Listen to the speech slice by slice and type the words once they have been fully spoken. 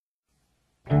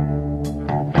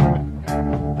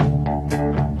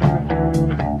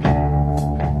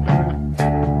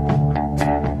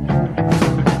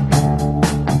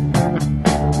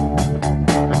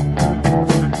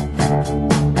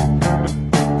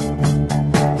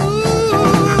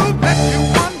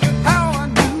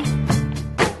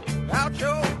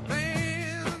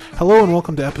Hello and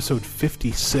welcome to episode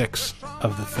 56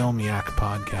 of the Film Yak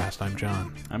podcast. I'm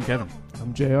John. I'm Kevin.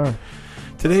 I'm JR.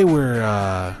 Today we're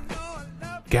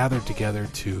gathered together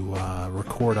to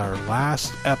record our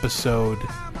last episode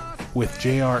with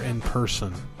JR in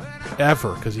person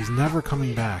ever, because he's never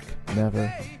coming back.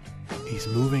 Never. He's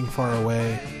moving far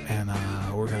away, and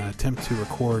we're going to attempt to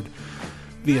record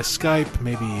via Skype,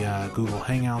 maybe Google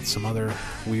Hangouts, some other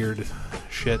weird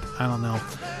shit, I don't know,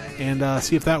 and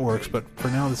see if that works. But for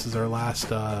now, this is our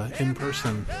last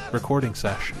in-person recording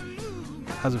session.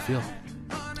 How's it feel?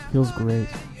 Feels great.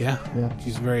 Yeah? Yeah.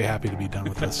 He's very happy to be done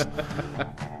with this.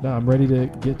 No, I'm ready to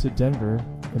get to Denver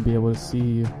and be able to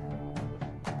see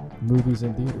movies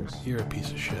in theaters. You're a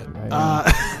piece of shit.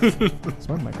 Is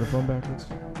my microphone backwards?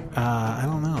 I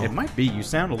don't know. It might be. You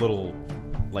sound a little,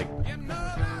 like,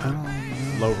 I don't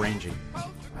know. low-ranging.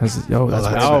 That's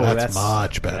That's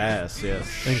much better.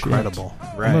 Yes. Incredible.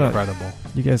 Right. Incredible.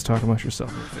 You guys talk amongst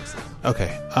yourself.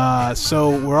 Okay.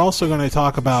 So we're also going to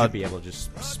talk Should about... be able to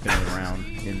just spin it around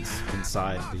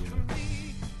inside the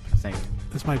thing.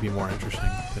 This might be more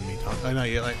interesting than me talking. I know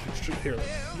you like... Here.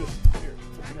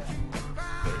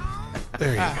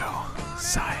 There you go.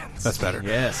 Science. That's better.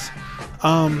 Yes.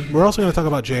 We're also going to talk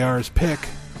about JR's pick,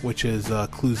 which is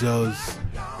Clouzot's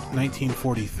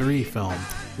 1943 film,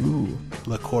 Ooh.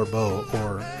 Le Corbeau,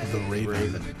 or The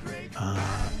Raven.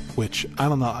 Which I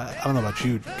don't know about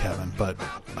you, Kevin, but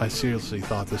I seriously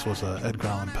thought this was a Edgar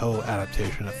Allan Poe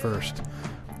adaptation at first.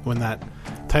 When that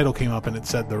title came up and it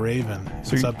said The Raven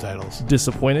in subtitles.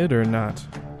 Disappointed or not?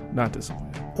 Not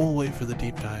disappointed. We'll wait for the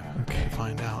deep dive to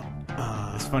find out.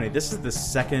 It's funny. This is the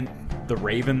second The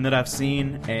Raven that I've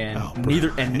seen, and Oh,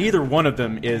 neither one of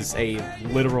them is a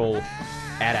literal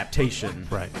adaptation.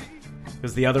 Right.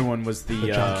 Because the other one was the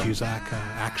John Cusack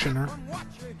actioner.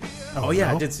 Oh yeah,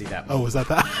 no? I did see that one. Oh, was that?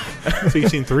 So you've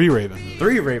seen 3 Raven movies.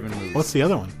 3 Raven movies. What's the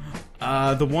other one?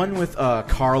 The one with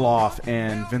Karloff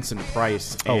and Vincent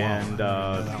Price Oh, wow. and I didn't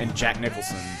know that and one. Jack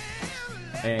Nicholson,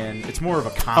 and it's more of a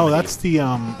comedy. Oh, that's the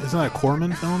isn't that a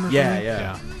Corman film? Or Yeah, something?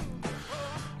 yeah.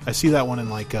 I see that one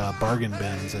in like bargain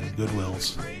bins and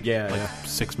Goodwills. yeah, Like yeah.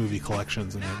 6 movie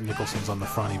collections, and Nicholson's on the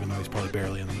front, even though he's probably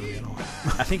barely in the movie at all.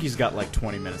 I think he's got like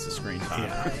 20 minutes of screen time.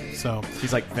 Yeah. So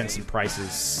He's like Vincent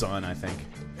Price's son, I think.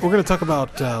 we're going to talk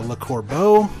about Le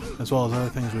Corbeau, as well as other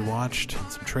things we watched,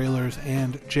 and some trailers,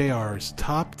 and JR's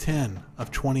top 10 of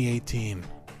 2018.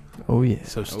 Oh, yeah.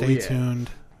 So stay yeah.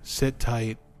 tuned, sit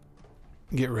tight,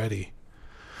 get ready.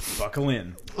 Buckle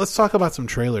in. Let's talk about some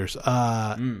trailers.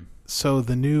 So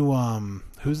the new,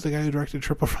 who's the guy who directed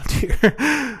Triple Frontier?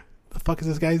 The fuck is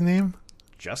this guy's name?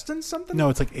 Justin something? No,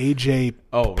 it's like AJ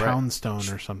Oh, right. Poundstone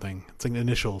or something. It's like the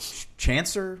initials.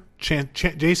 Chancer? JC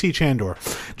Chandor.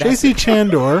 JC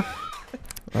Chandor.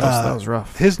 That was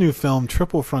rough. His new film,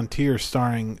 Triple Frontier,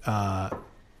 starring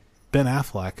Ben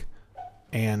Affleck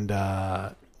and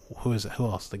who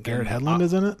else? The Garrett Hedlund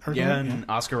is in it? Or Yeah, something? and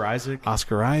Oscar Isaac.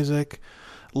 Oscar Isaac.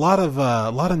 A lot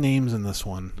of names in this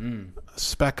one.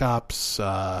 Spec Ops,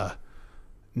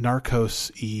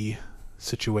 Narcos-y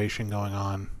situation going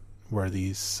on where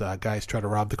these guys try to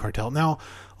rob the cartel. Now,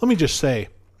 let me just say,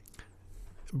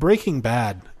 Breaking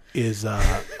Bad is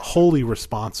wholly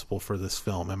responsible for this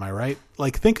film. Am I right?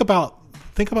 Like, think about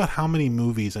how many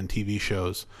movies and TV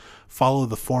shows follow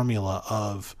the formula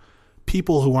of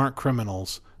people who aren't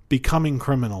criminals becoming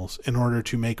criminals in order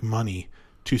to make money,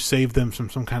 to save them from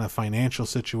some kind of financial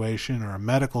situation or a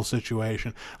medical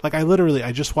situation. Like,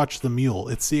 I just watched The Mule.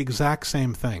 It's the exact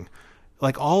same thing.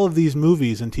 Like, all of these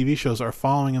movies and TV shows are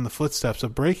following in the footsteps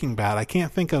of Breaking Bad. I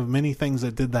can't think of many things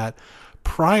that did that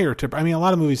prior to... I mean, a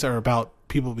lot of movies are about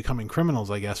people becoming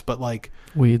criminals, I guess, but like...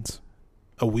 Weeds.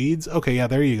 Weeds? Okay, yeah,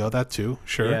 there you go. That too.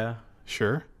 Sure. Yeah.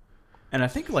 Sure. And I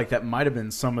think like that might have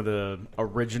been some of the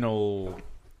original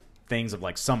things of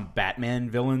like some Batman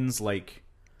villains. Like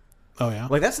Oh, yeah?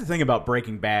 that's the thing about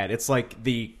Breaking Bad. It's like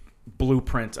the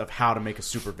blueprint of how to make a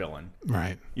supervillain.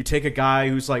 Right. You take a guy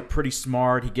who's like pretty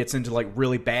smart. He gets into like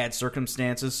really bad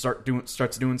circumstances,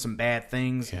 starts doing some bad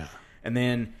things. Yeah. And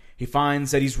then he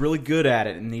finds that he's really good at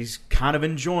it and he's kind of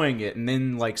enjoying it. And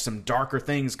then like some darker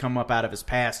things come up out of his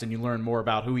past and you learn more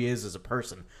about who he is as a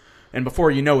person. And before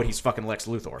you know it, he's fucking Lex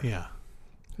Luthor. Yeah.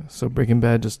 So Breaking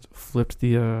Bad just flipped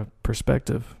the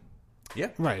perspective. Yeah.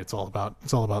 Right. It's all about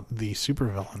the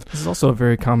supervillain. This is also a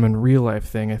very common real life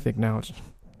thing. I think now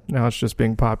it's just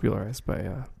being popularized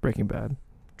by Breaking Bad.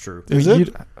 True. Is it?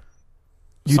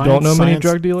 You don't know many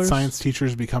drug dealers? Science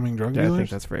teachers becoming drug Yeah, dealers? I think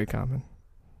that's very common.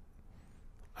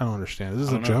 I don't understand. Is this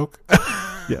I a don't know. joke?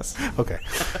 Yes. Okay.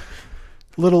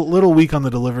 Little weak on the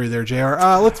delivery there, JR.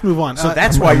 Let's move on. So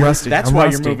that's I'm why rusty. that's I'm why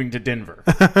rusty. you're moving to Denver.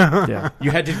 Yeah.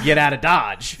 You had to get out of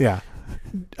Dodge. yeah.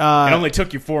 It only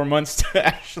took you 4 months to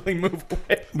actually move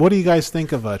away. What do you guys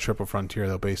think of Triple Frontier,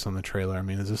 though, based on the trailer? I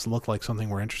mean, does this look like something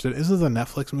we're interested in? Is this a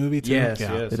Netflix movie, too? Yes,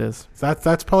 yeah. yes. It is.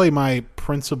 That's probably my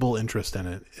principal interest in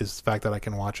it, is the fact that I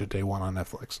can watch it day one on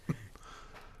Netflix.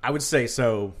 I would say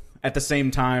so. At the same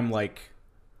time, like,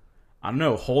 I don't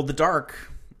know, Hold the Dark.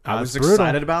 I was brutal.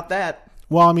 excited about that.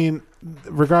 Well, I mean,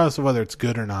 regardless of whether it's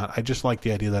good or not, I just like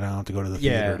the idea that I don't have to go to the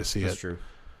theater to see that's it. true.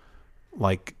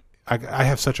 Like, I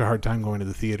have such a hard time going to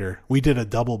the theater. We did a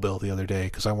double bill the other day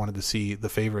because I wanted to see The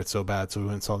Favorite so bad, so we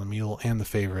went and saw The Mule and The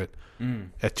Favorite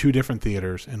at 2 different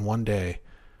theaters in one day.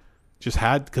 Just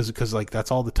had, because like,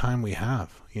 that's all the time we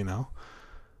have, you know?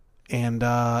 And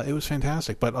it was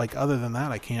fantastic. But, like, other than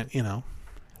that, I can't, you know.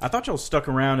 I thought y'all stuck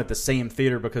around at the same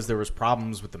theater because there was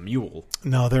problems with the Mule.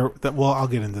 No, well, I'll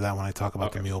get into that when I talk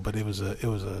about The Mule, but it was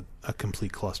a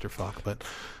complete clusterfuck. But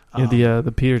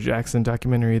The Peter Jackson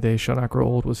documentary, They Shall Not Grow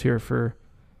Old, was here for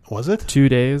was it 2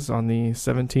 days on the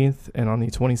 17th and on the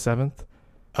 27th.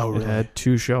 Oh, really? It had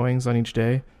 2 showings on each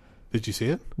day. Did you see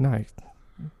it? No,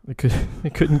 it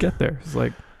couldn't get there. It's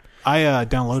like I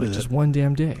downloaded it just one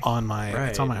damn day. on my. Right.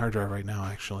 It's on my hard drive right now.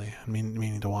 Actually, I mean,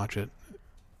 meaning to watch it.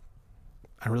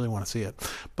 I really want to see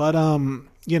it, but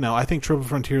you know, I think Triple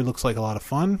Frontier looks like a lot of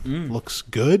fun. Looks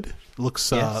good.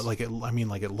 Looks Yes. like it. I mean,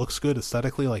 like it looks good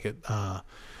aesthetically. Like it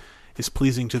is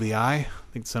pleasing to the eye. I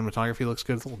think the cinematography looks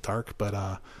good. It's a little dark,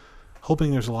 but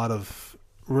hoping there's a lot of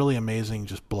really amazing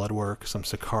just blood work, some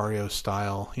Sicario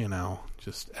style, you know,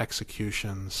 just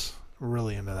executions.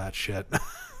 Really into that shit.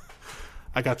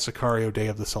 I got Sicario Day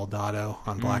of the Soldado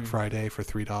on Black Friday for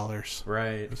 $3.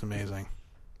 Right. It was amazing.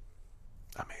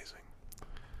 Amazing.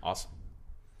 Awesome.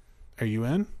 Are you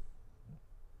in?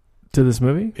 To this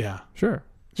movie? Yeah. Sure.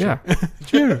 Yeah.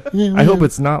 Sure. I hope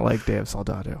it's not like Day of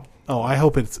Soldado. Oh, I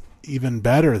hope it's even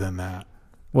better than that.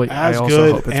 Well, As I also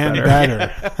good hope it's and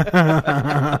better.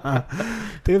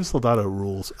 Dave Soldado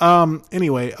rules.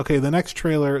 Anyway, okay, the next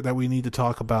trailer that we need to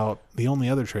talk about, the only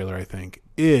other trailer I think,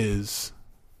 is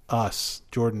Us,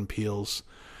 Jordan Peele's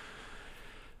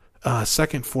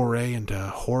second foray into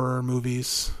horror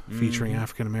movies featuring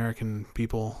African American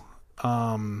people.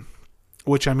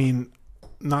 Which, I mean,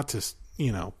 not to,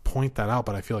 you know, point that out,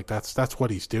 but I feel like that's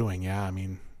what he's doing. Yeah, I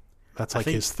mean, that's like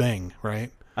his thing,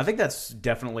 right? I think that's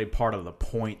definitely part of the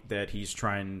point that he's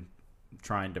trying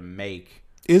to make.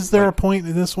 Is there a point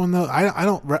in this one though? I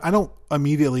don't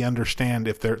immediately understand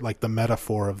if they're like the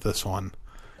metaphor of this one.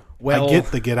 Well, I get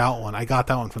the Get Out one. I got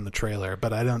that one from the trailer,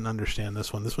 but I don't understand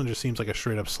this one. This one just seems like a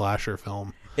straight up slasher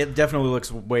film. it definitely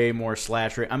looks way more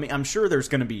slasher. I mean, I'm sure there's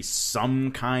going to be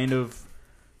some kind of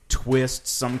twist,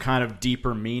 some kind of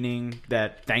deeper meaning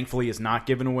that thankfully is not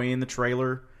given away in the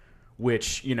trailer,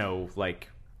 which, you know, like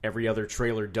every other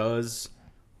trailer does.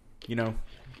 You know,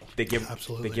 they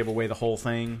give away the whole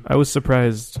thing. I was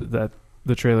surprised that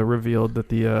the trailer revealed that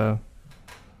the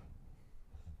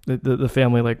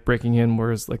family like breaking in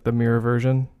was like the mirror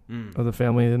version of the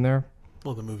family in there.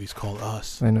 Well, the movie's called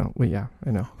Us. I know. Well, yeah, I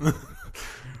know.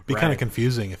 Be kind of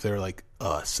confusing if they're like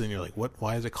Us, and you're like, what?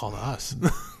 Why is it called Us?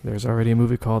 There's already a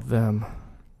movie called Them.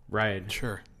 Right.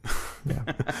 Sure. Yeah.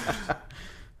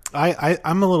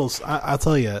 I'm a little. I'll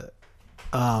tell you.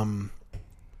 I'm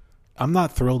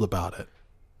not thrilled about it.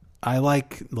 I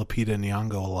like Lupita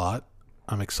Nyong'o a lot.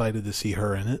 I'm excited to see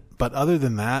her in it. But other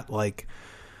than that, like,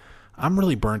 I'm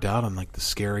really burnt out on like the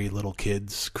scary little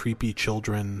kids, creepy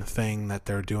children thing that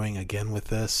they're doing again with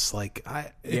this. Like,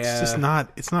 it's just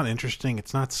not. It's not interesting.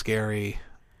 It's not scary.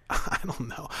 I don't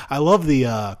know. I love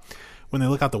the when they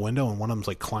look out the window and one of them's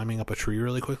like climbing up a tree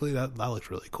really quickly. That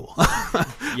looks really cool.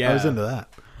 Yeah, I was into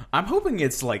that. I'm hoping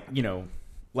it's like, you know,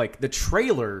 like the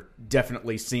trailer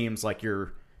definitely seems like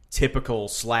your typical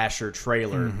slasher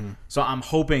trailer. So I'm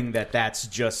hoping that that's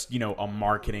just, you know, a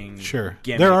marketing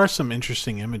gimmick. There are some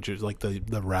interesting images like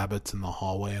the rabbits in the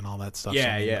hallway and all that stuff. Yeah, so,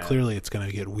 I mean, yeah. Clearly it's going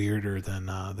to get weirder than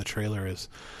the trailer is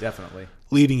Definitely.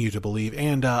 leading you to believe.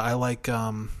 And I like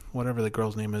whatever the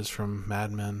girl's name is from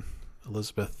Mad Men,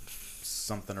 Elizabeth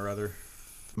Something or other.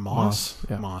 Moss.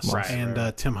 Yeah. Moss. Right, And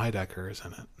right. Tim Heidecker is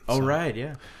in it. Oh, So, right,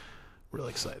 yeah. Really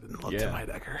excited. Love Yeah. Tim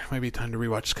Heidecker. Maybe time to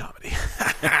rewatch his comedy.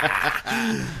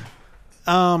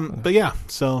 But yeah,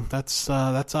 so that's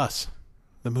Us,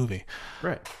 the movie.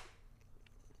 Right.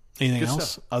 Anything Good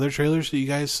else? stuff. Other trailers that you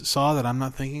guys saw that I'm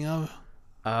not thinking of?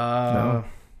 No.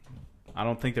 I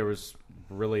don't think there was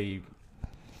really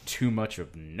too much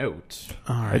of note.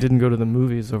 All right. I didn't go to the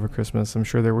movies over Christmas. I'm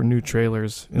sure there were new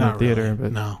trailers in Not the theater, really.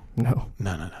 but No.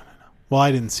 no. Well,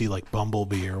 I didn't see like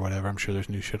Bumblebee or whatever. I'm sure there's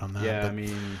new shit on that. Yeah, but I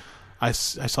mean, I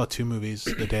saw 2 movies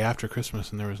the day after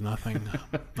Christmas, and there was nothing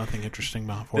interesting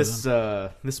about them.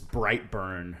 This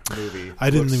Brightburn movie. I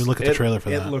didn't even look at the trailer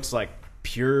for that. It looks like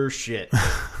pure shit.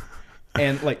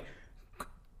 And like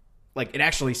it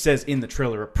actually says in the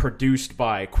trailer, produced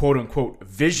by quote unquote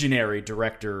visionary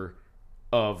director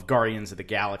of Guardians of the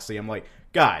Galaxy. I'm like,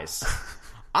 guys,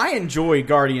 I enjoy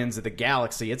Guardians of the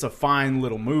Galaxy. It's a fine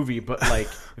little movie, but like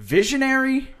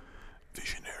visionary,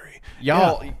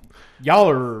 y'all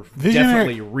are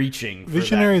definitely reaching. For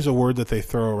visionary that. is a word that they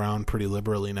throw around pretty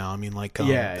liberally now. I mean, like,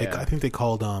 I think they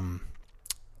called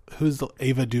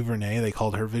Ava DuVernay? They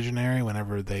called her visionary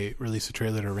whenever they released a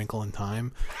trailer to A Wrinkle in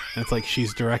Time, and it's like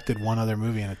she's directed one other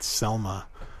movie, and it's Selma.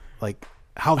 Like,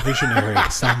 how visionary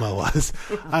Selma was.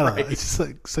 I don't know. It's just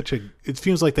like such a. It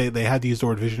feels like they had to use the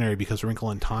word visionary because A Wrinkle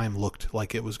in Time looked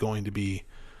like it was going to be,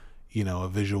 a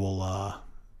visual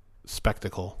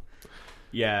spectacle.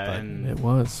 Yeah, But and It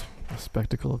was a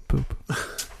spectacle of poop.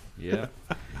 yeah,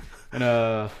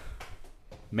 and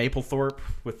Mapplethorpe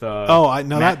with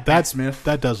Matt Smith.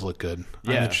 That does look good.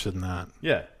 I'm Yeah. interested in that.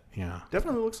 Yeah, Yeah.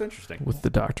 definitely looks interesting. With the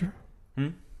doctor? Hmm?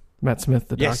 Matt Smith,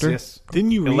 the doctor? Yes.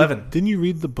 Didn't you read 11. Didn't you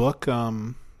read the book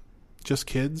Just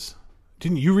Kids?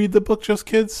 Didn't you read the book Just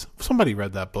Kids? Somebody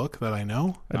read that book that I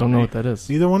know. I don't know what that is.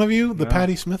 Neither one of you? The No.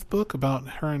 Patti Smith book about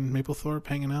her and Mapplethorpe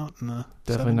hanging out in the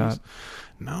Definitely 70s?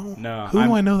 not. No. Who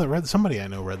do I know that read? Somebody I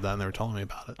know read that, and they were telling me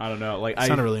about it. I don't know. Like It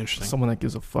sounded really interesting. Someone that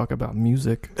gives a fuck about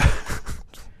music.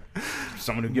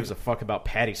 someone who gives a fuck about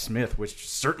Patti Smith, which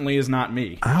certainly is not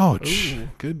me. Ouch! Ooh.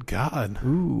 Good God,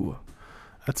 Ooh.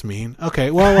 that's mean.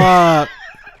 Okay, well,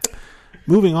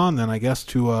 moving on then, I guess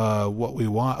to what we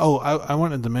want. Oh, I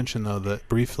wanted to mention though that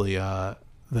briefly the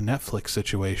Netflix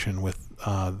situation with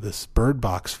this Bird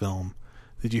Box film.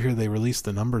 Did you hear they released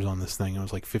the numbers on this thing? It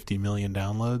was like 50 million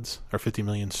downloads or 50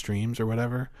 million streams or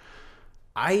whatever.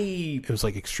 It was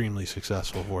like extremely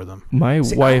successful for them. My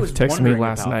See, I wife was texted me wondering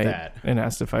last about night that. and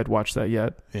asked if I'd watched that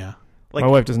yet. Yeah, Like, My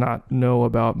wife does not know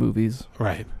about movies,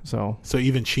 right. so So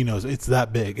even she knows it's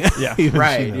that big. Yeah. Even she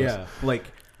right, knows. yeah. Like,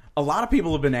 a lot of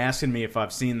people have been asking me if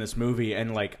I've seen this movie,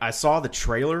 and like, I saw the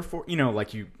trailer for,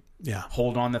 like you Yeah.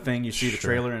 hold on the thing, you see the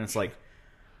Sure. trailer, and it's like,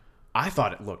 I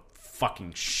thought it looked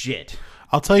fucking shit.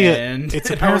 I'll tell you, And it's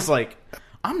I apparent. was like,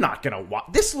 I'm not gonna watch.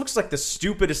 This looks like the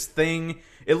stupidest thing.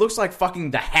 It looks like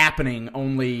fucking The Happening,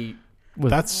 only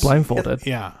with blindfolded.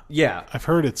 Yeah, yeah. I've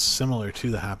heard it's similar to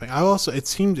The Happening. I also it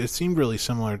seemed really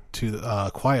similar to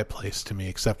Quiet Place to me,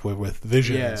 except with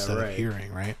vision Yeah, instead right. of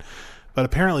hearing, right? But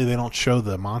apparently they don't show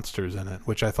the monsters in it,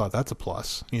 which I thought that's a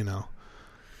plus.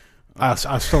 I'm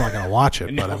still not going to watch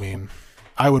it, but No. I mean,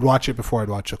 I would watch it before I'd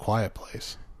watch A Quiet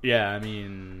Place. Yeah, I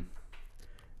mean,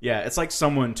 yeah, it's like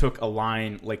someone took a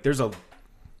line, like there's a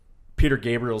Peter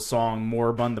Gabriel song,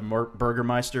 Moribund the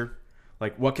Burgermeister.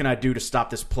 Like, what can I do to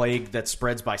stop this plague that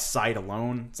spreads by sight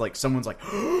alone? It's like someone's like,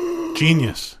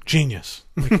 Genius.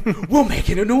 we'll make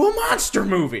it into a monster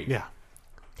movie. Yeah.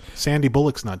 Sandy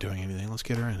Bullock's not doing anything. Let's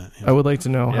get her in it. I would like to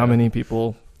know Yeah. how many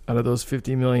people out of those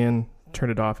 50 million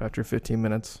turned it off after 15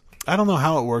 minutes. I don't know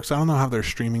how it works. I don't know how their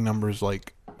streaming numbers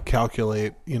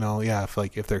calculate.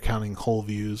 If they're counting whole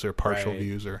views or partial Right.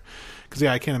 views, or because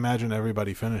I can't imagine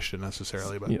everybody finished it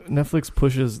necessarily. But Netflix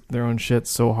pushes their own shit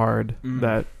so hard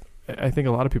that I think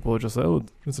a lot of people are just like, oh,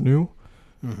 it's new.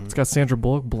 It's got Sandra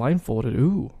Bullock blindfolded.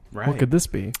 Ooh, Right. what could this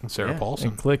be? Sarah Yeah. Paulson.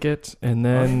 And click it, and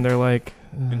then they're like,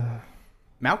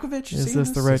 Malkovich, is seen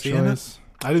this the right Is he in it? choice?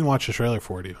 I didn't watch the trailer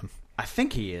for it even. I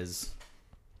think he is.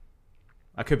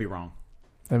 I could be wrong.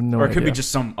 I have no Or it idea. could be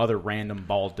just some other random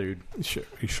bald dude. Sure,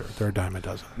 they're a dime a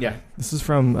dozen. Yeah. This is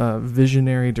from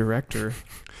visionary director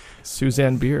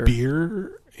Suzanne Bier.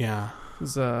 Beer, yeah.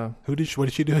 This is, What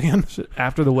did she do again?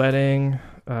 After the Wedding,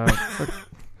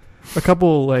 a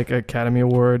couple Academy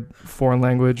Award foreign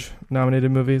language nominated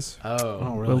movies.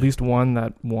 Oh. really? At least one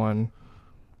that won.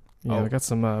 Oh. We got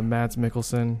some Mads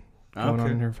Mikkelsen going on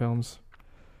in her films.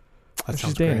 That And she's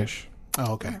sounds great. Danish.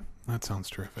 Oh, okay. That sounds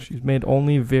terrific. She's made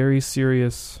only very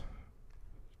serious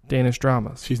Danish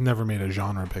dramas. She's never made a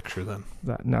genre picture then.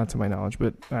 That, not to my knowledge,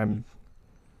 but I'm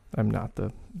not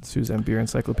the Suzanne Bier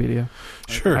encyclopedia.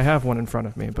 Sure. I have one in front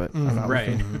of me, but I'm not Right.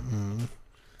 looking.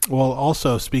 Well,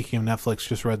 also speaking of Netflix,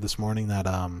 just read this morning that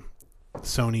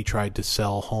Sony tried to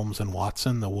sell Holmes and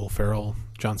Watson, the Will Ferrell,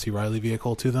 John C. Reilly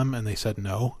vehicle, to them, and they said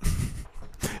no.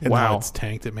 And now Wow. it's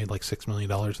tanked. It made like $6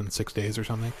 million in 6 days or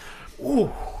something.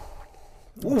 Ooh.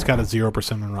 It's got a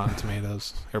 0% on Rotten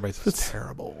Tomatoes. Everybody says it's It's-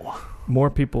 terrible. More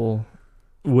people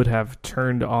would have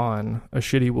turned on a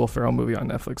shitty Will Ferrell movie on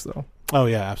Netflix, though. Oh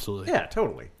yeah, absolutely. Yeah,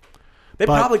 totally. They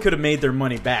But- probably could have made their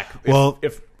money back.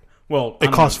 If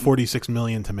It cost $46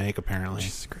 million to make, apparently.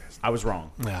 Jesus Christ. I was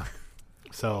wrong. Yeah.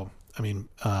 So I mean,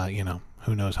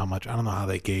 who knows how much? I don't know how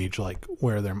they gauge like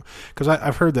where they're, because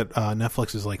I've heard that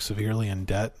Netflix is like severely in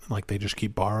debt. Like they just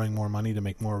keep borrowing more money to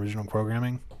make more original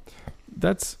programming.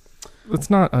 That's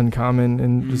not uncommon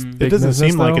in just big It doesn't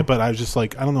business, seem like though. it, but I was just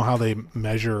like, I don't know how they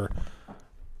measure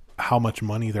how much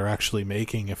money they're actually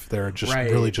making if they're just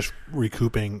really just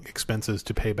recouping expenses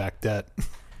to pay back debt.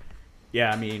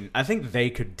 Yeah, I mean, I think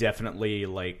they could definitely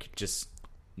like just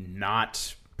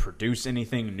not produce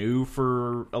anything new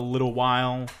for a little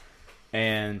while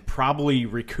and probably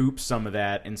recoup some of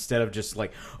that instead of just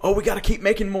like, oh, we got to keep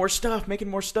making more stuff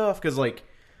because like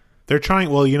They're trying.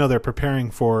 Well, they're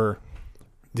preparing for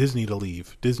Disney to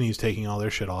leave. Disney's taking all their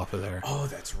shit off of there. Oh,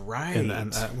 that's right.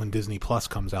 And when Disney Plus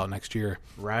comes out next year,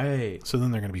 right. so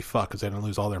then they're going to be fucked because they're going to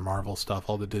lose all their Marvel stuff,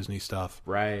 all the Disney stuff,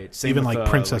 Right. Same even with, like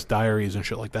Princess Diaries and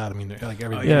shit like that. I mean, like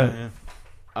everything. Yeah.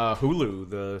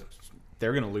 Hulu,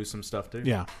 they're going to lose some stuff too.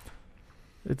 Yeah.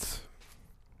 It's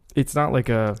not like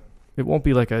it won't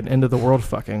be like an end of the world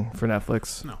fucking for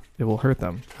Netflix. No. It will hurt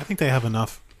them. I think they have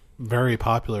enough very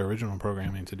popular original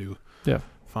programming to do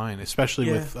fine,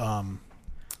 especially with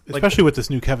especially with this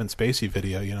new Kevin Spacey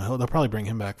video. They'll probably bring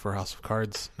him back for House of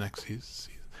Cards next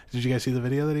season. Did you guys see the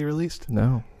video that he released?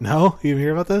 No. You even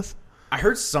hear about this? I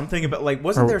heard something about like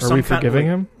wasn't there Are some we kind forgiving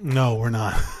of, him? No, we're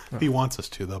not. He wants us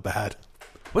to though, bad.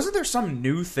 Wasn't there some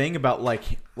new thing about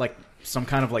like some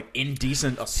kind of like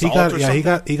indecent assault or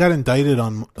something? He got indicted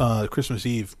on Christmas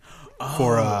Eve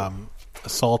for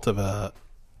assault of a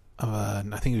I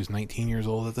think he was 19 years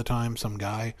old at the time. Some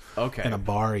guy in a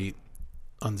bar, he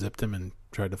unzipped him and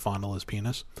tried to fondle his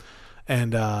penis,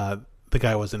 and the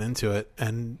guy wasn't into it,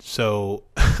 and so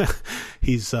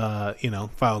he's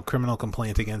filed criminal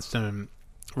complaint against him. And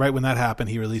right when that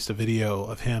happened, he released a video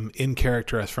of him in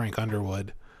character as Frank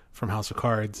Underwood from House of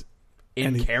Cards.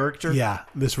 In character? Yeah,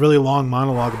 this really long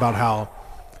monologue about how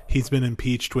he's been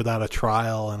impeached without a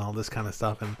trial and all this kind of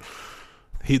stuff, and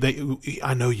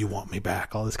I know you want me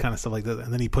back, all this kind of stuff like that.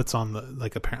 And then he puts on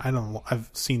I've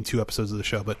seen 2 episodes of the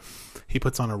show, but he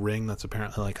puts on a ring that's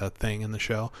apparently like a thing in the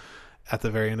show at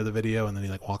the very end of the video, and then he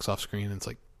like walks off screen, and it's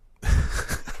like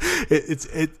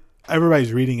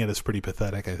everybody's reading it as pretty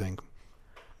pathetic, I think.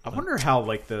 I wonder how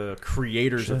like the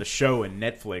creators of the show and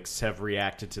Netflix have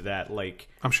reacted to that. Like,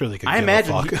 I'm sure they could. I give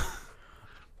imagine. a fuck.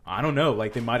 I don't know.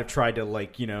 Like they might have tried to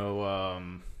like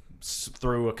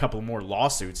throw a couple more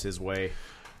lawsuits his way.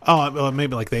 Oh, well,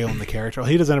 maybe like they own the character.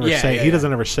 He doesn't ever say. He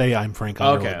doesn't ever say I'm Frank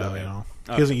Underwood though.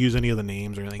 He doesn't use any of the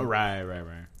names or anything. Right.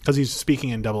 Because he's speaking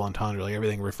in double entendre. Like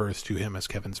everything refers to him as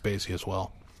Kevin Spacey as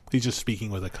well. He's just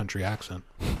speaking with a country accent.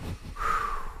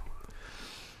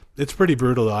 It's pretty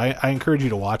brutal, though. I encourage you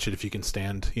to watch it if you can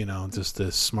stand, just the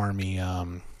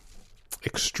smarmy,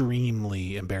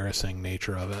 extremely embarrassing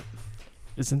nature of it.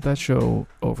 Isn't that show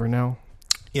over now?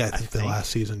 Yeah, I think the last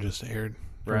season just aired.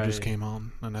 Right. It just came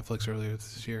on Netflix earlier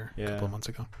this year, a couple of months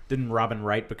ago. Didn't Robin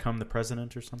Wright become the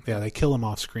president or something? Yeah, they kill him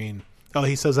off screen. Oh,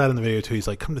 he says that in the video, too. He's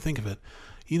like, come to think of it,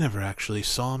 you never actually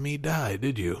saw me die,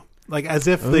 did you? Like, as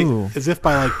if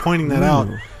by, like, pointing that out,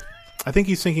 I think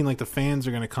he's thinking, like, the fans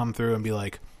are going to come through and be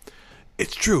like,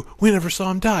 it's true, we never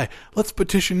saw him die. Let's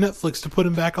petition Netflix to put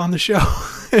him back on the show.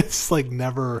 It's like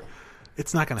never...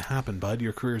 It's not going to happen, bud.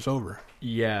 Your career's over.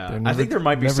 Yeah. I think there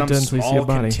might be some small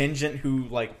contingent who,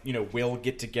 like, will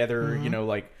get together,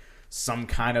 like some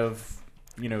kind of,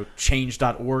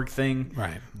 change.org thing.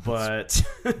 Right. But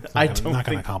not going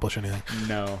to accomplish anything.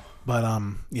 No. But,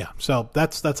 yeah. So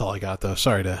that's all I got, though.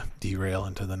 Sorry to derail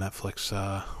into the Netflix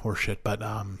horseshit. But,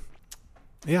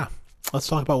 yeah. Let's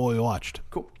talk about what we watched.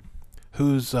 Cool.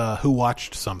 Who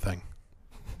watched something?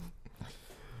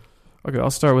 Okay, I'll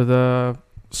start with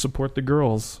Support the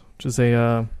Girls, which is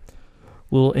a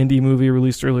little indie movie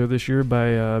released earlier this year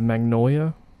by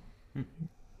Magnolia.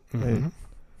 Mm-hmm.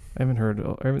 I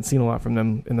haven't seen a lot from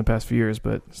them in the past few years,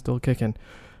 but still kicking.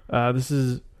 This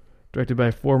is directed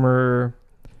by former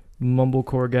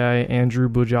Mumblecore guy Andrew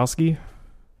Bujalski.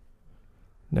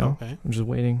 No, okay. I'm just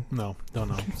waiting. No, don't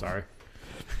know. Sorry.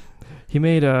 He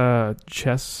made a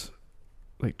chess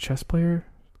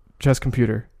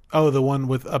computer. Oh, the one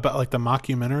with about like the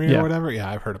mockumentary or whatever? Yeah,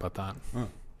 I've heard about that. Oh.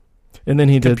 And then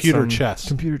he did Computer chess.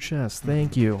 Computer chess.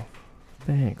 Thank you.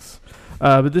 Thanks.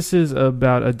 But this is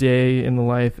about a day in the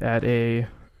life at a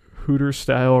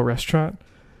Hooters-style restaurant,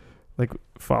 like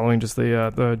following just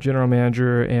the general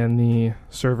manager and the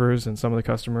servers and some of the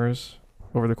customers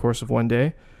over the course of one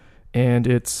day. And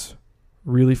it's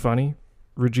really funny.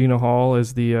 Regina Hall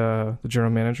is the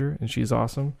general manager, and she's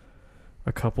awesome.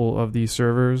 A couple of the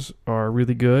servers are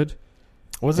really good.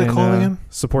 What's it called again?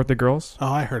 Support the Girls.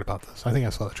 Oh, I heard about this. I think I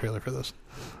saw the trailer for this.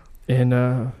 And,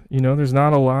 there's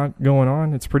not a lot going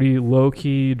on. It's pretty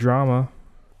low-key drama,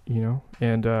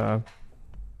 and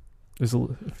there's a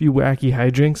few wacky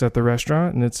hijinks at the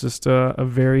restaurant, and it's just a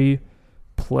very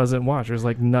pleasant watch. There's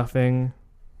nothing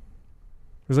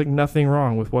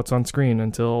wrong with what's on screen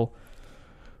until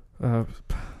the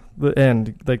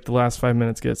end. Like the last 5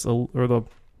 minutes or the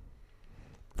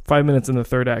 5 minutes in the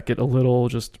third act get a little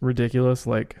just ridiculous.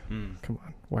 Come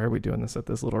on, why are we doing this at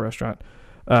this little restaurant?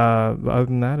 Other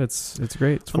than that, it's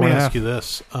great. It's Let me ask you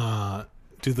this: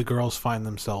 do the girls find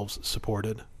themselves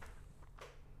supported?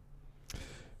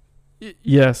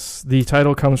 Yes, the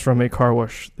title comes from a car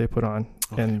wash they put on,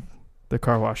 Okay. and the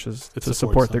car wash is It to supports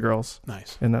support the them. girls,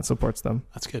 Nice. and that supports them.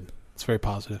 That's good. It's very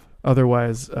positive.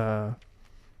 Otherwise,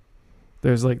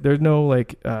 there's no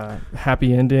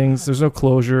happy endings. There's no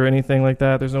closure or anything like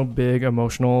that. There's no big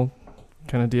emotional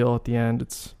kind of deal at the end.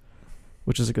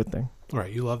 Which is a good thing.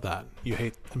 Right. You love that. You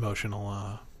hate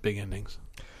emotional big endings.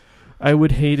 I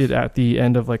would hate it at the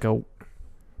end of a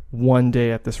one day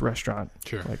at this restaurant.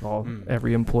 Sure.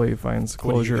 Every employee finds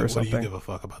closure or something. What do you give a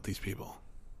fuck about these people?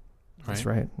 Right? That's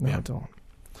right. No, Yeah. I don't.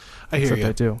 I hear Except you.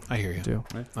 I do. I hear you. I do.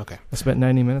 Okay. I spent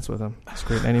 90 minutes with him. It's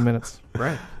great. 90 minutes.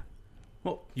 Right.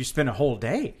 Well, you spent a whole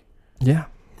day. Yeah.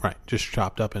 Right. Just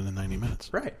chopped up into 90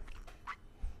 minutes. Right.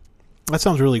 That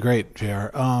sounds really great, JR.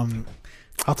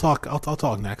 I'll talk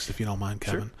next if you don't mind,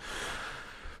 Kevin. Sure.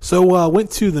 So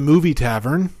went to the movie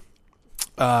tavern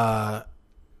at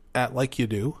Like You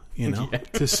Do,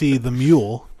 to see The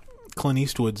Mule, Clint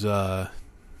Eastwood's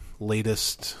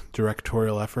latest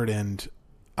directorial effort, and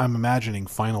I'm imagining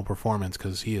final performance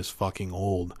because he is fucking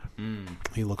old.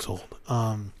 He looks old.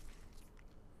 And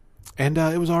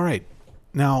it was all right.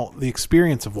 Now, the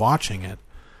experience of watching it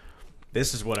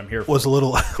This is what I'm here for. was a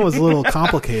little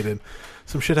complicated.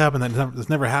 Some shit happened that's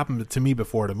never happened to me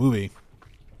before at a movie,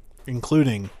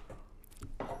 including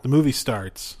the movie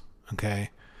starts. Okay,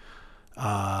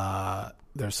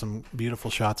 there's some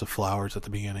beautiful shots of flowers at the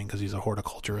beginning because he's a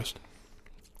horticulturist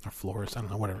or florist. I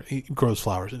don't know, whatever. He grows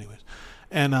flowers, anyways.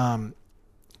 And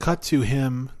cut to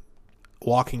him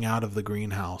walking out of the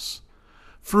greenhouse.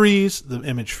 Freeze. The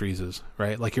image freezes.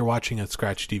 Right, like you're watching a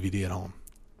scratch DVD at home.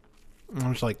 And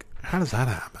I'm just like, how does that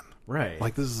happen? Right.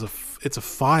 Like this is it's a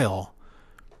file,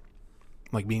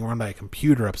 like being run by a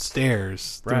computer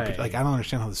upstairs. Right. Like I don't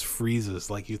understand how this freezes.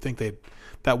 Like you think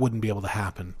that wouldn't be able to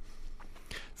happen.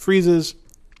 Freezes.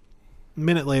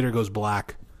 Minute later goes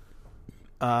black.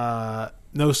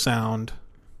 No sound.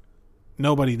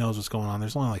 Nobody knows what's going on.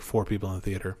 There's only 4 people in the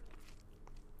theater.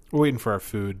 We're waiting for our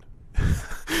food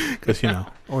because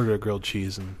ordered a grilled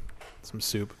cheese and some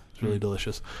soup. It's really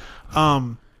delicious.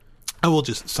 I will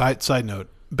just side note,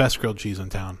 best grilled cheese in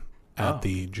town at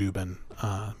the Jubin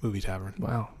movie tavern.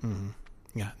 Wow. Mm-hmm.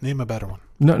 Yeah, name a better one.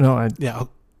 No. Yeah,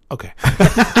 okay.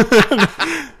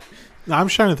 No, I'm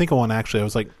just trying to think of one actually. I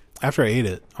was like, after I ate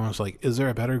it, I was like, is there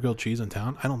a better grilled cheese in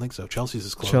town? I don't think so. Chelsea's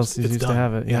is closed. Chelsea's it's used done. to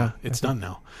have it. Yeah, it's done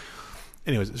now.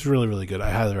 Anyways, it's really, really good.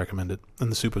 I highly recommend it.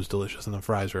 And the soup was delicious, and the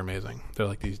fries were amazing. They're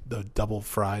like the double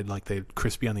fried, like they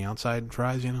crispy on the outside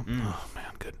fries. Oh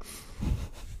man, good.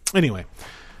 Anyway.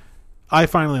 I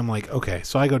finally am like, okay,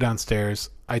 so I go downstairs.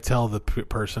 I tell the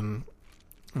person,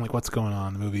 I'm like, what's going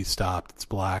on? The movie stopped. It's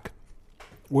black.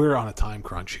 We're on a time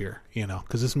crunch here,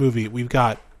 because this movie, we're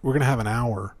going to have an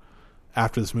hour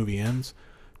after this movie ends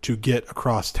to get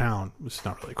across town. It's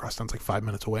not really across town. It's 5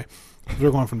 minutes away.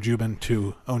 We're going from Jubin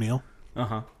to O'Neill.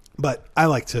 Uh-huh. But I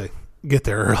like to get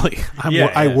there early.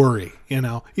 I worry,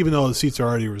 even though the seats are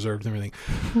already reserved and everything.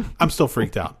 I'm still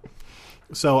freaked out.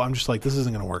 So I'm just like, this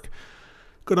isn't going to work.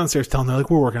 Go downstairs, tell them, they're like,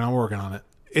 we're working on it.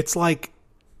 It's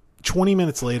 20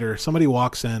 minutes later, somebody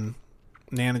walks in,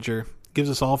 manager, gives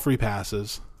us all free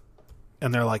passes,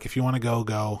 and they're like, if you want to go,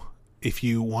 go. If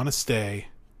you want to stay,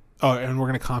 and we're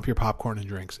going to comp your popcorn and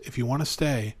drinks. If you want to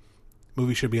stay,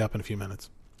 movie should be up in a few minutes.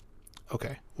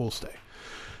 Okay, we'll stay.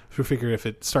 So we figure if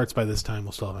it starts by this time,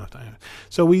 we'll still have enough time.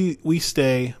 So we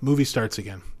stay. Movie starts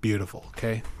again. Beautiful.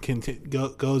 Okay,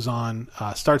 goes on.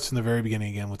 Starts from the very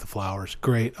beginning again with the flowers.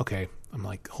 Great. Okay, I'm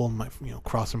holding my,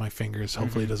 crossing my fingers.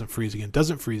 Hopefully it doesn't freeze again.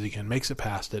 Doesn't freeze again. Makes it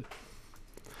past it.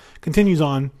 Continues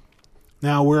on.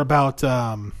 Now we're about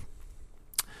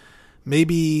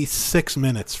maybe 6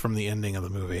 minutes from the ending of the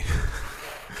movie,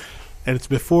 and it's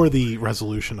before the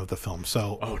resolution of the film.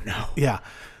 So, oh no, yeah.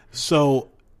 So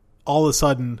all of a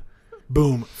sudden,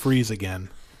 boom, freeze again.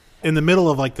 In the middle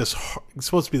of this, it's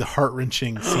supposed to be the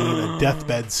heart-wrenching scene, a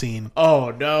deathbed scene.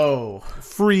 Oh no.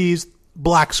 Freeze,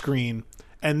 black screen,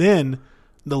 and then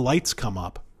the lights come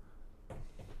up.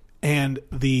 And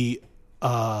the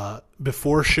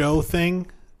before show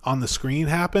thing on the screen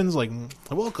happens, like,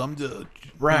 welcome to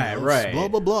Right, right. blah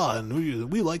blah blah,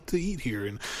 and we like to eat here,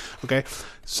 and okay,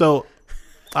 so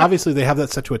obviously they have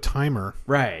that set to a timer,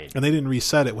 Right. and they didn't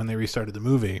reset it when they restarted the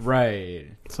movie, Right.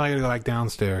 so I got to go back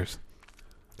downstairs.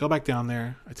 Go back down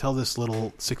there. I tell this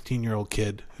little 16-year-old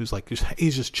kid who's like,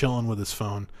 he's just chilling with his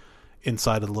phone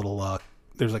inside a little.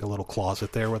 There's like a little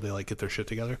closet there where they like get their shit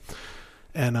together,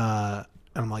 and I'm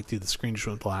like, dude, the screen just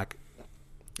went black.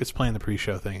 It's playing the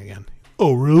pre-show thing again.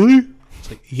 Oh, really?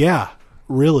 It's like, yeah,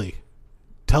 really.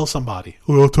 Tell somebody.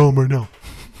 Oh, I'll tell him right now.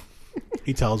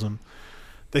 He tells him.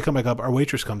 They come back up. Our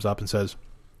waitress comes up and says,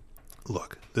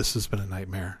 look, this has been a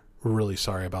nightmare. We're really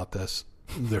sorry about this.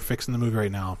 They're fixing the movie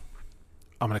right now.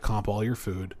 I'm going to comp all your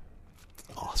food.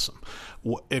 Awesome.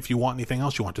 If you want anything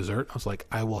else, you want dessert? I was like,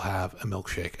 I will have a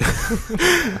milkshake.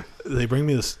 They bring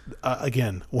me this,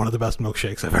 again, one of the best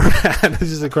milkshakes I've ever had. This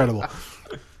is incredible.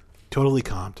 Totally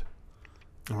comped.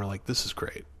 And we're like, this is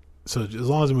great. So as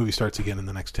long as the movie starts again in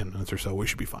the next 10 minutes or so, we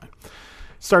should be fine.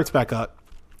 Starts back up.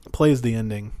 Plays the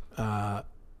ending.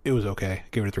 It was okay.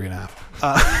 Gave it a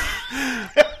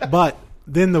 3.5. But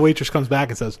then the waitress comes back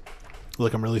and says,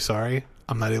 look, I'm really sorry.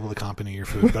 I'm not able to comp any of your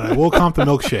food, but I will comp the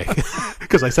milkshake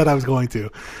because I said I was going to. I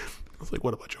was like,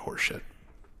 what a bunch of horse shit.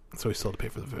 So we still had to pay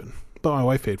for the food. But my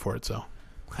wife paid for it, so.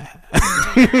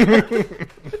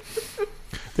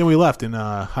 Then we left and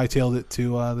hightailed it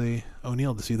to the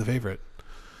O'Neill to see The Favorite.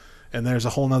 And there's a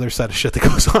whole nother set of shit that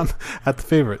goes on at The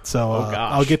Favorite. So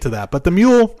I'll get to that. But The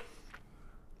Mule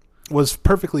was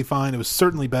perfectly fine. It was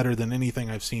certainly better than anything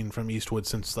I've seen from Eastwood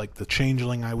since like The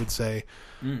Changeling, I would say,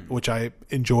 which I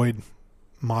enjoyed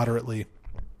moderately.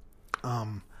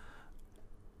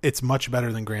 It's much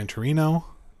better than Gran Torino,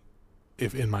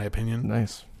 if in my opinion.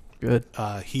 Nice, good.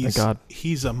 Thank God.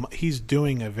 He's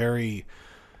doing a very.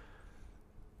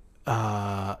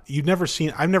 I've never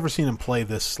seen him play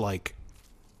this like.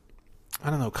 I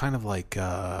don't know, kind of like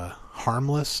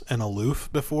harmless and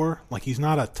aloof before. Like he's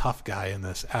not a tough guy in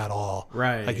this at all.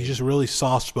 Right. Like he's just really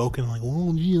soft spoken. Like,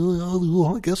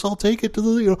 well, I guess I'll take it to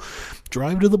the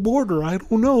drive to the border. I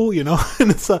don't know,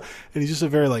 And it's and he's just a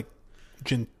very like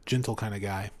gentle kind of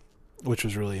guy, which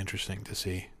was really interesting to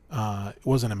see. It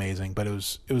wasn't amazing, but it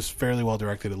was fairly well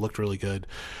directed. It looked really good.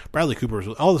 Bradley Cooper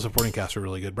all the supporting cast were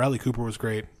really good. Bradley Cooper was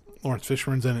great. Lawrence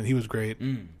Fishburne's in it. He was great.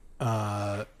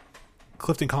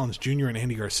 Clifton Collins Jr. and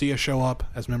Andy Garcia show up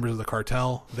as members of the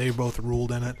cartel. They both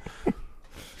ruled in it.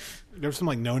 There were some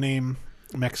like no-name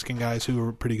Mexican guys who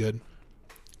were pretty good.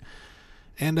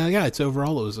 And yeah, it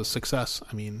was a success.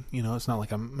 I mean, it's not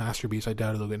like a masterpiece. I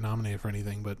doubt it'll get nominated for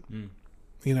anything, but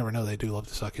you never know. They do love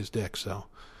to suck his dick, so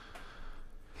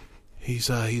he's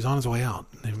on his way out.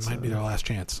 It might be their last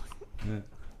chance.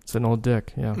 It's an old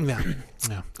dick, yeah.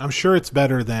 Yeah. I'm sure it's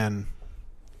better than,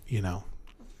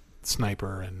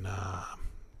 Sniper and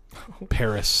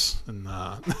Paris and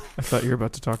I thought you were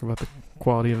about to talk about the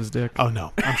quality of his dick. Oh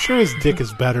no, I'm sure his dick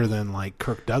is better than like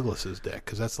Kirk Douglas's dick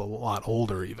because that's a lot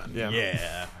older even.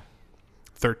 Yeah.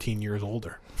 13 years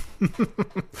older.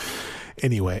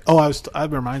 Anyway, that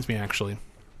reminds me actually.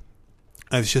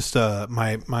 I was just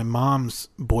my mom's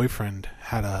boyfriend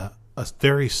had a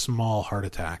very small heart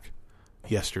attack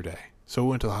yesterday, so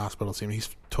we went to the hospital to see him. He's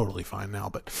totally fine now,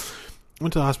 but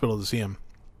went to the hospital to see him.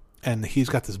 And he's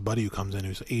got this buddy who comes in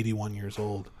who's 81 years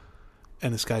old.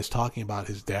 And this guy's talking about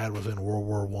his dad was in World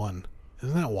War I.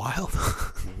 Isn't that wild?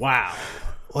 Wow.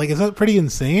 Like, is that pretty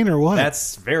insane or what?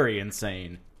 That's very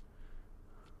insane.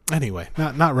 Anyway,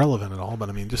 not relevant at all, but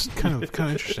I mean, just kind of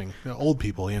interesting. Old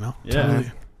people, Yeah.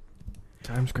 Totally.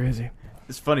 Time's crazy.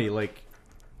 It's funny, like,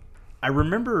 I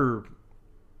remember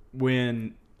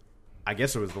when, I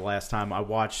guess it was the last time I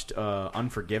watched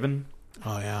Unforgiven.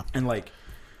 Oh, yeah. And, like,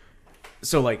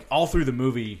 so, like, all through the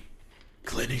movie,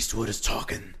 Clint Eastwood is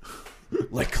talking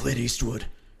like Clint Eastwood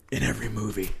in every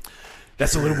movie.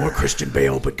 That's a little more Christian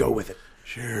Bale, but go with it.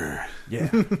 Sure. Yeah.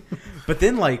 But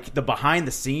then, like, the behind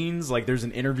the scenes, like, there's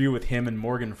an interview with him and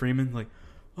Morgan Freeman. Like,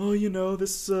 oh,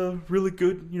 this is really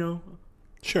good,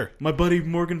 Sure. My buddy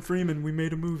Morgan Freeman, we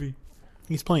made a movie.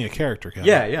 He's playing a character, Kevin.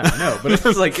 Yeah, I know. But it's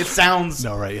just like, it sounds...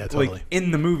 No, right, yeah, totally. Like,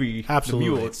 in the movie, Absolutely.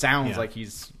 The Mule, it sounds like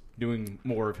he's doing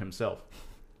more of himself.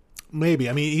 Maybe.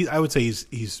 I mean, I would say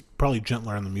he's probably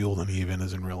gentler in The Mule than he even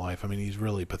is in real life. I mean, he's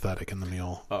really pathetic in The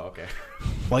Mule. Oh, okay.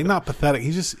 Like, not pathetic.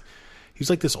 He's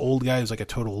like this old guy who's like a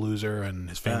total loser, and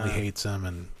his family hates him,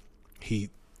 and he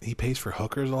pays for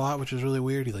hookers a lot, which is really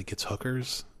weird. He like gets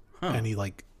hookers, and he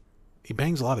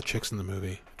bangs a lot of chicks in the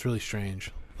movie. It's really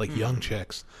strange, like young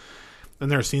chicks. And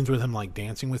there are scenes with him like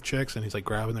dancing with chicks, and he's like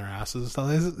grabbing their asses and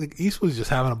stuff. Like, Eastwood's just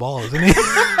having a ball, isn't he?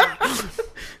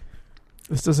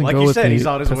 This doesn't like go you with said, the he's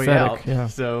on his way pathetic, out. Yeah.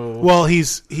 So well,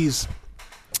 he's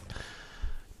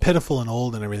pitiful and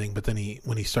old and everything, but then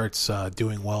when he starts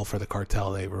doing well for the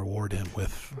cartel, they reward him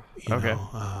with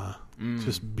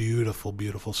just beautiful,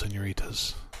 beautiful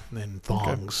senoritas in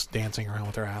thongs dancing around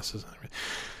with their asses and everything,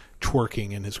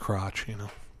 twerking in his crotch.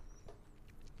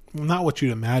 Not what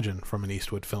you'd imagine from an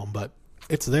Eastwood film, but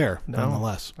it's there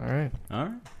nonetheless. All right.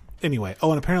 Anyway,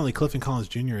 and apparently Clifton Collins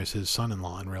Jr. is his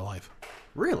son-in-law in real life.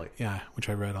 Really? Yeah, which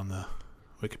I read on the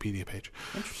Wikipedia page.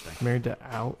 Interesting. Married to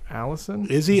Allison?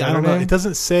 Is he? I don't know. It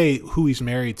doesn't say who he's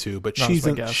married to, but No, she's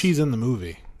that's my guess. she's in the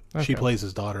movie. Okay. She plays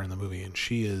his daughter in the movie, and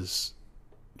she is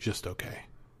just okay.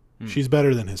 She's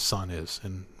better than his son is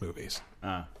in movies.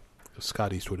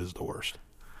 Scott Eastwood is the worst.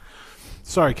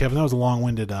 Sorry, Kevin. That was a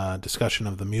long-winded discussion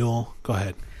of the mule. Go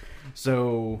ahead.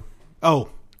 So,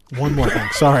 one more thing.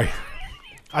 Sorry.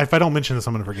 If I don't mention this,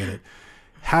 I'm going to forget it.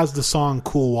 Has the song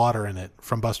 "Cool Water" in it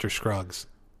from Buster Scruggs,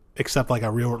 except like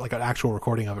an actual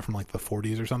recording of it from like the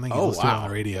 40s or something. He listened to it on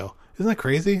the radio. Isn't that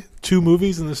crazy? 2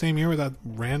 movies in the same year with that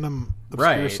random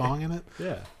obscure song in it.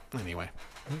 Yeah. Anyway,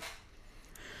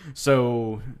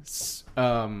 so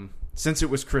since it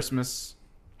was Christmas,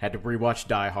 had to rewatch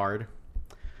Die Hard.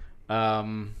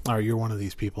 you're one of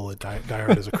these people that Die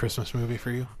Hard is a Christmas movie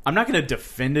for you. I'm not going to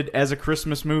defend it as a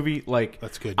Christmas movie. Like,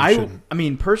 That's good. You shouldn't. I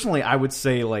mean, personally, I would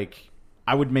say like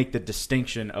I would make the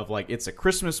distinction of like it's a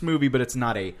Christmas movie, but it's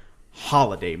not a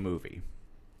holiday movie.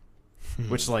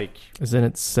 Which like Isn't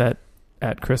it set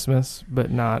at Christmas,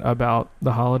 but not about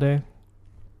the holiday?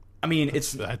 I mean, I'd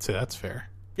say that's fair.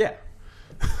 yeah.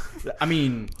 I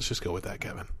mean, Let's just go with that,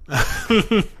 Kevin.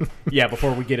 yeah.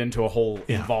 Before we get into a whole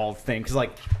Yeah. involved thing, because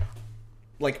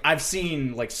like I've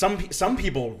seen like some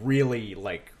people really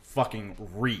like fucking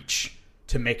reach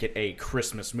to make it a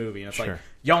Christmas movie, and it's like Sure.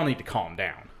 y'all need to calm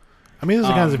down. I mean, there's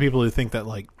the kinds of people who think that,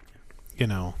 like,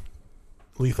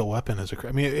 Lethal Weapon is a.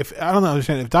 I mean, I don't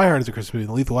understand if Die Hard is a Christmas movie,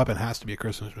 then Lethal Weapon has to be a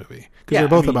Christmas movie because Yeah, they're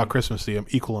both I mean- about Christmas, the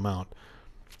equal amount,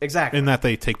 Exactly. in that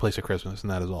they take place at Christmas,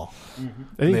 and that is all.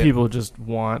 I think They- people just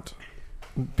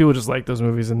like those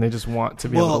movies, and they just want to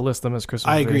be able to list them as Christmas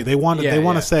I movies. agree. They want to. Yeah, they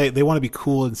want yeah. to say they want to be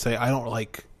cool and say I don't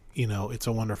like It's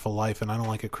a Wonderful Life, and I don't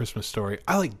like A Christmas Story.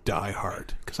 I like Die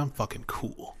Hard because I'm fucking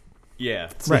cool. yeah.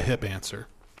 It's a hip answer.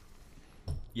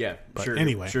 Yeah, But sure.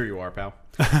 anyway. Sure you are, pal.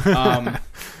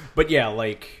 But yeah,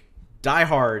 like Die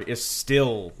Hard is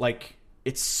still like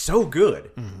it's so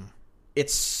good.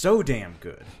 It's so damn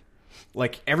good.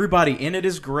 Like everybody in it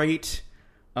is great.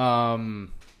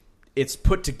 It's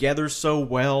put together so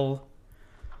well.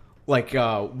 Like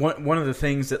one of the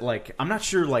things that like I'm not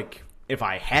sure like if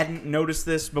I hadn't noticed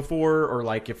this before or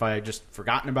like if I had just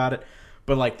forgotten about it,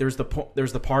 but like there's the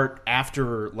part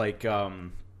after like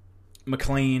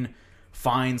McClane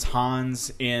finds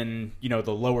Hans in the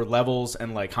lower levels,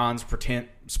 and like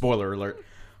spoiler alert,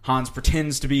 Hans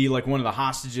pretends to be like one of the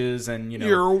hostages, and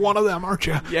You're one of them, aren't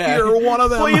you? yeah, You're one of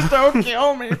them. Please don't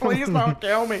kill me. Please don't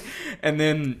kill me. And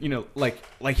then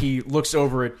like he looks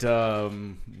over at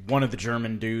one of the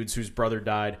German dudes whose brother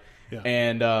died,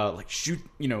 and like shoot,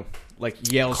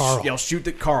 like yells, shoot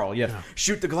the Carl,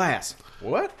 shoot the glass.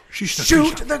 What? Shoot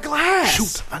the glass.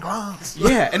 Shoot the glass.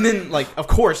 Yeah, and then like of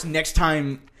course next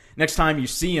time you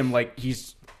see him, like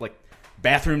he's like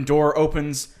bathroom door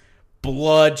opens,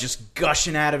 blood just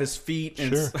gushing out of his feet,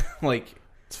 and it's like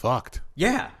It's fucked.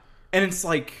 yeah, and it's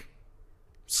like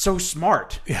so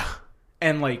smart, Yeah.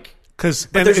 and like Because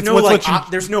there's no like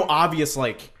there's no obvious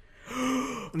like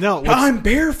no. I'm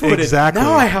barefooted Exactly.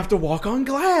 now I have to walk on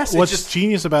glass. What's It's just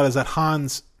genius about it is that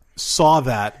Hans saw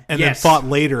that and then Yes. thought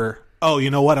later, oh, you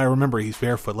know what? I remember he's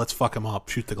barefoot. Let's fuck him up.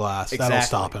 Shoot the glass. That'll Exactly.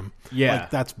 stop him. Yeah. Like,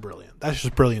 that's brilliant. That's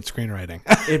just brilliant screenwriting.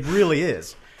 it really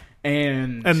is,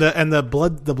 and and the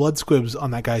blood squibs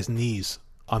on that guy's knees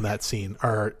on that scene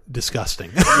are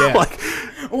disgusting. Yeah.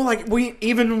 like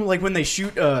when they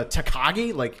shoot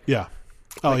Takagi, like yeah.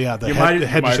 Oh yeah, the you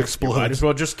head might just You explodes. might as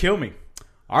well just kill me.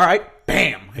 All right,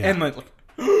 bam, and like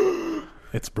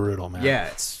It's brutal, man. yeah,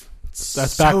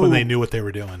 That's back when they knew what they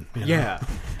were doing. Yeah,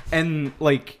 and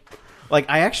like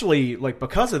I actually like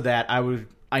because of that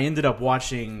I ended up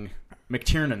watching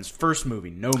McTiernan's first movie,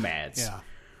 Nomads, Yeah.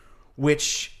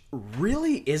 which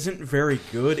really isn't very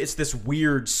good. It's this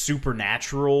weird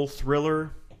supernatural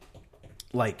thriller.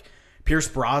 Like Pierce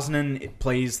Brosnan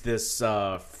plays this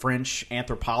French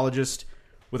anthropologist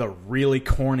with a really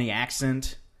corny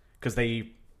accent because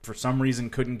they for some reason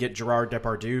couldn't get Gerard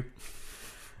Depardieu,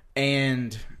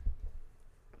 and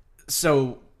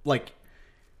so like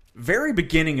very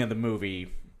beginning of the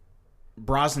movie,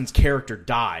 Brosnan's character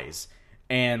dies,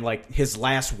 and like his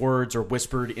last words are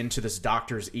whispered into this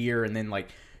doctor's ear, and then like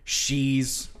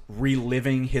she's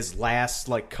reliving his last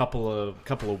like couple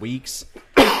of weeks.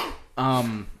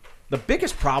 the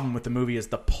biggest problem with the movie is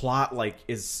the plot,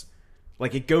 is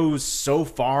it goes so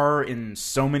far in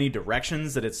so many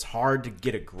directions that it's hard to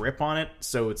get a grip on it.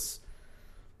 So it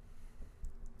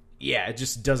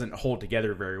just doesn't hold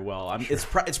together very well. I mean,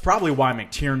 it's probably why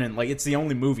McTiernan, it's the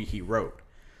only movie he wrote.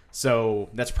 So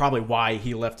that's probably why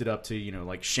he left it up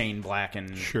to, Shane Black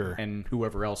and and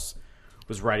whoever else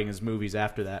was writing his movies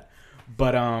after that.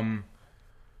 But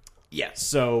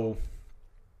so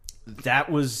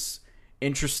that was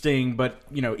interesting, but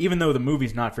even though the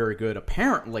movie's not very good,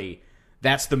 apparently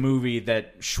that's the movie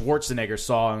that Schwarzenegger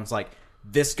saw and was like,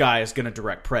 this guy is going to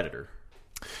direct Predator.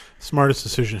 Smartest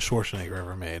decision Schwarzenegger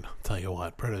ever made. I'll tell you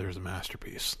what, Predator is a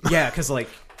masterpiece. Yeah, because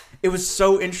it was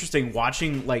so interesting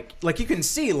watching you can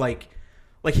see he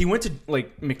went to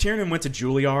McTiernan went to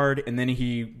Juilliard, and then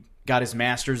he got his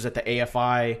master's at the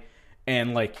AFI,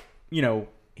 and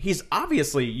he's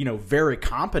obviously very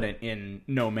competent in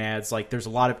Nomads. There's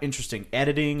a lot of interesting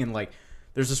editing, and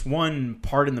there's this one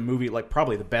part in the movie,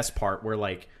 probably the best part,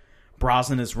 where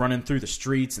Brosnan is running through the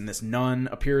streets and this nun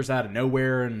appears out of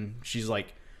nowhere, and she's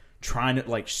trying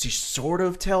to she sort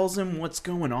of tells him what's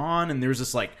going on, and there's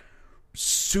this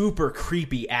super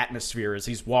creepy atmosphere as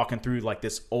he's walking through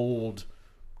this old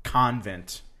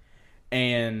convent,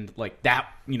 and that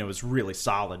is really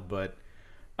solid. But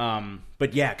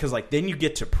yeah, because then you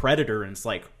get to Predator and it's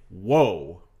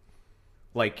whoa,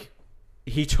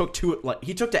 he took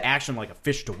to action like a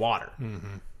fish to water.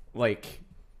 Mm-hmm.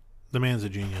 The man's a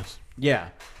genius. Yeah,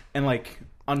 and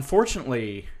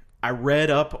unfortunately, I read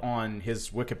up on his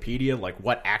Wikipedia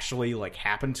what actually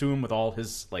happened to him with all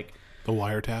his the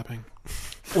wiretapping.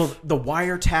 Well, the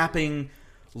wiretapping,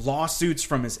 lawsuits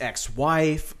from his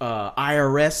ex-wife,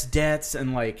 IRS debts,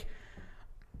 and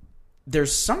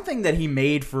there's something that he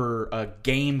made for a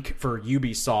game for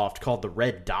Ubisoft called The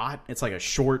Red Dot. It's a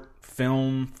short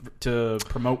film to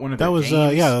promote one of their games.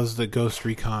 That was the Ghost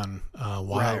Recon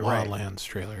Wildlands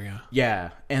trailer, yeah. Yeah,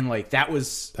 and that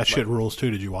was... That shit rules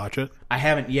too. Did you watch it? I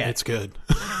haven't yet. It's good.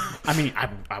 I mean,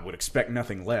 I would expect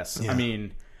nothing less. Yeah.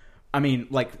 I mean,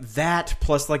 that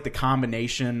plus the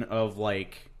combination of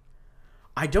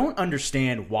I don't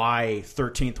understand why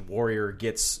 13th Warrior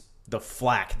gets the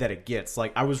flack that it gets.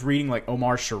 I was reading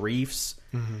Omar Sharif's,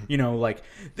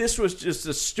 this was just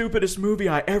the stupidest movie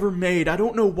I ever made. I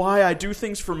don't know why I do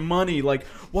things for money.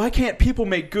 Why can't people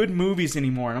make good movies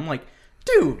anymore? And I'm like,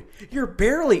 dude, you're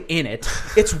barely in it.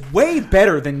 It's way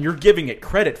better than you're giving it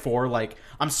credit for.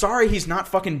 I'm sorry he's not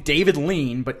fucking David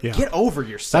Lean, but get over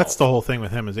yourself. That's the whole thing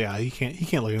with him is, he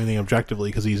can't look at anything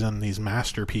objectively because he's in these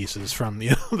masterpieces from,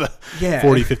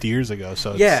 40, 50 years ago.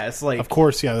 So it's of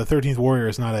course, the 13th Warrior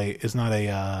is not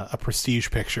a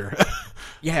prestige picture.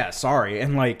 Yeah, sorry.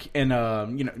 And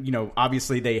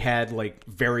obviously they had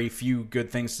very few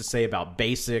good things to say about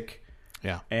Basic.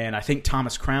 Yeah, and I think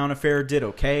Thomas Crown Affair did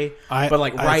okay, but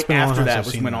right after that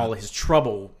was when all his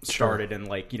trouble started, and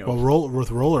with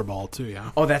Rollerball too. Yeah.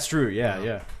 Oh, that's true.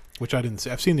 Yeah. Which I didn't see.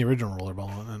 I've seen the original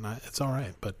Rollerball, and it's all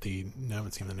right, but I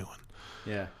haven't seen the new one.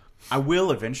 Yeah, I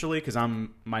will eventually because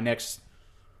my next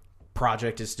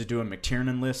project is to do a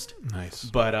McTiernan list. Nice,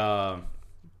 but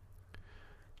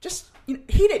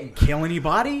he didn't kill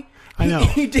anybody. I know,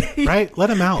 right? Let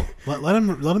him out. Let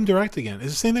him direct again.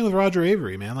 It's the same thing with Roger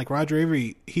Avery, man. Roger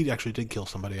Avery, he actually did kill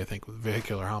somebody, I think, with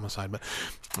vehicular homicide,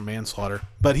 or manslaughter.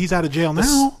 But he's out of jail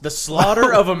now. The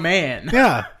slaughter of a man.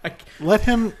 Yeah, let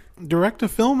him direct a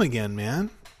film again, man.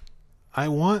 I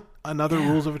want another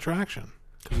Rules of Attraction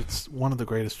because it's one of the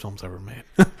greatest films ever made.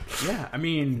 Yeah, I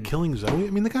mean, Killing Zoe.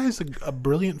 I mean, the guy's a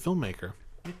brilliant filmmaker.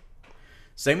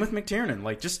 Same with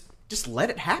McTiernan. Just let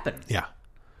it happen. Yeah.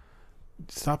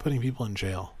 Stop putting people in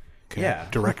jail. Okay? Yeah.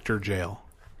 Director jail.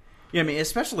 Yeah, I mean,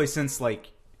 especially since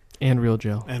and real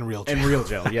jail. And real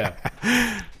jail, yeah.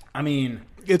 I mean,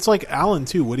 it's like Allen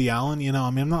too, Woody Allen,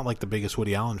 I mean, I'm not the biggest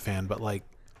Woody Allen fan, but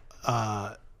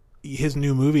his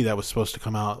new movie that was supposed to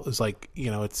come out was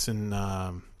it's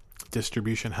in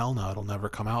distribution hell now. It'll never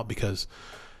come out because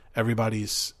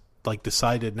everybody's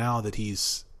decided now that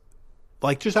he's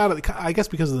just out of I guess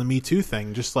because of the Me Too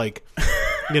thing, just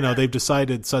they've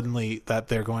decided suddenly that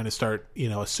they're going to start,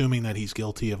 assuming that he's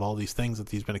guilty of all these things that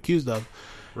he's been accused of.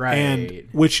 Right. And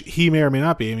which he may or may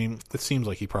not be. I mean, it seems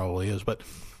like he probably is, but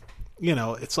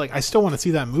it's I still want to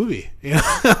see that movie. You know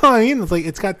what I mean? It's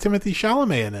it's got Timothée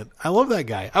Chalamet in it. I love that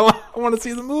guy. I want to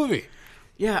see the movie.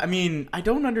 Yeah, I mean, I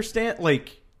don't understand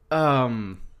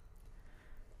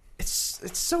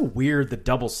it's so weird, the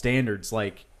double standards.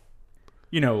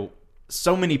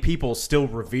 So many people still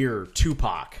revere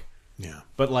Tupac. Yeah.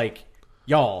 But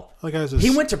y'all, guy's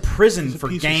he went to prison for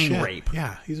gang rape.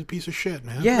 Yeah, he's a piece of shit,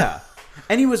 man. Yeah.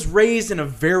 And he was raised in a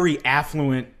very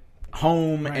affluent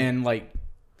home and like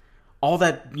all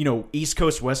that, East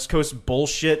Coast, West Coast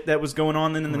bullshit that was going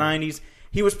on in the 90s.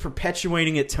 He was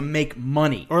perpetuating it to make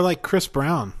money. Or like Chris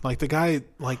Brown, like the guy,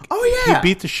 like he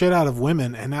beat the shit out of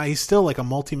women, and now he's still like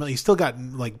a he's still got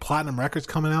like platinum records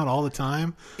coming out all the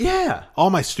time. Yeah,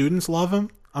 all my students love him.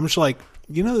 I'm just like,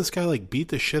 this guy like beat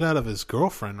the shit out of his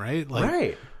girlfriend, right? Like,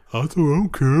 right. I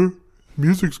don't care.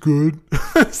 Music's good.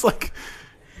 It's like,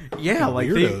 yeah, like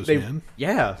weirdos, they man.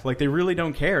 Yeah, like they really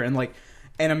don't care, and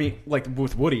I mean, like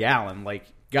with Woody Allen, like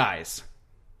guys.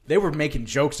 They were making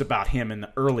jokes about him in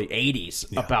the early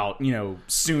 80s about,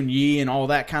 Sun Yi and all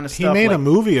that kind of stuff. He made a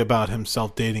movie about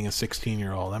himself dating a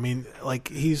 16-year-old. I mean, like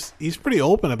he's pretty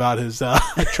open about his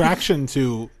attraction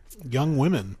to young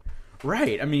women.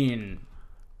 Right. I mean,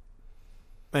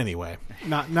 anyway,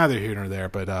 neither here nor there,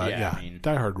 but I mean,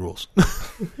 Die Hard rules.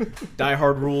 Die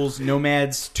Hard rules.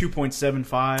 Nomads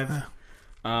 2.75.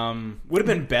 Would have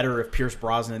been better if Pierce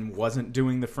Brosnan wasn't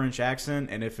doing the French accent,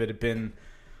 and if it had been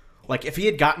like if he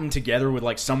had gotten together with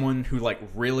like someone who like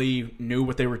really knew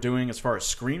what they were doing as far as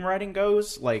screenwriting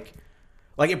goes, like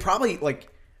it probably like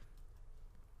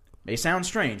may sound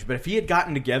strange, but if he had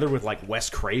gotten together with like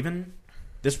Wes Craven,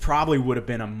 this probably would have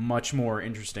been a much more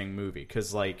interesting movie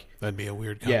because like that'd be a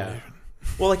weird combination. Yeah.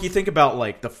 Well, like you think about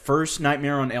like the first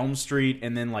Nightmare on Elm Street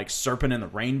and then like Serpent and the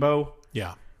Rainbow.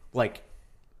 Yeah. Like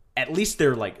at least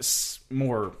they're like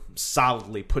more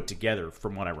solidly put together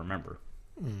from what I remember.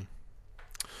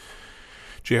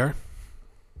 JR?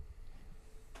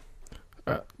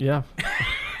 Yeah.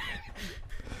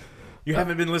 You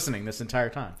haven't been listening this entire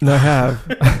time. No, I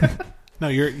have. No,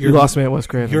 you lost me at Wes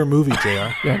Craven. You're a movie, JR.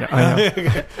 Yeah, I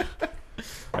know.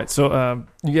 All right, so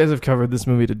you guys have covered this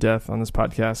movie to death on this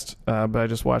podcast, but I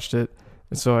just watched it,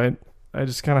 and so I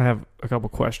just kind of have a couple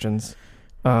questions.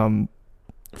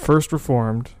 First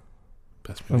Reformed,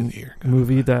 best movie of the year.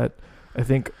 Movie that I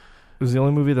think was the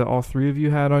only movie that all three of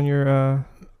you had on your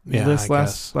list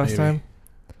last time.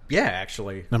 Yeah,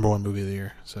 actually, number one movie of the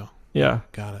year. So yeah,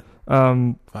 got it.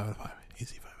 5 out of 5,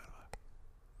 easy 5 out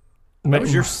of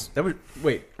 5. That was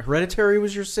wait. Hereditary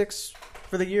was your 6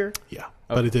 for the year. Yeah,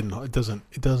 but it didn't. It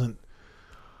doesn't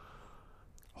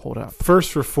hold up.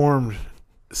 First Reformed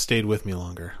stayed with me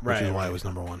longer, which right, is why right. it was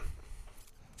number one.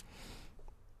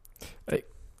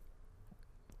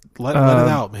 Let it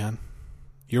out, man.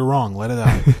 You're wrong. Let it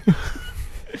out.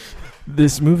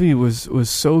 This movie was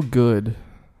so good,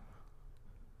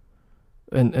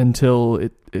 until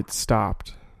it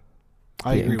stopped.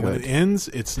 I agree. When it ends,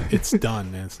 it's done,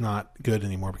 and it's not good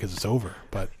anymore because it's over.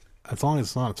 But as long as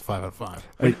it's not, it's 5 out of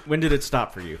 5. When did it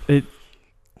stop for you?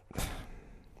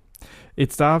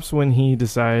 It stops when he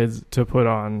decides to put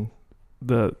on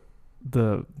the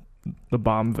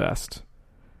bomb vest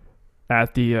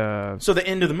at the so the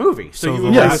end of the movie. So you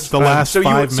the last 5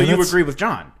 minutes. So you agree with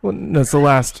John? Well, no, it's the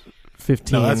last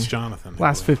 15. No, that's Jonathan.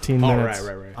 Last 15 minutes.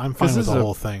 Oh, right. I'm fine with the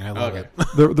whole thing. I love it.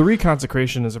 The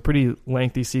reconsecration is a pretty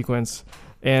lengthy sequence,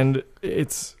 and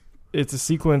it's a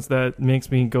sequence that makes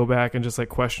me go back and just like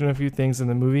question a few things in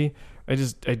the movie. I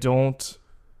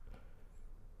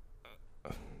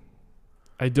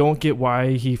don't get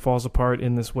why he falls apart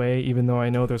in this way, even though I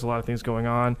know there's a lot of things going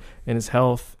on and his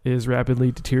health is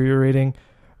rapidly deteriorating.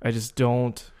 I just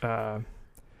don't.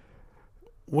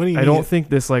 What do you? I don't think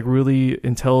this like really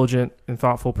intelligent and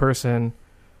thoughtful person,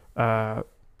 all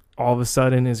of a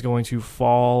sudden is going to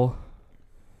fall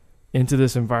into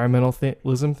this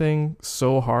environmentalism thing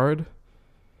so hard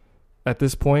at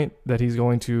this point that he's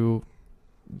going to,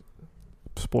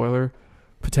 spoiler,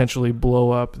 potentially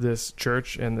blow up this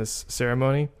church and this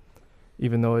ceremony,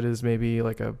 even though it is maybe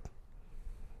like a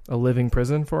living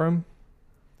prison for him.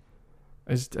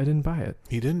 I didn't buy it.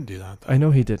 He didn't do that, though. I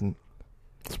know he didn't.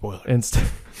 Spoiler.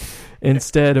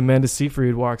 Instead, Amanda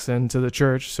Seyfried walks into the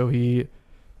church, so he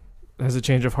has a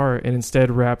change of heart and instead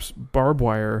wraps barbed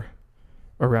wire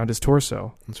around his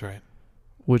torso. That's right.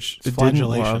 Which it's it didn't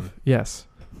flagellation. love. Yes.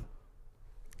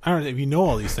 I don't know if you know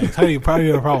all these things. How do you probably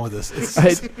have a problem with this?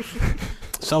 It's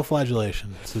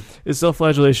self-flagellation. It's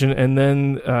self-flagellation, and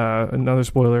then another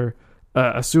spoiler: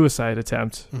 a suicide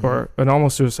attempt, or an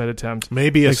almost suicide attempt.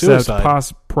 Maybe a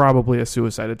suicide. Probably a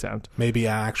suicide attempt. Maybe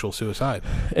an actual suicide.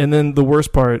 And then the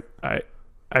worst part, I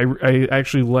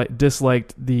actually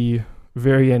disliked the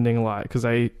very ending a lot because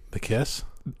the kiss.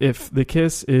 If the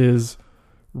kiss is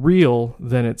real,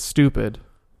 then it's stupid.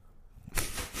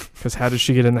 Because how does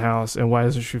she get in the house, and why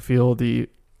doesn't she feel the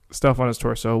stuff on his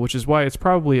torso? Which is why it's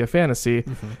probably a fantasy.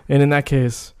 And in that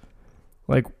case,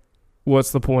 like,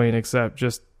 what's the point except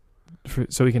just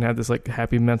so he can have this like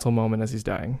happy mental moment as he's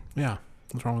dying? Yeah,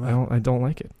 what's wrong with that? I don't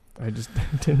like it. I just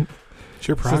didn't. It's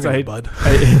your Since prerogative, bud.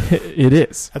 It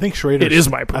is. I think Schrader. It is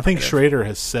my I think prerogative. Schrader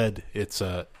has said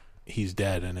he's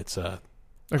dead and it's a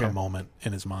Okay. moment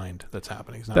in his mind that's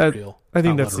happening. It's not That- real. I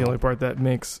think Not that's the literal. only part that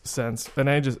makes sense. And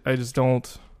I just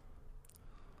don't.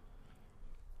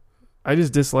 I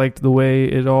just disliked the way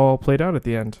it all played out at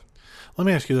the end. Let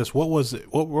me ask you this: what was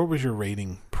your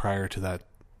rating prior to that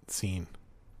scene?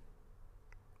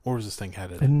 Where was this thing I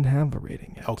headed? didn't have a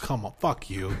rating yet. Oh, come on,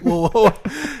 fuck you! Whoa,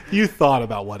 you thought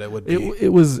about what it would be. It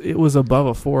was above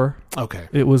a 4. Okay.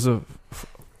 It was a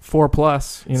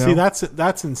 4+. You know. See,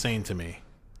 that's insane to me.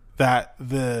 That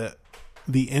the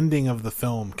ending of the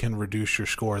film can reduce your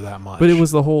score that much. But it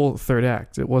was the whole third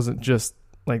act. It wasn't just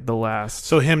like the last.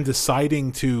 so him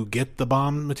deciding to get the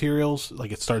bomb materials.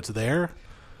 Like it starts there.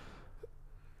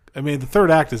 I mean, the third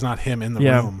act is not him in the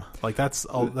Yeah. room. Like that's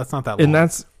not that long. And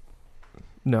that's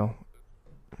no.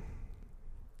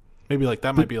 Maybe like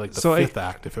that might be like the so I- fifth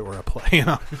act if it were a play. You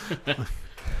know.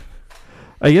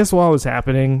 I guess while it was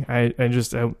happening, I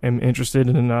am interested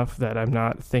in enough that I'm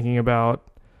not thinking about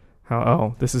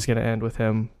how this is going to end with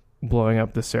him blowing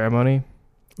up the ceremony.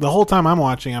 The whole time I'm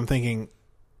watching, I'm thinking,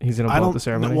 He's going to I blow don't. up the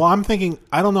ceremony. Well, I'm thinking,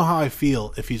 I don't know how I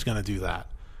feel if he's going to do that.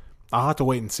 I'll have to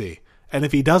wait and see. And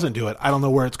if he doesn't do it, I don't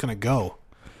know where it's going to go.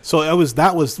 So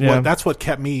that's what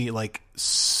kept me like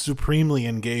supremely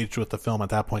engaged with the film at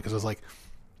that point, because I was like,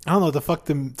 I don't know what the fuck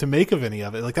to make of any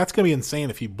of it. Like that's going to be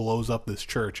insane if he blows up this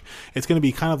church. It's going to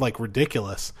be kind of like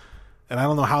ridiculous, and I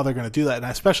don't know how they're going to do that. And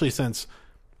especially since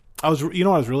what I was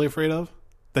really afraid of?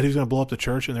 That he was going to blow up the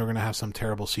church and they were going to have some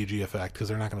terrible CG effect because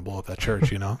they're not going to blow up that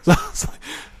church, you know? So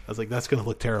I was like, that's going to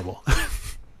look terrible.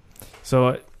 So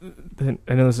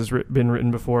I know this has been written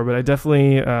before, but I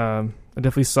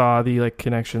definitely saw the like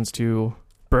connections to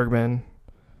Bergman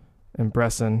and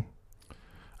Bresson.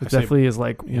 It definitely is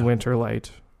like Winter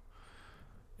Light.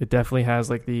 It definitely has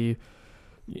like the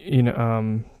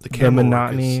the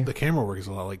monotony. The camera work is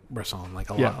a lot like Bresson, like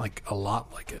a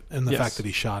lot like it, and the fact that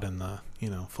he shot in the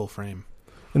full frame.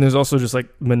 And there's also just like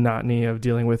monotony of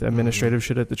dealing with administrative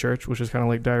shit at the church, which is kind of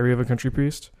like Diary of a Country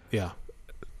Priest. Yeah.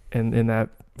 And in that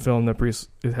film, the priest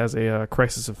it has a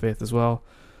crisis of faith as well.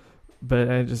 But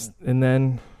I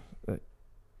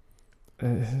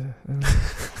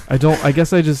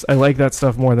like that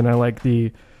stuff more than I like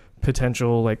the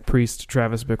potential like priest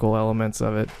Travis Bickle elements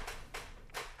of it.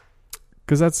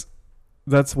 Because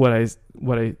that's what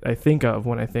I think of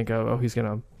when I think of he's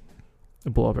gonna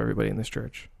blow up everybody in this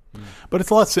church. But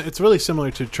it's really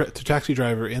similar to Taxi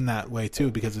Driver in that way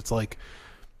too, because it's like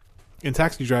in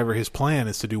Taxi Driver his plan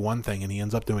is to do one thing and he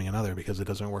ends up doing another because it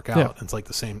doesn't work out. Yeah. And it's like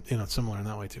the same, similar in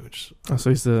that way too. Which So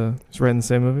he's writing the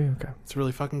same movie. Okay, it's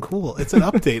really fucking cool. It's an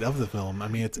update of the film. I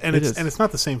mean, it's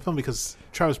not the same film because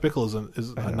Travis Bickle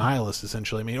is a nihilist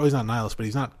essentially. I mean, he's not a nihilist, but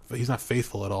he's not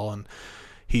faithful at all, and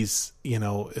he's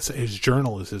his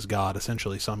journal is his god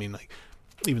essentially. So I mean, like,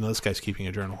 even though this guy's keeping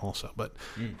a journal also, but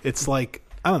it's like,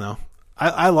 I don't know.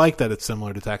 I like that it's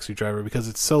similar to Taxi Driver because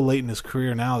it's so late in his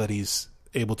career now that he's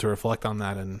able to reflect on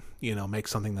that and make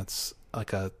something that's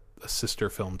like a sister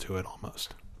film to it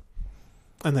almost,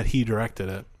 and that he directed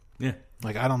it. Yeah,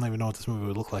 like I don't even know what this movie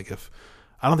would look like if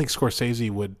I don't think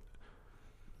Scorsese would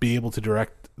be able to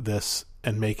direct this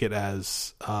and make it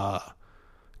as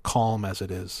calm as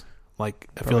it is. Like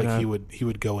I feel like he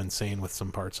would go insane with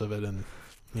some parts of it, and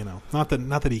not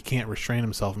that he can't restrain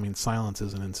himself. I mean, silence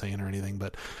isn't insane or anything,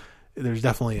 but there's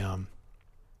definitely a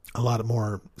lot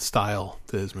more style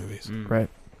to his movies. Right.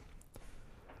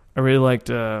 I really liked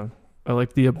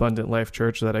the Abundant Life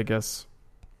Church that I guess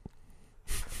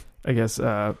owns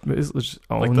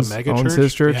Like the mega owns church?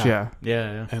 his church. Yeah.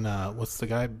 Yeah. And what's the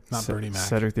guy? Not Bernie Mac.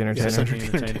 Cedric the Entertainer. Yeah, Cedric the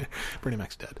Entertainer. Bernie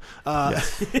Mac's dead.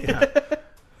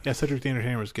 Yeah, Cedric the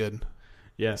Entertainer was good.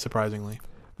 Yeah, surprisingly.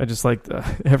 I just like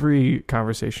every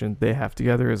conversation they have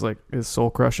together is soul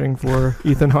crushing for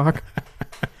Ethan Hawke.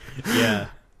 Yeah,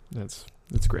 it's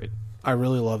great. I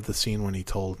really love the scene when he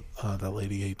told that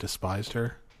lady he despised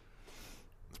her.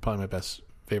 It's probably my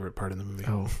favorite part in the movie.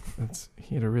 Oh,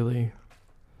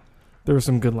 there were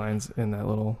some good lines in that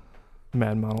little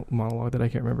mad monologue that I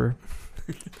can't remember,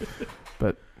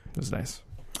 but it was nice.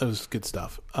 It was good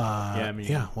stuff. Well,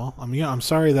 I'm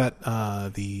sorry that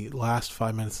the last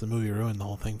 5 minutes of the movie ruined the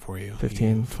whole thing for you.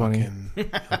 15, 20.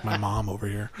 Like my mom over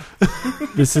here.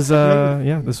 This is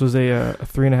this was a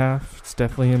 3.5. It's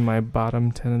definitely in my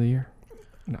bottom 10 of the year.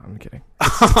 No, I'm kidding.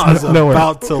 I was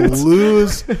about to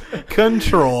lose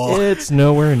control. It's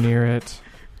nowhere near it.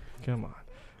 Come on.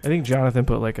 I think Jonathan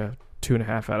put like a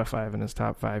 2.5 out of 5 in his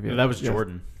top 5. Yeah, that was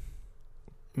Jordan.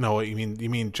 No, you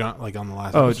mean John, like on the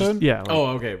last Oh, episode? just, yeah. Like, Oh,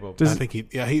 okay. Well, Does- I think he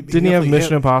didn't he have definitely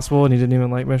Mission Impossible and he didn't even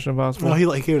like Mission Impossible?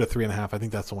 Well, he gave it a 3.5. I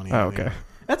think that's the one he Oh, had. okay.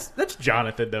 that's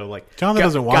Jonathan though. Like Jonathan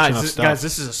doesn't watch enough stuff. Guys,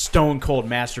 this is a stone cold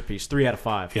masterpiece. 3 out of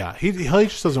 5. Yeah, he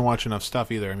just doesn't watch enough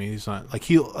stuff either. I mean, he's not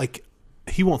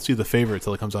he won't see The Favorite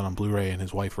till it comes out on Blu-ray, and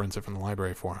his wife rents it from the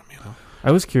library for him. You know.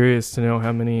 I was curious to know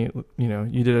how many,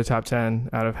 you did a top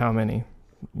 10 out of how many,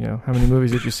 how many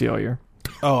movies did you see all year?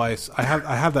 Oh, I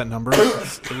have that number.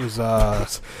 It was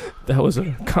That was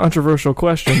a controversial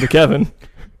question to Kevin.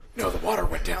 No, the water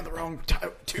went down the wrong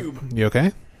tube. you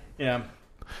okay? Yeah.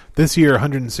 This year,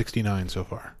 169 so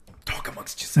far. Talk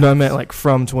amongst yourselves. No, I meant like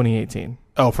from 2018.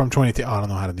 Oh, from 2018. Oh, I don't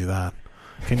know how to do that.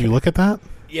 Can you look at that?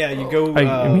 Yeah, you go.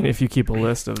 I mean, if you keep a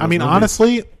list of those movies.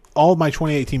 Honestly, all of my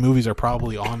 2018 movies are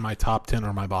probably on my top 10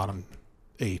 or my bottom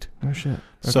 8. Oh, shit. Okay.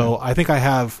 So I think I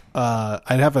have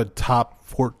I'd have a top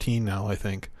 14 now, I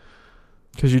think.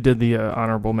 Because you did the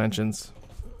honorable mentions.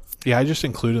 Yeah, I just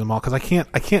included them all because I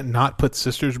can't not put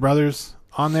Sisters Brothers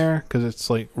on there because it's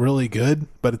like really good,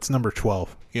 but it's number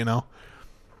 12, So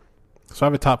I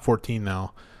have a top 14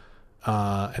 now,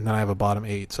 and then I have a bottom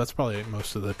 8. So that's probably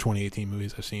most of the 2018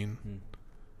 movies I've seen.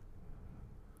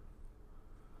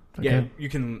 Okay. Yeah, you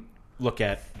can look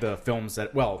at the films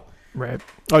that Right.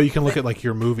 Oh, you can look at like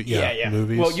your movie,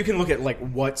 movies. Well, you can look at like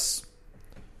what's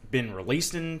been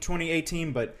released in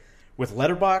 2018, but with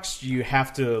Letterboxd, you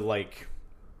have to like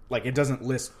it doesn't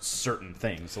list certain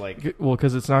things. Like, Well,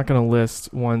 because it's not going to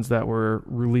list ones that were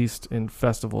released in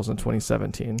festivals in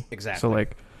 2017. Exactly. So,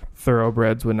 like,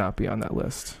 Thoroughbreds would not be on that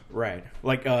list. right,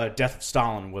 like Death of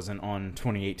Stalin wasn't on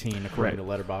 2018 according to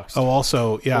Letterboxd. Oh,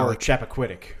 also, yeah, or like,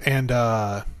 Chappaquiddick. and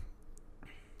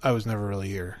I was never really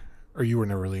here, or you were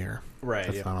never really here. Right.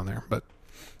 That's Yeah. not on there, but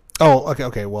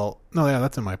okay. Well, no, yeah,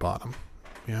 that's in my bottom.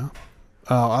 Yeah.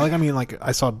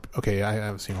 I saw. Okay, I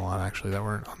haven't seen a lot actually that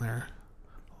weren't on there.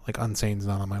 Like Unsane's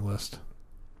not on my list.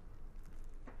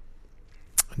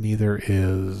 Neither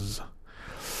is.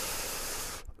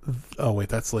 Oh wait,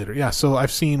 that's later. Yeah, so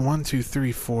I've seen 1, 2,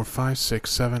 3, 4, 5, 6,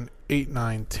 7, 8,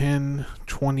 9, 10,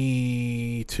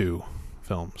 22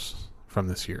 films from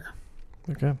this year,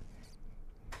 Okay.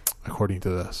 according to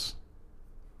this.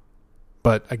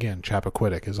 But again,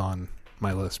 Chappaquiddick is on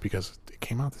my list because it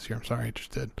came out this year. I'm sorry, it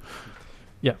just did.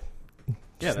 Yeah.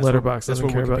 Yeah, that's Letterboxd that's doesn't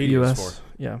what care about Wikipedia's US. for.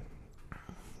 Yeah.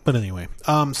 But anyway,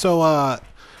 so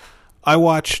I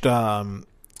watched The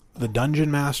Dungeon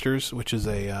Masters, which is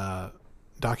a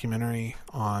documentary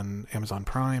on Amazon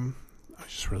Prime. I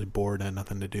was just really bored and had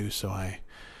nothing to do, so I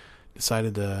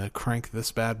decided to crank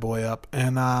this bad boy up.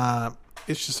 And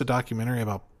it's just a documentary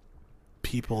about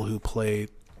people who play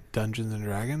Dungeons and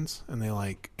Dragons, and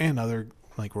and other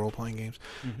like role playing games,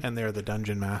 and they're the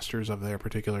dungeon masters of their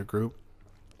particular group.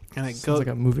 And it Sounds goes like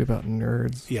a movie about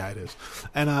nerds. Yeah, it is.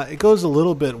 And it goes a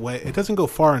little bit it doesn't go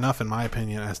far enough, in my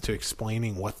opinion, as to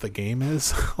explaining what the game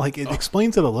is. Like, it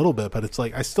explains it a little bit, but it's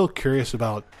like, I'm still curious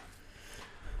about,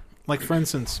 like, for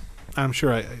instance, I'm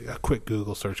sure a quick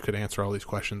Google search could answer all these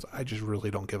questions. I just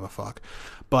really don't give a fuck.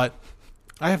 But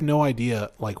I have no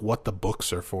idea, like, what the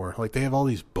books are for. Like, they have all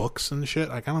these books and shit.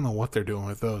 Like, I don't know what they're doing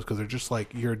with those, because they're just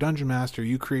like, you're a dungeon master,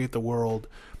 you create the world,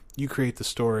 you create the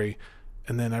story,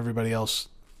 and then everybody else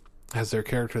has their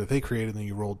character that they created, and then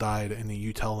you roll die, and then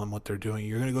you tell them what they're doing.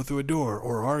 You're going to go through a door,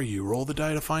 or are you? Roll the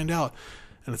die to find out.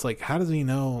 And it's like, how does he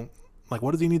know? Like,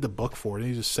 what does he need the book for? Did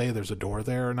he just say there's a door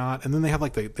there or not? And then they have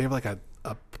like a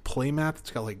play map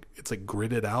that's got like, it's like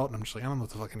gridded out, and I'm just like, I don't know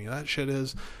what the fuck any of that shit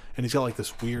is. And he's got like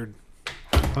this weird,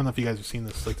 I don't know if you guys have seen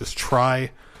this, like this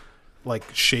like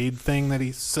shade thing that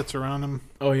he sits around him.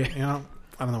 Oh yeah.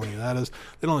 I don't know what any of that is.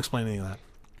 They don't explain any of that.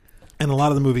 And a lot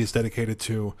of the movie is dedicated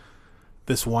to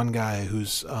this one guy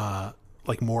who's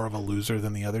like more of a loser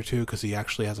than the other two, because he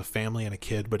actually has a family and a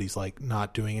kid, but he's like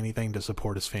not doing anything to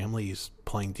support his family. He's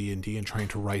playing D&D and trying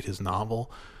to write his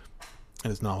novel,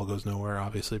 and his novel goes nowhere,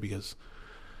 obviously, because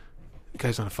the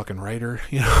guy's not a fucking writer,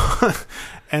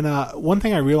 And one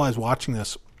thing I realized watching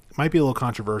this might be a little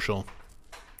controversial,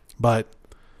 but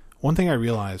one thing I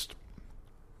realized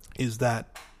is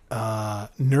that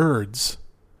nerds,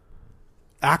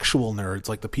 actual nerds,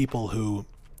 like the people who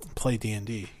play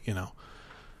D&D,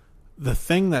 the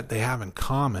thing that they have in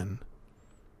common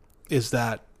is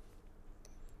that,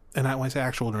 and when I say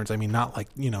actual nerds, I mean not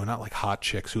like hot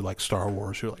chicks who like Star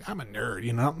Wars, who are like, I'm a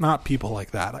nerd, not people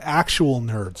like that. Actual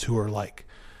nerds who are like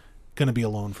going to be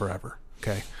alone forever.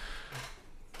 Okay.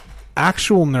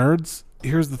 Actual nerds,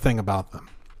 here's the thing about them.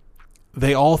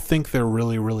 They all think they're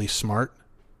really, really smart,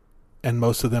 and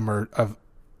most of them are of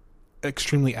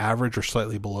extremely average or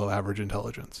slightly below average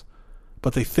intelligence.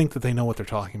 But they think that they know what they're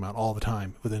talking about all the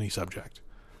time with any subject.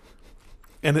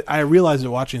 And I realized it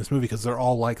watching this movie because they're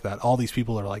all like that. All these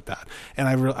people are like that. And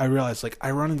I realized, like,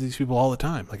 I run into these people all the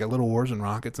time, like at Little Wars and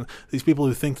Rockets, and these people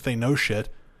who think that they know shit,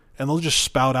 and they'll just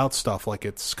spout out stuff like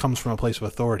it comes from a place of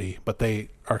authority, but they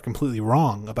are completely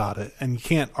wrong about it. And you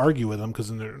can't argue with them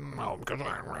because they're, well, because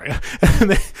I'm right.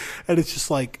 And it's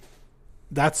just like,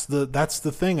 that's the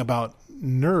thing about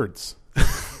nerds.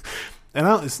 And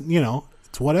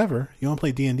it's whatever. You want to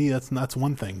play D&D, that's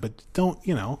one thing, but don't,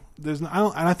 and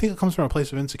I think it comes from a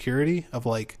place of insecurity of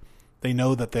like, they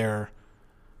know that they're,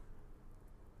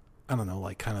 I don't know,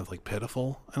 like kind of like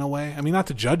pitiful in a way. I mean, not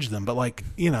to judge them, but like,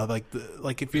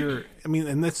 like if you're, I mean,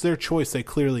 and that's their choice. They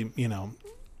clearly,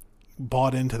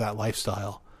 bought into that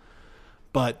lifestyle,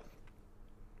 but,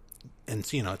 and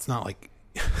it's not like,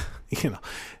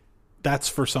 that's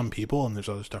for some people and there's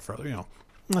other stuff for other,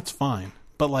 that's fine.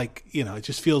 But like, it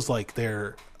just feels like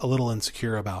they're a little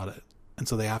insecure about it. And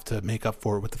so they have to make up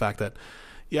for it with the fact that,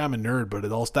 yeah, I'm a nerd,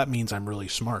 but that means I'm really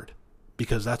smart.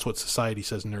 Because that's what society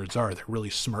says nerds are. They're really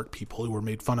smart people who were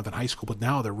made fun of in high school, but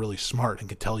now they're really smart and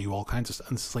can tell you all kinds of stuff.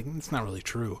 And it's like, it's not really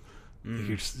true.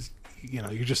 Like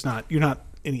you're not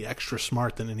any extra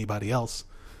smart than anybody else.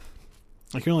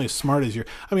 Like you're only as smart as a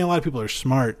lot of people are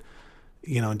smart,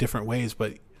 in different ways,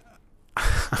 but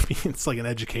I mean, it's like an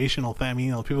educational thing. I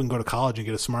mean, people can go to college and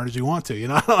get as smart as you want to,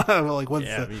 like what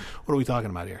are we talking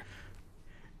about here?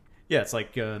 Yeah, it's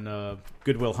like in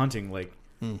Good Will Hunting, like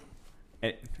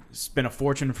spend a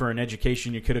fortune for an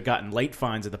education you could have gotten late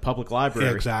fines at the public library.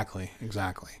 Yeah, exactly.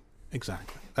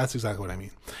 That's exactly what I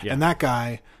mean. Yeah. And that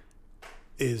guy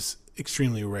is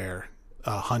extremely rare,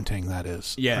 Hunting, that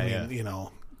is. Yeah, I mean,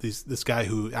 this guy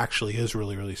who actually is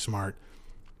really, really smart,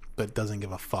 but doesn't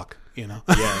give a fuck,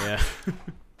 Yeah.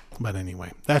 But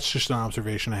anyway, that's just an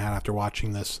observation I had after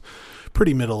watching this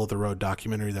pretty middle of the road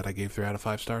documentary that I gave 3 out of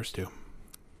 5 stars to.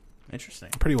 Interesting.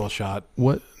 Pretty well shot.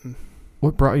 What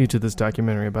brought you to this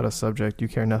documentary about a subject you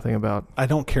care nothing about? I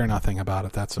don't care nothing about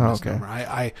it. That's a misnomer.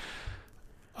 Okay.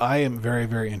 I am very,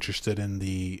 very interested in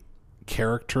the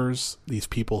characters, these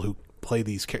people who play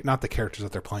these, not the characters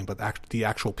that they're playing, but the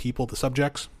actual people, the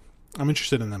subjects. I'm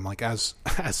interested in them, like as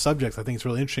subjects. I think it's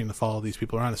really interesting to follow these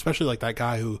people around, especially like that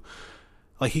guy who,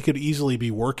 like, he could easily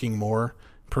be working more,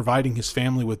 providing his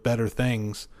family with better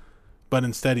things, but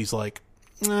instead he's like,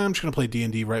 I'm just going to play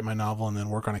D&D, write my novel, and then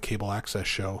work on a cable access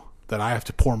show that I have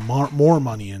to pour more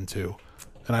money into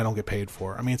and I don't get paid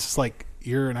for. I mean, it's just like,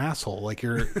 you're an asshole. Like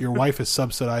your wife is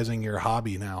subsidizing your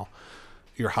hobby now,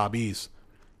 your hobbies.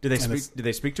 Did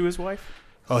they speak to his wife?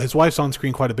 Oh, his wife's on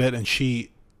screen quite a bit, and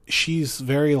she's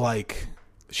very like,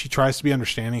 she tries to be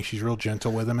understanding. She's real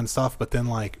gentle with him and stuff, but then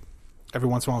like every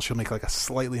once in a while she'll make like a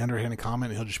slightly underhanded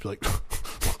comment and he'll just be like,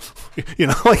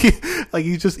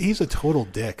 he's a total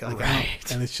dick. Like,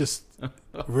 right. And it's just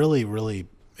really, really,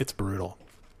 it's brutal.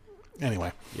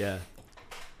 Anyway. Yeah.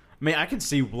 I mean, I could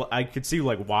see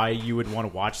like why you would want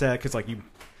to watch that, because like you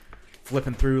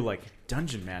flipping through like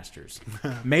Dungeon Masters.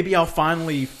 Maybe I'll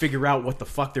finally figure out what the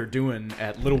fuck they're doing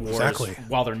at Little Wars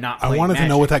while they're not playing I wanted Magic. to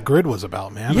know what that grid was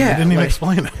about, man. Yeah, I didn't even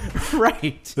explain it.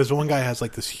 Right. There's one guy has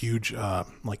like this huge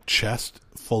like chest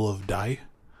full of die.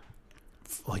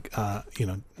 Like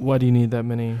Why do you need that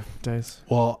many dice?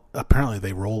 Well, apparently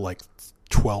they roll like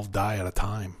 12 die at a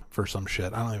time for some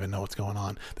shit. I don't even know what's going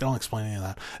on. They don't explain any of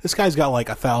that. This guy's got like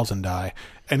 1,000 die,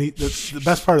 and the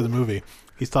best part of the movie,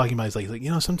 he's talking about, he's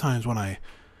like, sometimes when I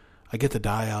get the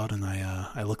die out and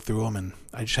I look through them, and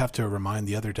I just have to remind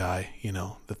the other die,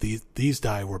 that these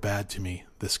die were bad to me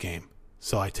this game.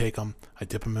 So I take them, I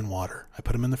dip them in water, I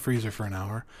put them in the freezer for an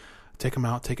hour, take them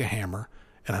out, take a hammer,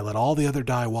 and I let all the other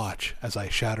die watch as I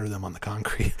shatter them on the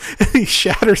concrete. He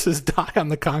shatters his die on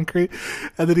the concrete,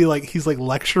 and then he's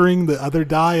lecturing the other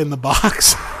die in the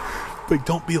box. Like,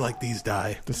 don't be like these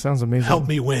die. This sounds amazing. Help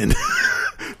me win.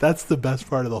 That's the best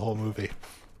part of the whole movie.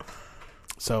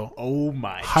 So, oh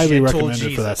my, highly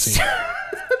recommended for that scene.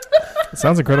 It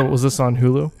sounds incredible. Was this on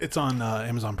Hulu? It's on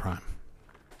Amazon Prime.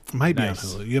 It might be on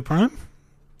Nice. Hulu. You have Prime?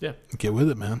 Yeah. Get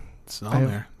with it, man. It's on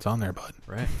there. It's on there, bud.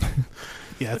 Right.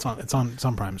 Yeah, it's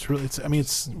on Prime. It's really. It's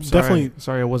Sorry, definitely.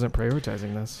 Sorry, I wasn't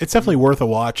prioritizing this. It's definitely worth a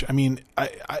watch. I mean,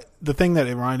 I the thing that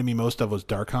it reminded me most of was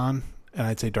Darkon, and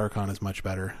I'd say Darkon is much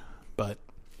better, but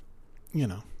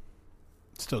it's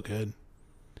still good.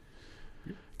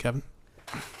 Kevin?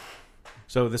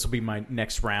 So this will be my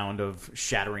next round of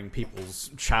shattering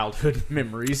people's childhood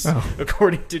memories,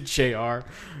 according to JR.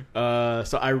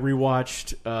 So I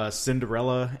rewatched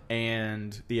Cinderella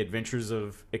and The Adventures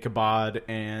of Ichabod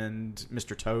and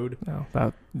Mr. Toad.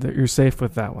 No, you're safe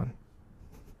with that one.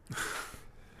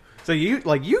 So you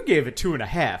gave it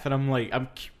 2.5, and I'm like,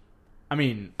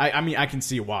 I can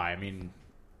see why. I mean,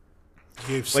 You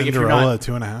gave Like, if you're Cinderella not-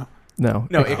 a 2.5. No,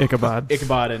 No, Ichabod.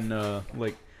 Ichabod and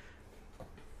like,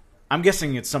 I'm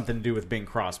guessing it's something to do with Bing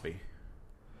Crosby.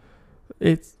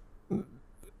 It's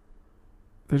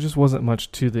there just wasn't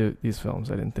much to these films.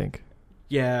 I didn't think.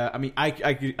 Yeah, I mean, I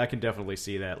can definitely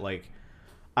see that. Like,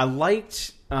 I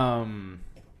liked the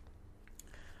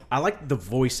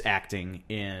voice acting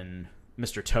in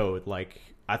Mr. Toad. Like,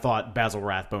 I thought Basil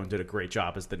Rathbone did a great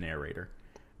job as the narrator,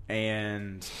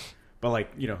 but like,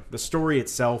 you know, the story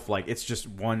itself, like, it's just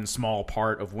one small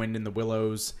part of Wind in the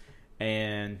Willows,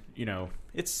 and you know,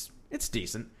 it's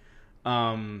decent.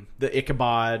 The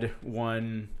Ichabod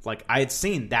one, like, I had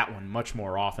seen that one much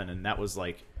more often, and that was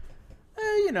like,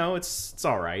 you know, it's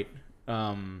all right.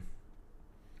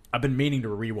 I've been meaning to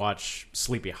rewatch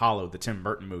Sleepy Hollow, the Tim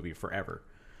Burton movie, forever.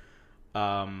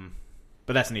 But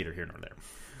that's neither here nor there.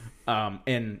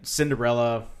 And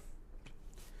Cinderella,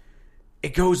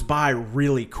 it goes by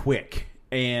really quick,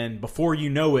 and before you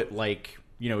know it, like,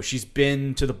 you know, she's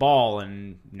been to the ball,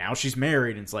 and now she's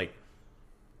married, and it's like,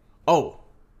 oh,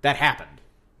 that happened.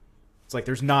 It's like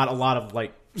there's not a lot of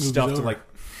like stuff to like.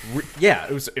 Yeah,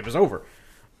 it was over.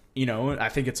 You know, I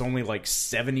think it's only like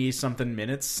 70 something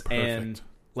minutes, Perfect. and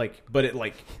like, but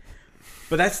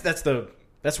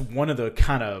that's one of the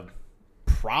kind of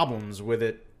problems with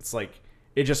it. It's like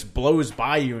it just blows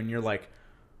by you, and you're like,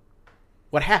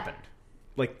 what happened?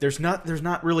 Like, there's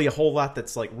not really a whole lot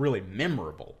that's like really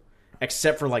memorable,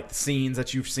 except for like the scenes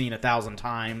that you've seen 1,000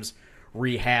 times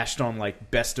rehashed on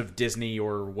like Best of Disney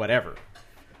or whatever.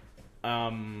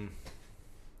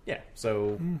 Yeah,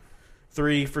 so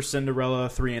 3 for Cinderella,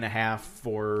 3.5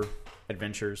 for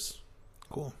Adventures.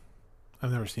 Cool.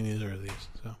 I've never seen either of these,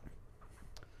 so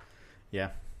Yeah.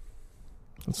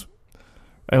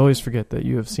 I always forget that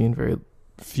you have seen very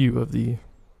few of the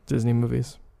Disney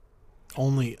movies.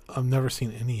 I've never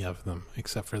seen any of them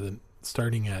except for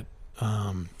starting at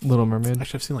Little Mermaid.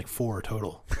 actually I've seen like 4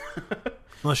 total.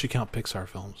 Unless you count Pixar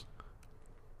films.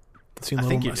 I've seen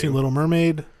you I've seen do. Little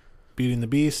Mermaid, Beauty and the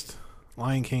Beast,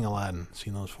 Lion King, Aladdin.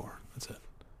 Seen those 4. That's it.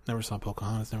 Never saw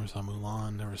Pocahontas, never saw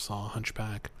Mulan, never saw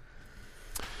Hunchback.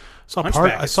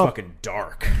 Hunchback is fucking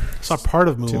dark. I saw part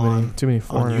of Mulan Too many on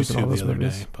foreigners in all YouTube those the other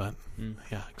movies. day, but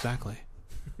yeah, exactly.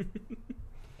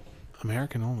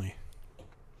 American only.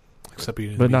 Except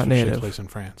Beauty and But the not Beast, which native. takes place in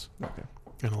France. Okay.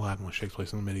 And Aladdin, which takes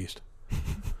place in the Mideast.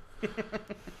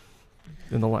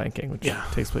 In The Lion King, which Yeah.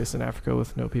 takes place in Africa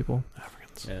with no people.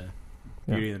 Africans. Yeah.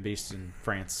 Yeah. Beauty and the Beast in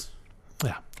France.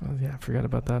 Yeah. Oh, yeah, I forgot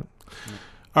about that.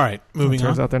 All right, moving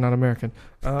Turns on. out they're not American.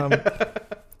 All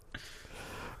right,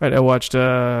 I watched.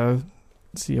 I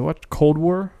watched Cold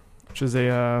War, which is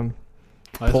a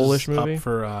This is Polish movie? up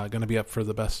for going to be up for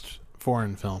the best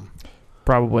foreign film.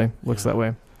 probably looks Yeah. that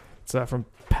way. It's from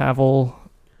Pavel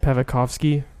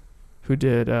Pavikovsky, who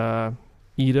did Ida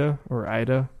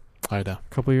Ida. a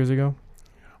couple years ago,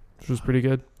 which was pretty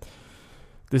good.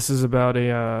 This is about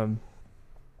two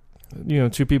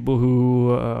people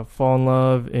who fall in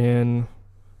love in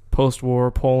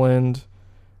post-war Poland,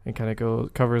 and kind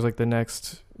of covers like the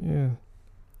next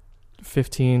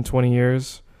 15, 20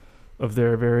 years of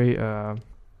their very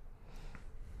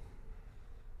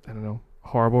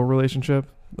horrible relationship.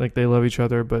 Like, they love each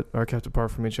other but are kept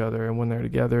apart from each other, and when they're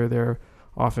together they're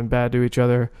often bad to each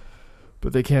other,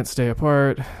 but they can't stay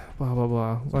apart, blah blah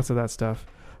blah, lots of that stuff.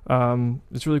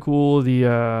 It's really cool.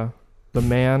 The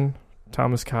man,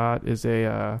 Thomas Cott, is he's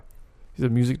a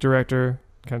music director,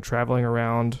 kind of traveling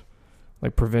around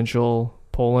like provincial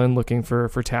Poland looking for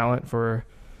talent for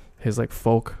his like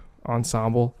folk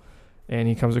ensemble, and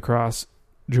he comes across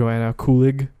Joanna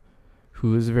Kulig,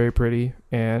 who is very pretty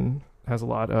and has a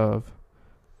lot of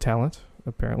talent.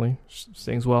 Apparently, she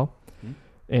sings well,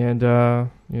 and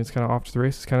it's kind of off to the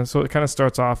races. It kind of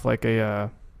starts off like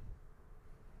a.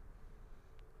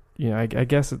 I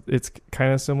guess it's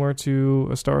kind of similar to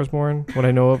A Star Is Born. What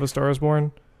I know of A Star Is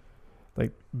Born,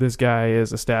 like, this guy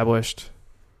is established,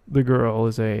 the girl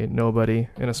is a nobody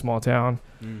in a small town.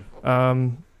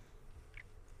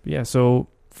 So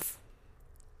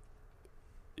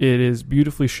it is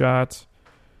beautifully shot.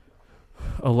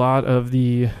 A lot of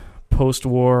the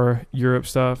post-war Europe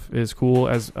stuff is cool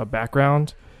as a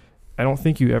background. I don't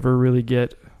think you ever really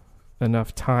get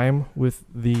enough time with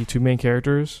the two main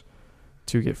characters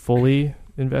to get fully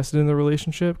invested in the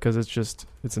relationship, because it's a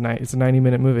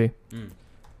 90-minute movie,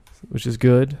 which is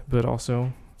good, but it's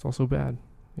also bad.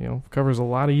 Covers a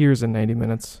lot of years in 90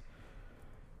 minutes.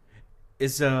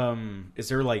 Is there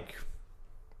like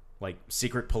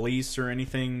secret police or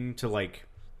anything to like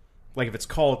if it's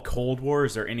called Cold War,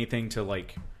 is there anything to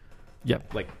like There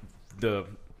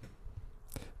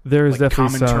is like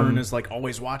definitely Comintern some. is like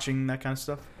always watching that kind of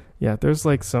stuff? Yeah, there's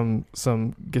like some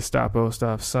Gestapo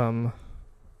stuff, some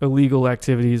illegal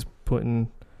activities put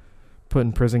in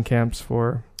prison camps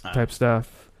for type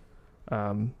stuff.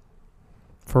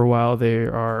 For a while, they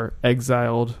are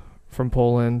exiled from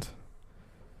Poland.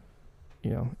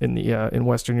 In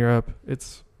Western Europe,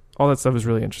 it's all that stuff is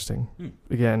really interesting.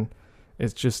 Again,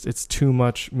 it's too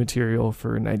much material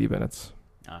for 90 minutes.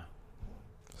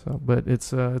 So, but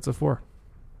it's a 4.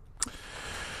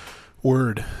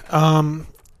 Word.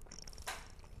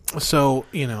 So,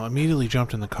 immediately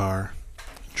jumped in the car,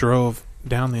 drove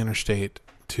down the interstate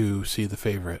to see The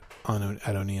Favorite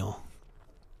at O'Neill.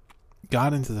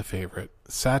 Got into The Favorite,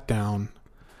 sat down.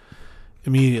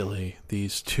 Immediately,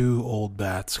 these 2 old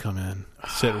bats come in,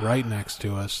 sit right next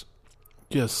to us,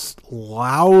 just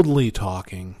loudly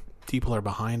talking. People are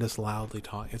behind us loudly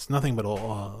talking. It's nothing but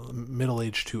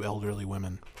middle-aged 2 elderly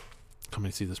women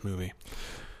coming to see this movie.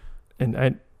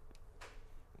 And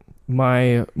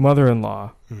my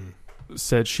mother-in-law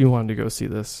said she wanted to go see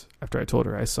this after I told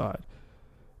her I saw it,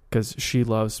 because she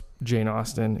loves Jane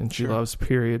Austen and she loves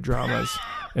period dramas.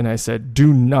 And I said,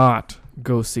 do not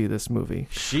go see this movie.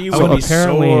 She would be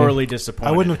sorely disappointed.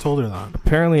 I wouldn't have told her that.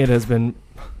 Apparently it has been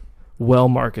well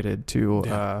marketed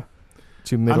to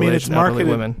middle-aged elderly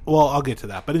women. Well, I'll get to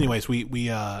that. But anyways, we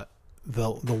the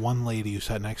one lady who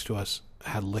sat next to us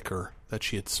had liquor that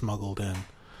she had smuggled in.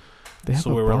 They have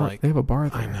a bar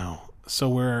there. I know. So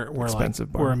we're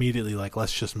expensive bar. We're immediately like,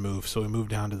 let's just move. So we moved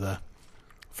down to the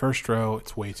first row.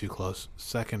 It's way too close.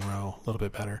 Second row, a little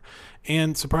bit better.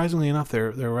 And surprisingly enough,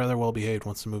 they're rather well behaved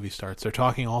once the movie starts. They're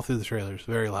talking all through the trailers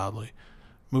very loudly.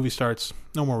 Movie starts,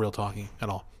 no more real talking at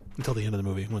all until the end of the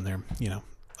movie when they're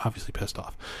obviously pissed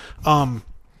off.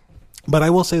 But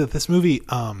I will say that this movie,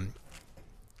 and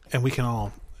we can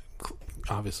all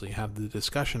obviously have the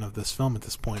discussion of this film at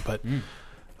this point, but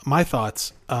my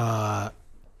thoughts,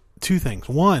 2 things.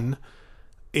 One,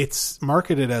 it's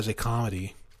marketed as a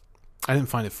comedy. I didn't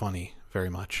find it funny very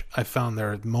much. I found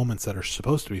there are moments that are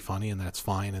supposed to be funny, and that's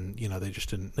fine, and they just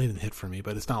didn't hit for me,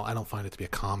 but it's not. I don't find it to be a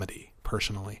comedy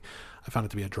personally. I found it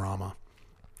to be a drama.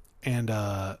 And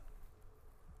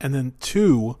then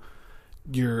 2,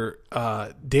 your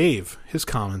Dave, his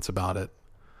comments about it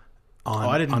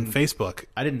on Facebook.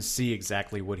 I didn't see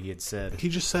exactly what he had said. He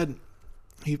just said,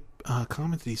 he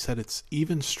commented, he said it's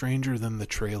even stranger than the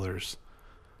trailers.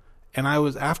 And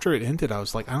after it ended, I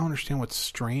was like, I don't understand what's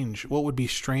strange. What would be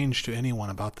strange to anyone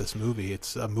about this movie?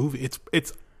 It's a movie.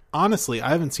 It's honestly,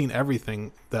 I haven't seen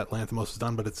everything that Lanthimos has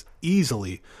done, but it's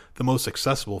easily the most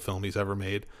accessible film he's ever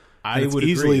made. I would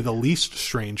easily agree. The least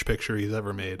strange picture he's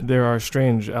ever made. There are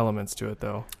strange elements to it,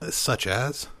 though. Such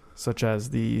as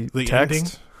the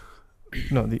text. Ending?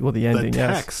 No, the ending. The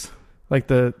text. Yes. Like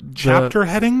the chapter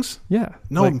headings? Yeah.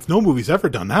 No movie's ever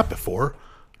done that before.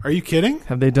 Are you kidding?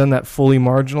 Have they done that fully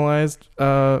marginalized,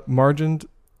 margined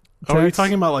text? Oh, are you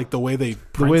talking about like the way they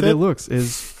print the way it? that looks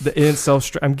is in itself.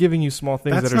 I'm giving you small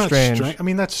things that are strange. I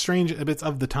mean, that's strange. It's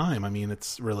of the time. I mean,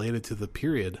 it's related to the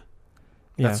period.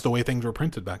 Yeah. That's the way things were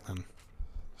printed back then.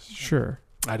 Sure.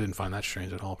 I didn't find that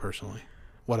strange at all, personally.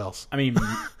 What else? I mean,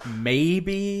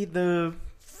 maybe the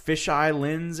fisheye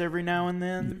lens every now and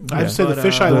then. I'd say the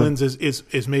fisheye lens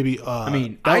is maybe.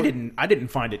 I didn't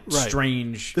find it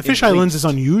strange. The fisheye lens is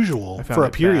unusual for a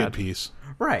period piece.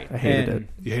 Right. I hated it.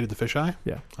 You hated the fisheye?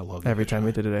 Yeah. I loved it. Every time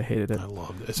we did it, I hated it. I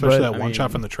loved it. Especially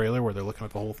shot from the trailer where they're looking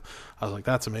at the whole. I was like,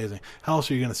 that's amazing. How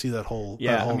else are you going to see that whole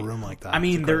room like that? I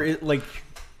mean, there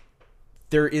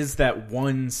is that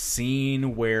one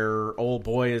scene where old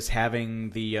boy is having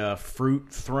the fruit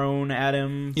thrown at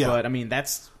him. Yeah. But I mean,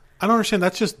 I don't understand.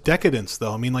 That's just decadence,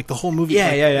 though. I mean, like the whole movie.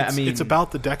 Yeah. I mean, it's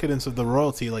about the decadence of the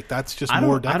royalty. Like that's just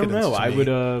more decadence. I don't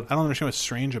know. I don't understand what's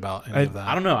strange about any of that.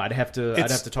 I don't know. I'd have to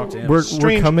talk to him.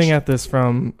 We're coming at this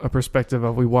from a perspective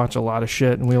of we watch a lot of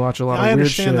shit and we watch a lot of weird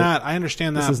shit. I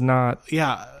understand that. This is not.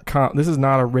 Yeah. This is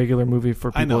not a regular movie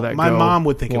for people that my go mom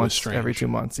would think it was strange every 2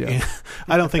 months. Yeah.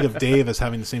 I don't think of Dave as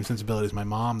having the same sensibility as my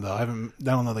mom, though. I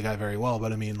don't know the guy very well,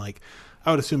 but I mean, like, I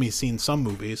would assume he's seen some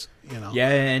movies, Yeah,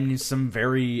 and some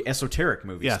very esoteric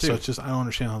movies, yeah, too. so it's just, I don't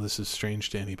understand how this is strange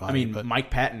to anybody. I mean,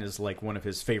 Mike Patton is like one of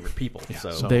his favorite people. Yeah,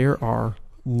 so there are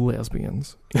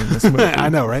lesbians in this movie. I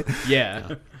know, right?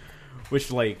 Yeah.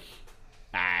 Which, like,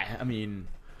 I mean...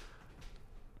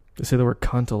 They say the word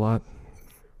cunt a lot.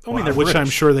 Which British. I'm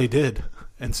sure they did.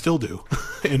 And still do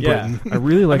in Britain. I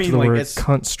really liked the word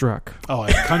cunt struck. Oh,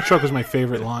 cunt struck was my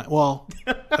favorite line. Well,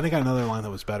 I think I had another line that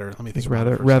was better. Let me think. It's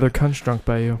rather cunt struck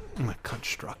by you. My cunt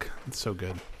struck. It's so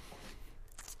good.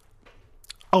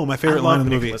 Oh, my favorite line in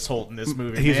the movie. Nicholas Hoult in this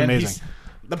movie. He's amazing. He's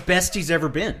the best he's ever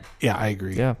been. Yeah, I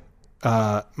agree. Yeah.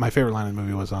 My favorite line in the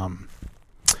movie was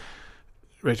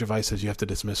Rachel Weisz says you have to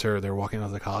dismiss her. They're walking out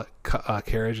of the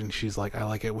carriage, and she's like, "I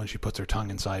like it when she puts her tongue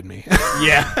inside me."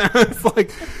 Yeah. It's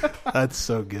like, that's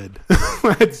so good.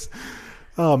 That's,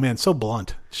 oh man, so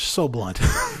blunt, so blunt.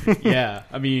 Yeah,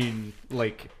 I mean,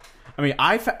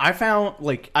 I found,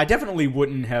 like, I definitely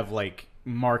wouldn't have, like,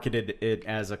 marketed it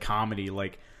as a comedy.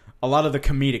 Like, a lot of the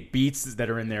comedic beats that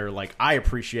are in there, like, I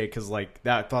appreciate, because, like,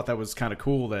 I thought that was kind of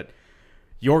cool that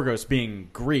Yorgos, being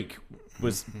Greek,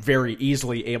 was very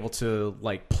easily able to,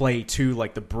 like, play to,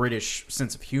 like, the British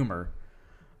sense of humor.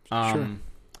 Sure.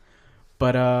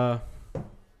 But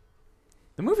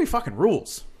the movie fucking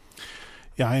rules.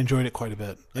 Yeah, I enjoyed it quite a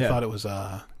bit. Yeah. I thought it was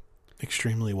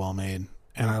extremely well made,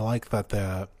 and I like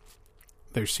that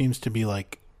there seems to be,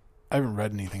 like, I haven't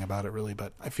read anything about it really,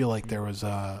 but I feel like there was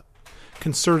a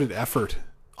concerted effort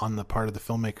on the part of the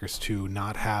filmmakers to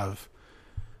not have,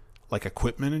 like,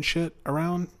 equipment and shit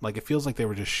around. Like, it feels like they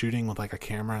were just shooting with, like, a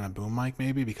camera and a boom mic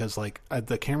maybe, because, like,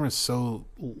 the camera's so,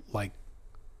 like,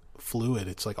 fluid.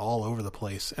 It's, like, all over the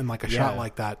place. And, like, a shot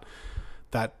like that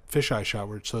fisheye shot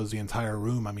where it shows the entire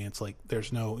room, I mean, it's like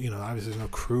there's no, obviously there's no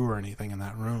crew or anything in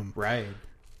that room. Right.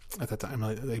 At that time,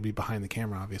 like, they'd be behind the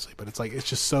camera, obviously. But it's like, it's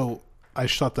just so... I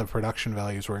just thought the production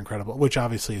values were incredible, which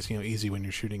obviously is, easy when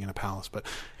you're shooting in a palace. But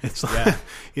it's like,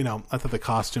 I thought the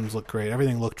costumes looked great.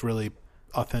 Everything looked really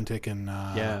authentic, and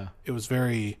it was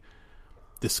very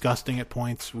disgusting at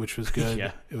points, which was good.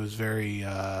 Yeah. It was very...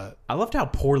 I loved how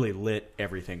poorly lit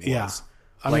everything was. Yeah.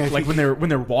 Like when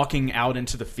they're walking out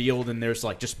into the field and there's,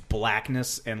 like, just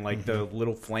blackness and, like, the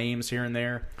little flames here and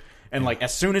there, and like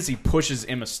as soon as he pushes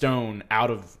Emma Stone out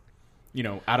of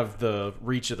the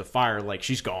reach of the fire, like,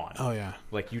 she's gone. Oh yeah,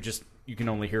 like you can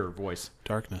only hear her voice.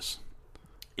 Darkness.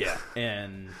 Yeah,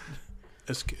 and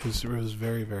it was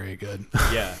very, very good.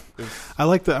 Yeah, I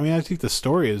like the. I mean, I think the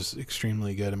story is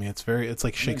extremely good. I mean, it's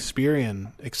like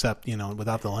Shakespearean, except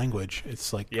without the language.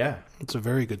 It's like it's a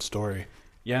very good story.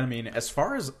 Yeah, I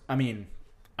mean,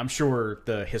 I'm sure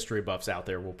the history buffs out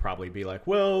there will probably be like,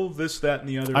 well, this, that, and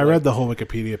the other. I read the whole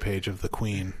Wikipedia page of the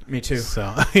Queen. Me too.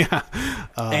 So yeah,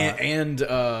 and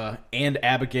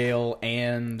Abigail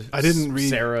and I didn't read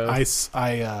Sarah. I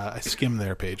skimmed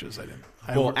their pages. I didn't.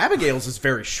 Abigail's is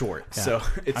very short, so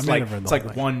it's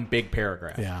like one big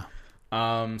paragraph. Yeah.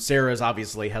 Sarah's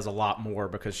obviously has a lot more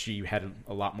because she had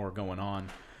a lot more going on.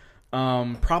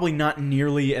 Probably not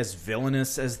nearly as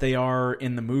villainous as they are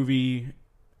in the movie,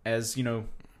 as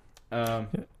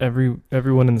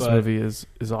everyone in this movie is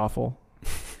awful.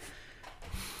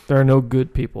 There are no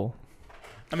good people.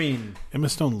 I mean, Emma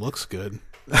Stone looks good.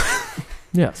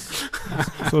 Yes.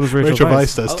 So does Rachel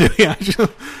Weisz does too. Yeah,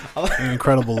 an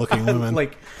incredible looking woman.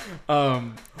 Like,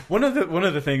 one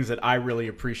of the things that I really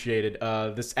appreciated,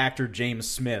 this actor James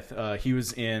Smith, he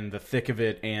was in The Thick of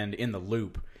It and In the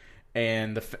Loop,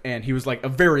 and he was like a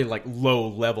very like low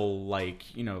level like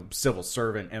civil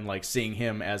servant, and like seeing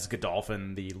him as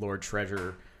Godolphin, the Lord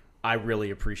Treasurer, I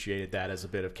really appreciated that as a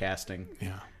bit of casting.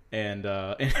 Yeah, and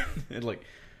like,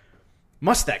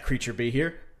 must that creature be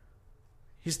here?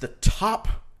 He's the top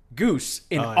goose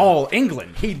in all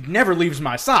England. He never leaves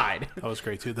my side. That was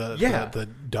great too. The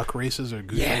duck races or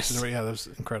goose races. Yeah, that was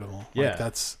incredible. Yeah, like,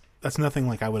 that's nothing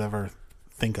like I would ever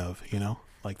think of.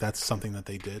 Like that's something that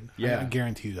they did. Yeah, I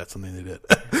guarantee you that's something they did.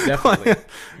 Definitely.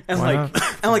 And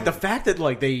like the fact that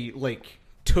like they like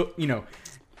took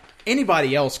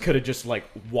anybody else could have just like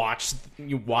watched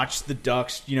the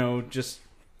ducks just.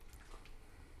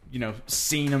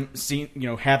 Seen them,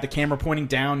 have the camera pointing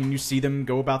down and you see them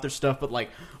go about their stuff, but like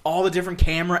all the different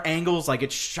camera angles, like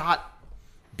it's shot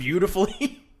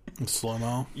beautifully. In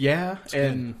slow-mo. Yeah.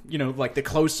 And, like the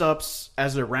close-ups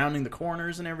as they're rounding the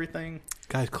corners and everything.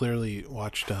 Guys clearly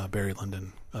watched Barry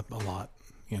Lyndon a lot,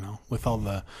 with all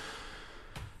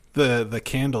the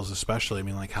candles especially. I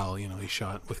mean, like how, he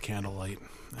shot with candlelight.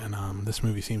 And this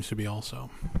movie seems to be also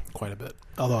quite a bit.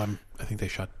 Although I think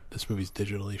this movie's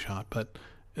digitally shot, but...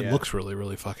 It looks really,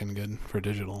 really fucking good for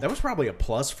digital. That was probably a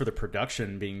plus for the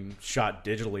production being shot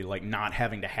digitally, like not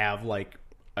having to have like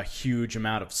a huge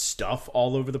amount of stuff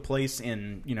all over the place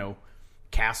in,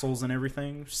 castles and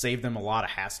everything. Saved them a lot of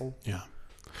hassle. Yeah.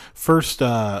 First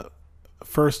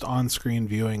on-screen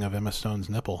viewing of Emma Stone's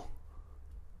nipple.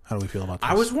 How do we feel about this?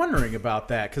 I was wondering about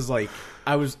that because like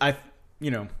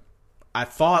I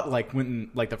thought like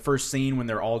when like the first scene when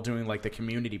they're all doing like the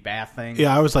community bath thing.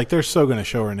 Yeah, I was like, they're so going to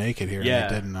show her naked here, yeah. and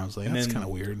they didn't. I was like, that's kind of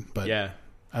weird. But yeah,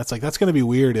 that's going to be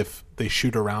weird if they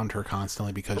shoot around her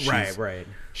constantly because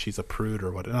she's a prude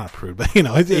or what? Not a prude, but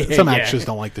some actors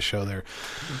don't like to show their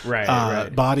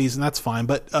bodies, and that's fine.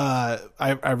 But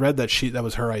I read that that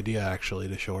was her idea actually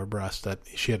to show her breast. That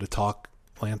she had to talk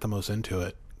Lanthimos into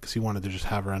it because he wanted to just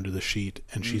have her under the sheet,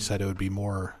 and she said it would be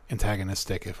more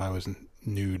antagonistic if I was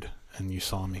nude and you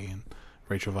saw me, and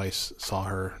Rachel Weisz saw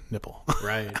her nipple.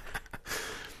 Right.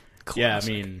 Yeah, I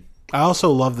mean, I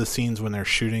also love the scenes when they're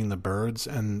shooting the birds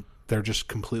and they're just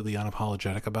completely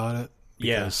unapologetic about it.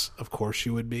 Because of course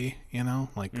you would be, you know?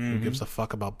 Like, who gives a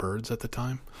fuck about birds at the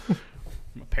time?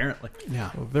 apparently. Yeah.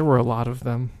 Well, there were a lot of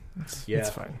them. Yeah. It's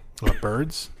fine. What,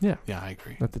 birds? Yeah. Yeah, I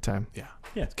agree. At the time. Yeah.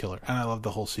 Yeah. It's killer. And I love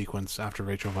the whole sequence after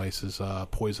Rachel Weisz is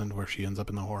poisoned where she ends up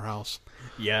in the whorehouse.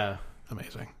 Yeah.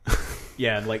 Amazing.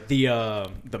 Yeah, and like the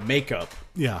makeup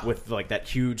Yeah. with like that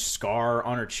huge scar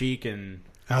on her cheek, and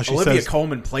How she Olivia says,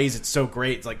 Colman plays it so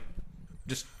great. It's like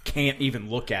just can't even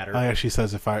look at her. oh, yeah, she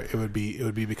says it would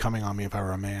be becoming on me if I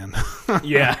were a man.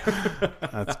 Yeah.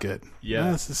 That's good.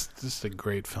 Yeah. This is just a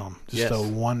great film. Just Yes. a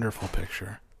wonderful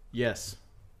picture. Yes.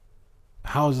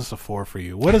 How is this a 4 for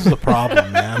you? What is the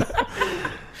problem, man?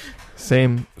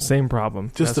 Same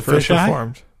problem. Just As the first fisheye?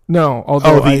 performed. No,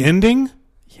 although Oh, the ending?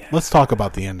 Yeah. Let's talk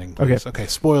about the ending, please. Okay. Okay,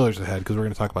 spoilers ahead because we're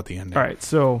going to talk about the ending. All right,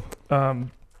 so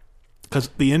Because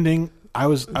the ending, I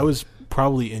was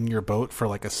probably in your boat for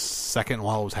like a second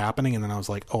while it was happening, and then I was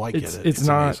like, oh, I get it. It's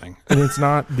not, amazing. and it's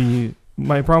not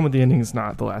my problem with the ending is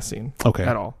not the last scene Okay.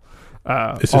 at all.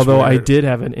 It's just Although I weird. did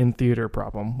have an in-theater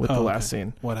problem with Oh, the okay. last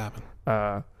scene. What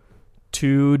happened?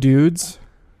 2 dudes,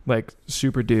 like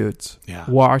super dudes, Yeah.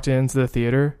 walked into the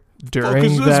theater during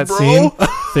Focus this, that bro. scene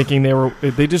thinking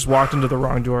they just walked into the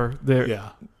wrong door. Their Yeah.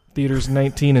 theaters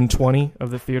 19 and 20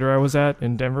 of the theater I was at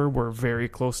in Denver were very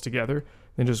close together.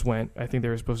 They just went, I think they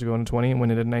were supposed to go into 20 and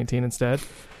went into 19 instead,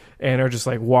 and are just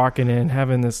like walking in,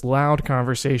 having this loud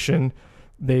conversation.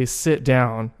 They sit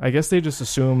down. I guess they just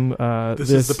assume This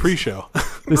is the pre-show.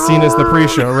 the scene is the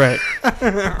pre-show, right?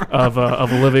 of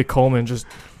Olivia Colman just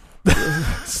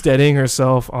steadying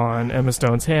herself on Emma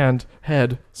Stone's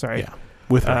head. Sorry, Yeah.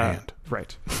 With her hand.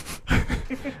 right,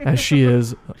 as she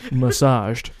is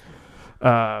massaged.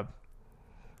 They're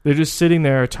just sitting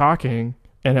there talking,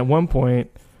 and at one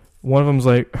point, one of them's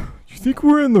like, "You think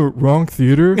we're in the wrong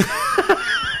theater?"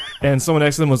 And someone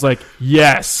next to them was like,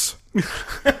 "Yes."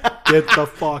 Get the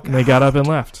fuck And they got up and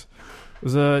left. It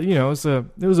was it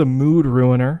was a mood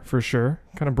ruiner for sure.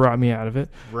 Kind of brought me out of it.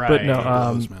 Right. But no,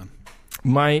 blows, man.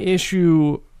 my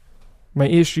issues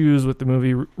with the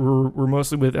movie were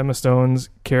mostly with Emma Stone's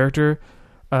character.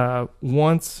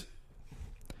 Once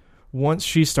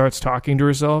she starts talking to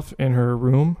herself in her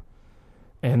room,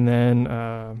 and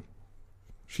then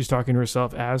she's talking to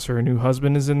herself as her new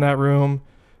husband is in that room,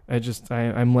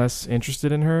 I'm less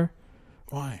interested in her.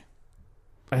 Why?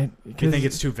 Do you think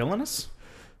it's too villainous?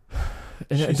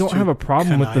 And I She's don't too have a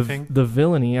problem with conniving? the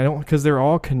villainy. I don't, because they're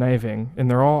all conniving and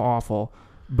they're all awful.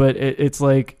 But it's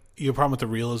like, You have a problem with the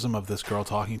realism of this girl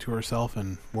talking to herself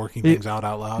and working things out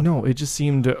loud? no, it just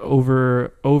seemed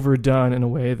overdone in a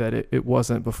way that it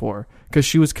wasn't before. Because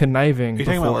she was conniving Are you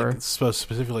before. talking about like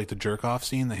specifically like the jerk off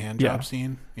scene, the hand job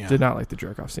scene? Yeah. Did not like the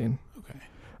jerk off scene. Okay.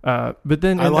 But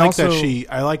then I and like also,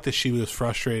 that she was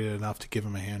frustrated enough to give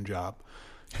him a hand job.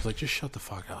 She's like, just shut the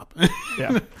fuck up.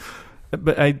 yeah.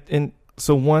 But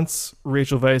so once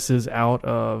Rachel Weisz is out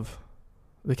of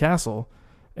the castle,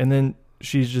 and then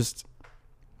she just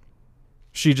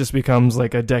becomes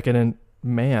like a decadent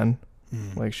man.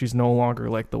 Like she's no longer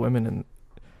like the women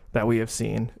that we have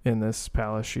seen in this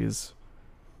palace. She's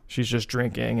just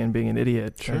drinking and being an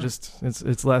idiot. Sure.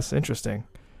 It's less interesting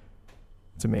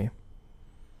to me.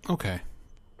 Okay.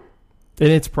 And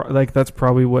it's that's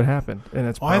probably what happened, and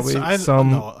it's Well, probably I broadly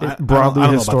don't know about that,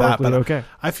 historically but okay.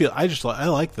 I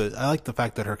like the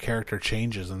fact that her character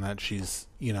changes and that she's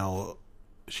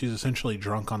essentially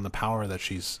drunk on the power that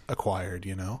she's acquired.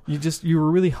 You know. You were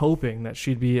really hoping that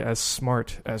she'd be as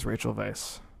smart as Rachel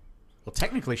Weisz, Well,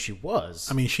 technically she was.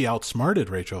 I mean, she outsmarted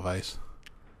Rachel Weisz.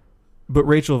 but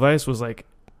Rachel Weisz was like,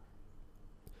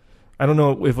 I don't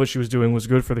know if what she was doing was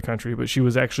good for the country, but she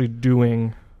was actually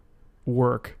doing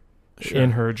work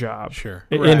in her job, Sure.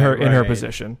 in her Right.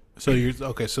 position. So you're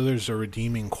okay. So there's a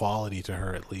redeeming quality to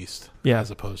her, at least. Yeah.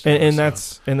 As opposed to And Emma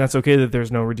Stone. that's okay that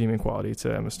there's no redeeming quality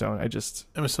to Emma Stone.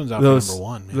 Emma Stone's out those- for number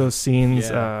one. Man. Those scenes,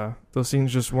 Yeah. those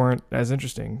scenes just weren't as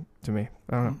interesting to me.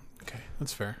 I don't know, Okay,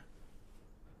 that's fair.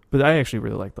 but I actually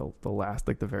really like the last,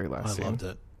 like the very last I scene. loved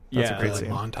it. That's yeah, a great The scene.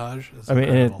 montage. It's I mean,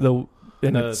 incredible.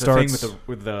 and the it starts thing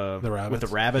with the the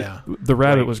rabbit. Yeah. the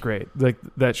rabbit Like- was great. Like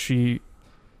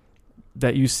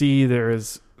that you see there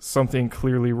is something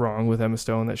clearly wrong with Emma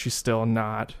Stone, that she's still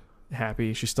not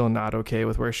happy. She's still not okay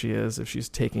with where she is if she's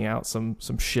taking out some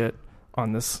shit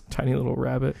on this tiny little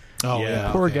rabbit. Oh Yeah.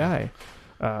 yeah. Poor okay.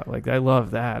 guy. Like I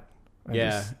love that.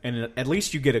 Yeah, and at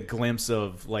least you get a glimpse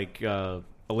of like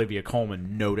Olivia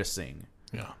Colman noticing.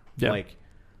 Yeah. Yeah. Like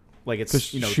Like it's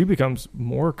Because she becomes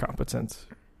more competent,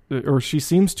 or she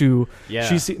seems to.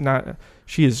 Yeah.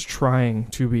 She is trying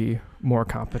to be more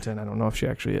competent. I don't know if she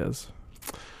actually is.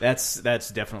 That's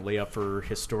definitely up for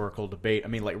historical debate. I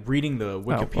mean, like reading the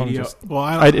Wikipedia.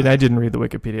 I didn't read the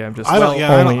Wikipedia. I'm just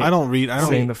I don't read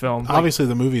seeing the film. Obviously,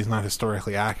 the movie is not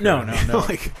historically accurate. No.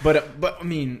 Like, but I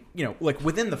mean, like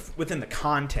within the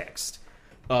context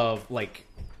of like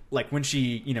when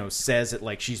she says it,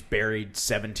 like she's buried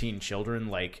 17 children,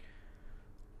 like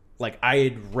I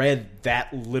had read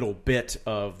that little bit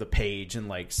of the page and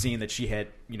like seeing that she had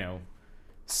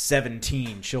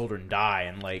 17 children die,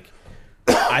 and like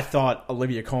I thought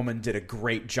Olivia Colman did a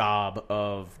great job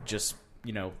of just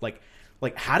like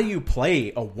how do you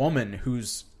play a woman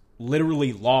who's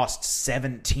literally lost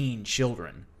 17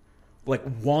 children? Like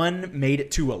one made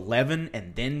it to 11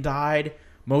 and then died.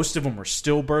 Most of them were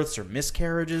stillbirths or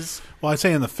miscarriages. Well, I'd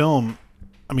say in the film,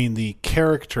 I mean, the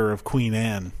character of Queen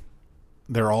Anne,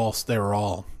 they were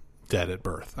all dead at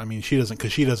birth. I mean, she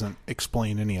doesn't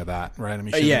explain any of that, right? I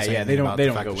mean, she doesn't say anything they don't about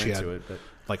the fact go that she into had, it. But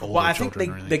like older well, I children think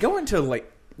or anything. they go into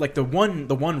like the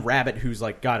one rabbit who's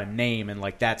like got a name, and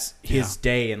like that's his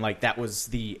day, and like that was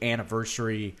the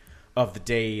anniversary of the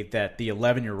day that the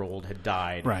 11-year-old had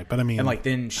died. Right, but I mean, and like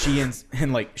then she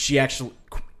and like she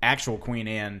actual Queen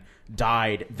Anne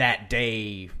died that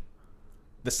day,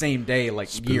 the same day, like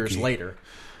Spooky. years later.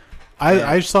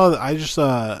 I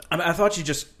thought she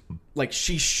just like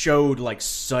she showed like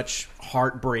such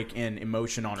heartbreak and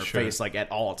emotion on her face like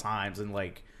at all times, and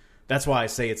like that's why I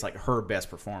say it's like her best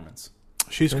performance.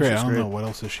 she's great. I don't know what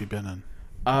else has she been in.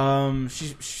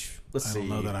 Let's see. I don't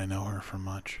know that I know her from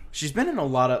much. She's been in a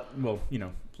lot of a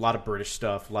lot of British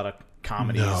stuff, a lot of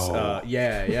comedies. No.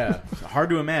 Yeah. Hard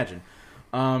to imagine.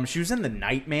 She was in The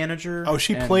Night Manager. Oh,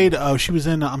 she played. Oh, she was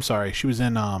in. I'm sorry. She was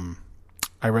in.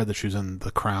 I read that she was in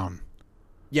The Crown.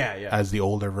 Yeah. As the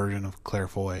older version of Claire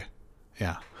Foy.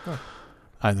 Yeah. Huh.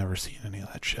 I've never seen any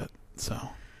of that shit. So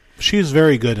she's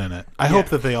very good in it. I hope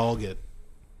that they all get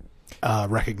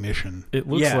recognition. It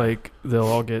looks like they'll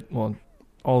all get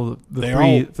all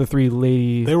the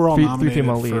three they were all nominated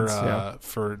female leads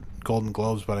for Golden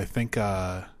Globes, but I think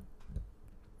I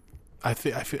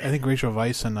think Rachel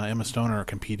Weisz and Emma Stone are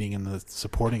competing in the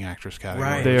supporting actress category,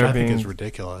 right. which I think is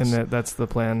ridiculous. And that's the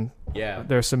plan. Yeah,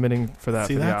 they're submitting for that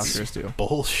for the that's Oscars too.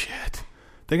 Bullshit.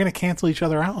 They're going to cancel each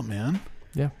other out, man.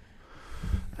 Yeah,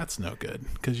 that's no good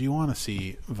because you want to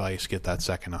see Weisz get that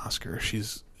second Oscar.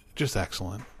 She's just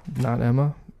excellent. Not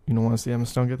Emma. You don't want to see Emma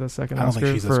Stone get that second Oscar? I don't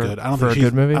think she's as good. I don't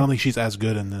think she's as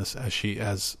good in this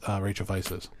as Rachel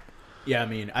Weisz is. Yeah, I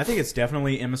mean, I think it's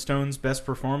definitely Emma Stone's best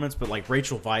performance, but like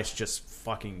Rachel Weisz just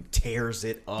fucking tears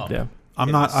it up. Yeah,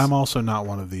 I'm also not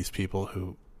one of these people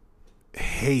who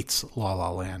hates La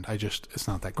La Land. It's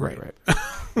not that great. Right.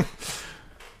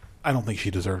 I don't think she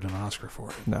deserved an Oscar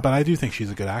for it. No. But I do think she's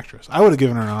a good actress. I would have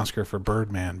given her an Oscar for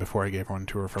Birdman before I gave one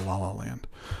to her for La La Land.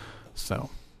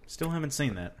 So, still haven't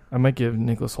seen that. I might give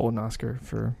Nicholas Hoult an Oscar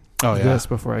for this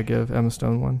before I give Emma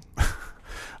Stone one.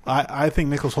 I think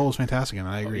Nicholas Hoult is fantastic, and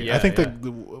I agree. Yeah, I think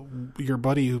your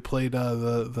buddy who played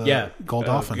the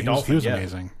Godolphin, he was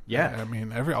amazing. Yeah, I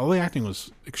mean, all the acting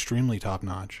was extremely top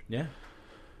notch. Yeah.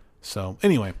 So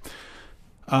anyway,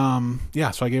 so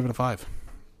I gave it a 5.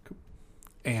 Cool.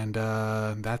 And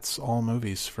that's all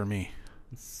movies for me.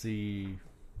 Let's see.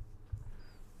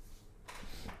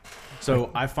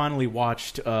 So I finally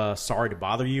watched Sorry to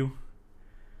Bother You.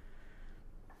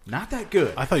 Not that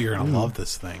good. I thought you were going to love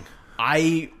this thing.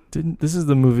 This is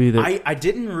the movie that I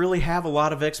didn't really have a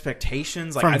lot of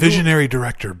expectations. From visionary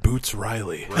director Boots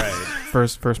Riley. Right.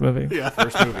 First movie. Yeah.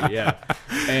 First movie, yeah.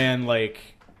 And like,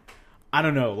 I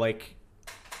don't know, like,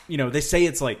 they say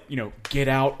it's like, Get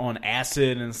Out on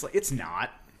acid, and it's like, it's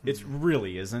not. It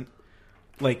really isn't.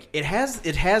 Like, it has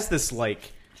this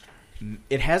like,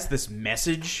 it has this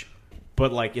message,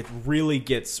 but like it really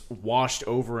gets washed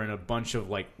over in a bunch of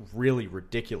like really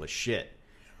ridiculous shit.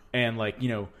 And like,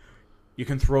 you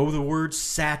can throw the word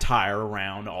satire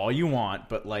around all you want,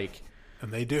 but like,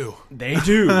 and they do. They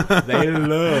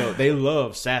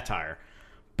love satire.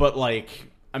 But like,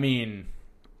 I mean,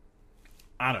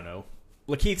 I don't know.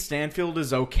 Lakeith Stanfield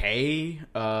is okay.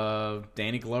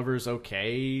 Danny Glover is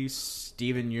okay.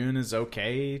 Stephen Yeun is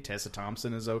okay. Tessa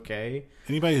Thompson is okay.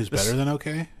 Anybody who's better than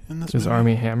okay in this Is movie?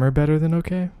 Armie Hammer better than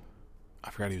okay? I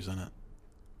forgot he was in it.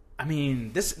 I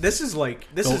mean, this is like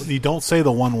You don't say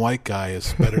the one white guy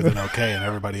is better than okay and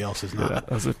everybody else is not. Yeah,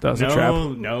 that was a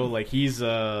trap. No, like he's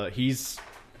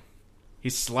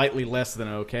slightly less than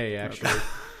okay actually.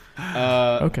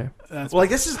 Okay. That's Well, like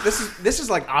this is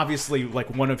like obviously like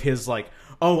one of his like,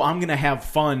 oh, I'm gonna have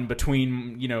fun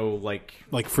between like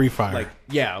Free Fire.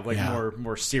 like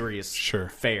more serious Sure.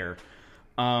 fare.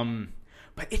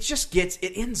 But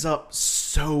it ends up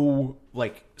so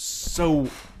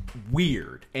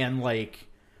weird and like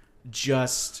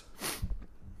just.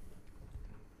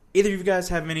 Either of you guys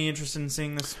have any interest in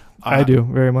seeing this? I do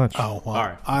very much. Oh, well, All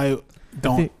right. I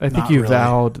don't. I think not you really.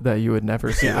 vowed that you would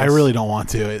never see Yeah, this. I really don't want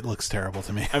to. It looks terrible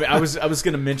to me. I mean, I was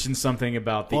going to mention something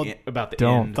about the Well, end.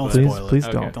 Don't but- Please- spoil it. please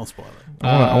Okay. don't. Don't spoil it.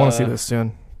 I want to see this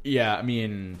soon. Yeah, I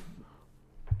mean,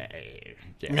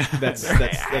 yeah,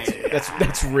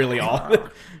 that's really all.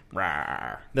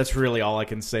 That's really all I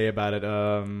can say about it.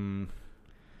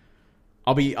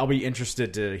 I'll be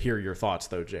interested to hear your thoughts,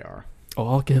 though, Jr. Oh,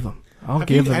 I'll give them. Have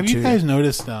you guys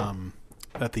noticed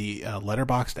that the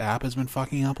Letterboxd app has been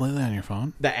fucking up lately on your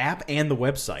phone? The app and the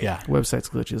website. Yeah. Website's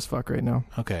glitchy as fuck right now.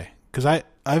 Okay. Because I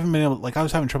haven't been able. Like, I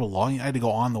was having trouble logging. I had to go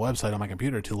on the website on my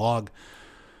computer to log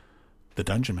the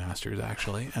Dungeon Masters,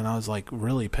 actually, and I was like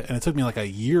really. And it took me like a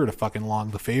year to fucking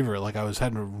log the favorite. Like, I was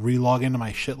having to re-log into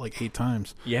my shit like 8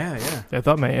 times. Yeah. I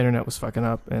thought my internet was fucking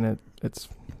up, and it's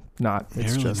not. They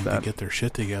It's really just need that. to get their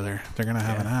shit together. They're gonna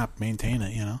have an app, maintain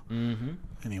it. Mm-hmm.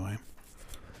 Anyway.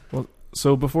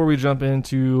 So before we jump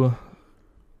into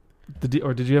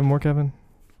or did you have more, Kevin?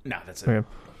 No, that's it. Okay.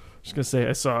 Just gonna say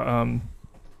I saw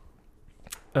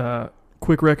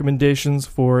quick recommendations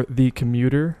for The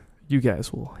Commuter. You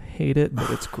guys will hate it, but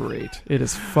it's great. It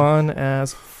is fun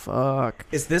as fuck.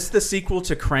 Is this the sequel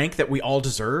to Crank that we all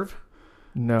deserve?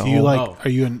 No. Do you like? Oh. Are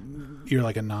you you're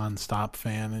like a non-stop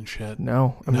fan and shit?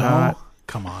 No, I'm No? not.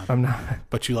 Come on. I'm not.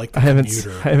 But you like the I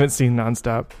Commuter. haven't seen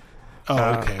Nonstop.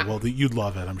 Oh, okay. Well, you'd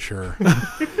love it, I'm sure.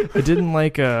 I didn't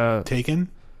like Taken?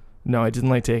 No, I didn't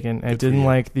like Taken. I Good for didn't you.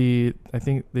 like I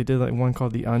think they did like one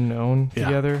called The Unknown Yeah.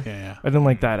 together. Yeah. I didn't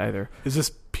like that either. Is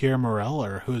this Pierre Morel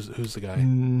or who's the guy?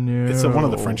 No. It's one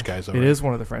of the French guys, though, It right? is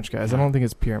one of the French guys. I Yeah. don't think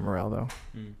it's Pierre Morel though.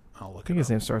 I'll I look think it his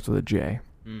up. name starts with a J.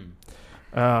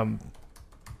 Mm.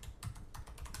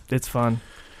 It's fun.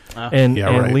 And Yeah,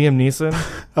 and right. Liam Neeson.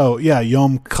 Oh, yeah,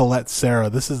 Yom Colette Sarah.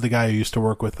 This is the guy who used to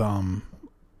work with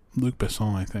Luc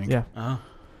Besson, I think. Yeah. Oh.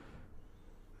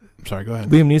 I'm sorry, go ahead.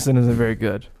 Liam Neeson isn't very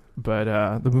good, but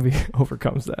the movie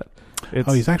overcomes that.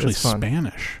 He's actually it's fun.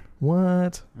 Spanish.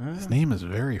 What? His name is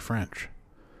very French.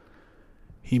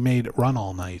 He made Run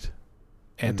All Night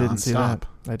and I didn't see Nonstop.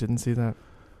 that. I didn't see that.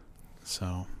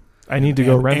 So I need to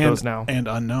go rent those now. And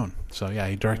Unknown. So yeah,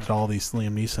 he directed all these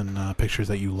Liam Neeson pictures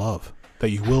that you love, that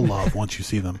you will love once you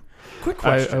see them. Quick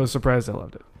question. I was surprised I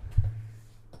loved it.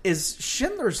 Is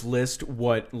Schindler's List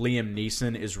what Liam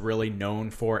Neeson is really known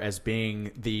for as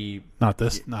being Not at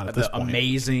this point.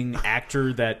 amazing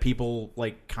actor that people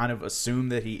like kind of assume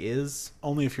that he is?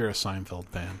 Only if you're a Seinfeld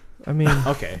fan. I mean,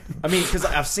 Okay. I mean, because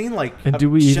I've seen like And do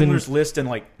we even- Schindler's List and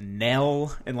like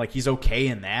Nell, and like he's okay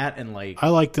in that, and like I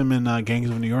liked him in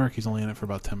Gangs of New York. He's only in it for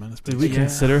about 10 minutes. did we Yeah.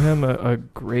 consider him a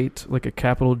great, like a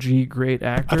capital G great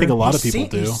actor? I think a lot of he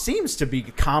people He do. seems to be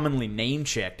commonly name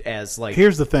checked as like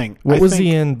Here's the thing. What I was think,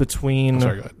 he in between I'm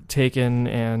sorry, go ahead. Taken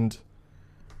and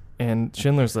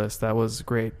Schindler's List? That was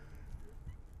great.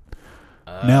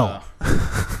 Nell.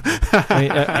 I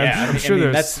mean, I'm sure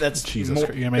there's. that's Jesus more,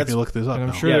 Christ. You're going to make me look this up and I'm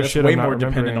now. sure yeah, there's that's shit way I'm not more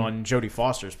dependent remembering. on Jodie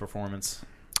Foster's performance.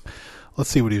 Let's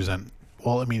see what he was in.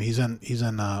 Well, I mean, he's in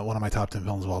one of my top 10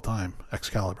 films of all time,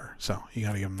 Excalibur. So you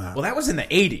got to give him that. Well, that was in the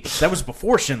 80s. That was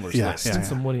before Schindler's Yeah, List. yeah. and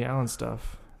some Woody Allen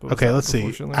stuff. But was Okay, that let's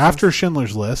before see. Schindler's After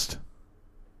Schindler's List.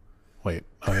 Wait.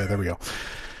 Oh, yeah, there we go.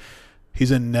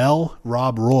 He's in Nell,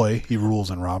 Rob Roy. He rules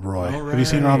in Rob Roy. All Have you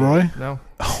seen Rob Roy? List? No.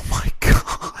 Oh, my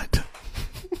God.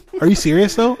 Are you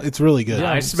serious, though? It's really good.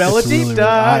 Yeah, I It's smell a It's deep really,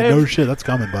 dive. no shit, that's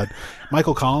coming, bud.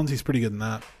 Michael Collins, he's pretty good in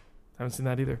that. Haven't seen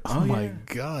that either. Oh, my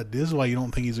God. This is why you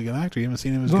don't think he's a good actor. You haven't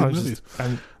seen him in his No, good I'm movies.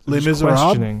 I'm Les just Miserables.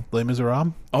 questioning. Les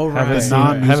Miserables. Oh, right. Haven't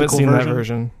non-musical seen that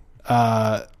version?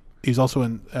 version. He's also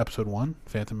in episode 1,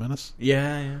 Phantom Menace.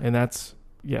 Yeah. And that's,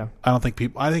 yeah. I think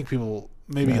people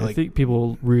maybe I like think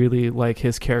people really like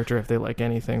his character if they like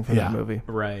anything from Yeah. that movie.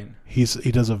 Right. he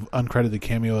does an uncredited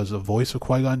cameo as a voice of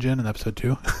Qui-Gon Jinn in episode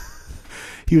 2.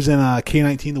 He was in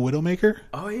K-19 The Widowmaker.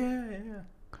 Oh, yeah.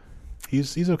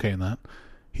 He's okay in that.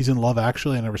 He's in Love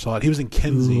Actually. I never saw it. He was in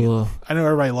Kinsey. Ugh. I know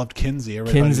everybody loved Kinsey.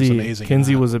 Everybody thought he was amazing. in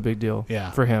Kinsey that. was a big deal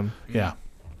Yeah. for him. Yeah.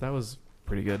 That was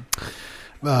pretty good.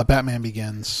 Batman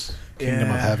Begins, Kingdom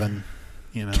of Yeah. Heaven,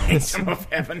 you know. Kingdom of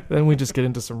Heaven. Then we just get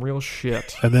into some real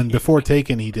shit. And then before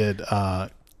Taken, he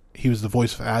was the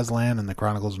voice of Aslan in the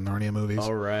Chronicles of Narnia movies.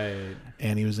 All right.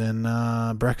 And he was in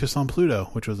Breakfast on Pluto,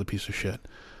 which was a piece of shit.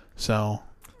 So,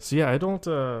 So yeah, I don't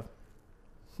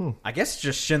I guess it's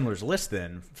just Schindler's List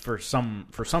then for some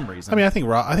reason. I mean, I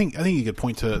think you could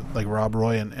point to like Rob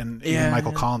Roy and even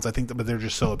Michael Collins. I think, but they're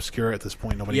just so obscure at this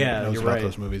point. Nobody knows about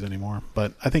those movies anymore.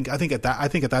 But I think at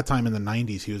that time in the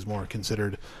 '90s, he was more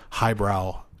considered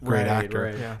highbrow, great actor.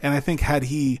 Right. Yeah. And I think had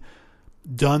he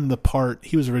done the part,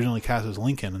 he was originally cast as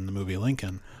Lincoln in the movie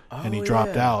Lincoln, and he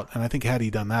dropped out. And I think had he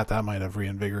done that, that might have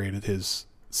reinvigorated his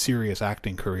serious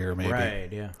acting career.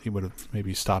 Maybe he would have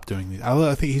maybe stopped doing these.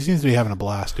 I think he seems to be having a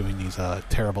blast doing these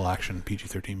terrible action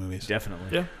PG-13 movies.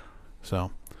 Definitely. Yeah.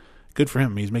 So good for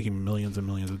him. He's making millions and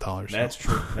millions of dollars. That's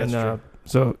true. That's true.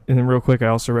 So, and then real quick, I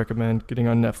also recommend getting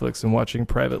on Netflix and watching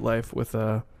Private Life with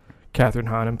Catherine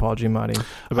Hahn and Paul Giamatti.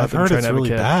 I've heard it's really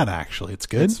bad. Actually, it's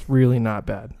good. It's really not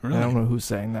bad. Really? I don't know who's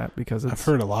saying that because I've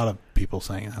heard a lot of people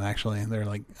saying that. Actually, they're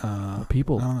like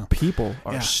people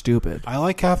are stupid. I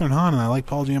like Catherine Hahn and I like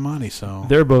Paul Giamatti, so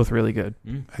they're both really good.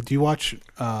 Do you watch?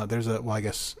 There's a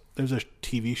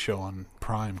TV show on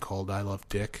Prime called I Love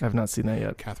Dick. I've not seen that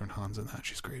yet. Catherine Hahn's in that.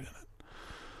 She's great in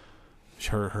it.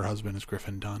 Her husband is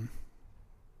Griffin Dunn.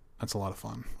 That's a lot of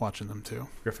fun watching them too.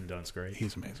 Griffin Dunn's great.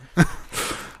 He's amazing.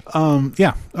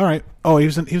 Yeah. All right. Oh, he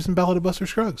was in Ballad of Buster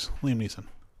Scruggs. Liam Neeson.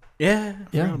 Yeah. I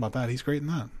forgot about that. He's great in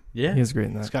that. Yeah. He's great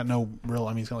in that. He's got no real. I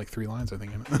mean, he's got like 3 lines, I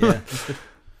think, in it. Yeah.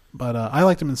 But I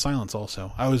liked him in Silence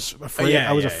also. I was afraid.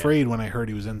 I was afraid when I heard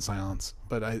he was in Silence,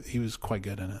 but he was quite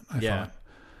good in it. I thought.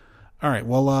 All right.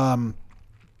 Well,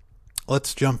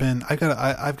 let's jump in. I've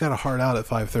got a hard out at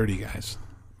 5:30, guys.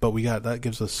 But that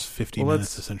gives us 50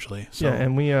 minutes essentially. So. Yeah,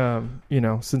 and we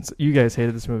since you guys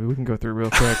hated this movie, we can go through real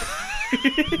quick.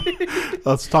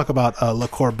 Let's talk about Le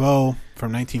Corbeau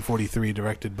from 1943,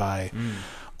 directed by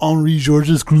Henri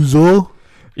Georges Clouzot.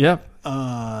 Yep.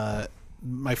 My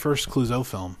first Clouzot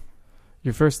film.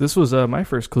 This was my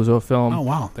first Clouzot film. Oh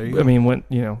wow, there you go. I mean, when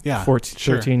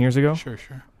 13 years ago. Sure.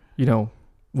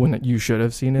 When you should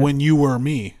have seen it. When you were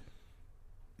me.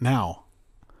 Now.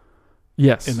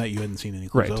 Yes. In that you hadn't seen any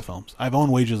Clouzot films. I've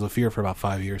owned Wages of Fear for about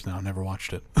 5 years now. I've never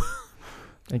watched it.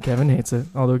 And Kevin hates it.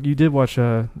 Although you did watch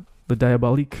Le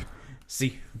Diabolique.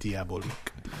 Diabolique.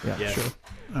 Yeah, sure.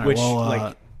 Right, which,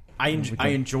 I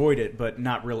enjoyed it, but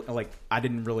not really. Like, I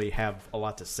didn't really have a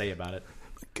lot to say about it.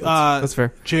 That's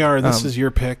fair. JR, this is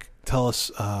your pick. Tell us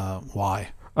why.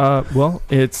 Well,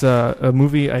 it's a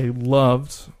movie I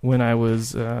loved when I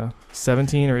was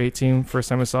 17 or 18. First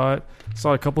time I saw it.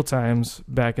 Saw it a couple times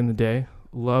back in the day.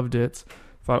 Loved it.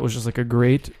 Thought it was just like a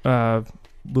great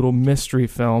little mystery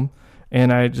film.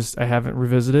 And I haven't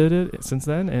revisited it since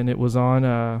then. And it was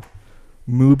on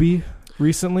Mubi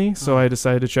recently, so I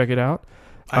decided to check it out.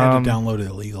 I had to download it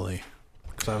illegally.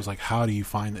 Because I was like, how do you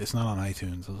find it? It's not on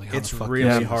iTunes. I was like, how it's the fuck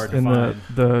really hard to find. And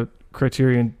the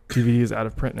Criterion DVD is out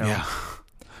of print now. Yeah.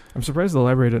 I'm surprised the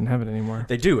library doesn't have it anymore.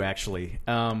 They do, actually.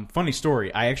 Funny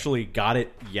story. I actually got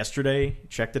it yesterday,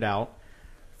 checked it out,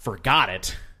 forgot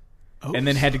it, and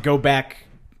then had to go back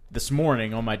this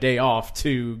morning on my day off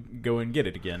to go and get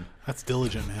it again. That's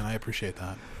diligent, man. I appreciate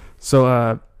that.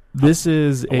 So this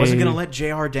is I wasn't going to let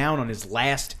JR down on his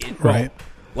last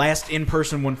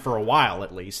in-person one for a while,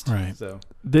 at least. Right. So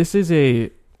this is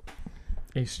a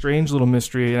strange little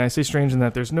mystery, and I say strange in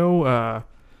that there's no...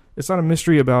 it's not a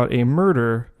mystery about a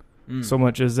murder so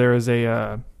much as there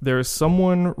is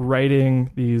someone writing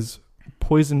these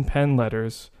poison pen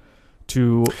letters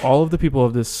to all of the people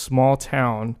of this small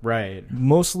town, right?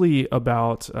 Mostly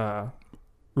about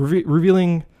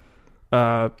revealing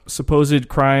supposed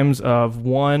crimes of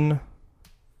one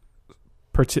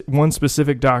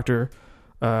specific doctor,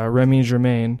 Remy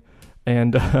Germain,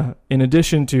 and in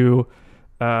addition to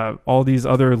all these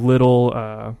other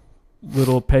little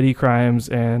petty crimes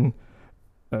and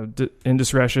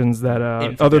indiscretions that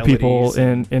other people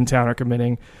in town are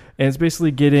committing. And it's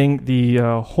basically getting the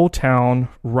whole town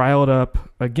riled up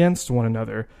against one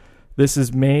another. This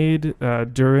is made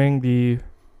during the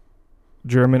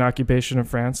German occupation of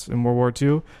France in World War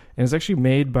II, and it's actually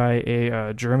made by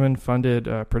a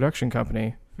German-funded production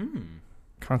company,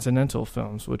 Continental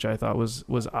Films, which I thought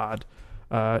was odd.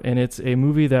 And it's a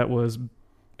movie that was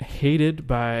hated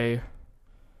by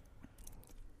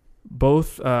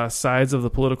both sides of the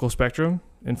political spectrum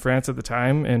in France at the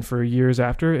time and for years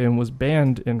after, and was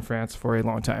banned in France for a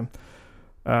long time.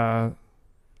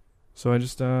 So I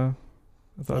just I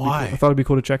thought it'd be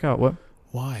cool to check out. What?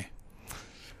 Why?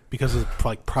 Because of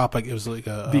like it was like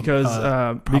a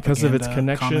because of its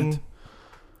connection. Comment?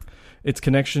 Its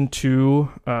connection to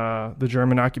the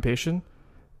German occupation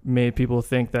made people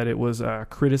think that it was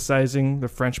criticizing the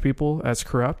French people as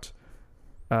corrupt.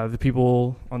 The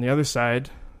people on the other side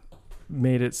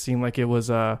made it seem like it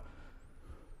was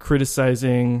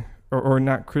criticizing or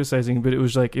not criticizing, but it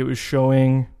was like it was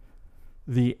showing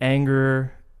the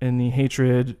anger and the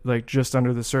hatred, like just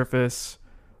under the surface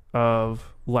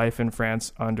of life in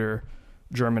France under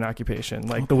German occupation,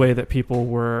 like the way that people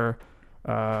were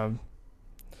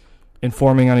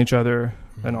informing on each other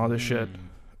and all this shit.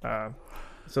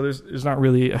 So there's not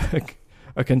really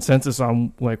a consensus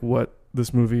on like what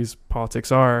this movie's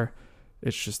politics are.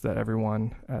 It's just that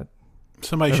everyone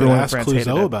somebody should ask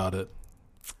Clouseau about it.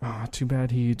 Oh, too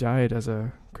bad he died as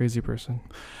a crazy person.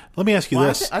 Let me ask you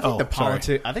this. I think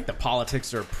the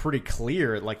politics are pretty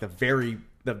clear. Like the very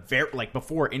like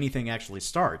before anything actually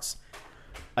starts,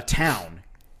 a town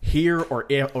here or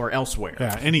elsewhere.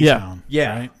 Yeah, any town.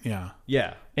 Yeah, right? Yeah,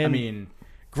 yeah. And I mean,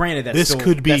 granted, this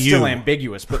could be still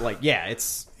ambiguous, but like, yeah,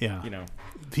 it's you know,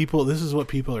 people. This is what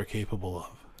people are capable of.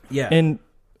 Yeah, and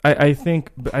I think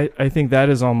that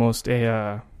is almost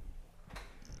a.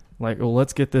 Like, well,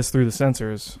 let's get this through the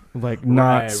censors. Like,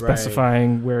 not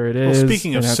specifying where it is. Well,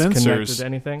 speaking of censors, to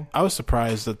anything. I was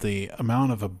surprised at the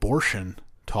amount of abortion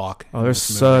talk. Oh, there's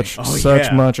such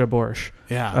much abortion.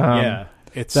 Yeah,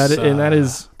 it's that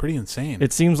is pretty insane.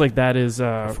 It seems like that is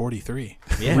 43.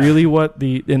 Yeah. Really what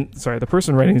the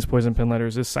person writing these poison pen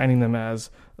letters is signing them as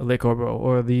Le Corbeau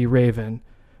or the Raven.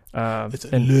 It's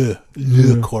Le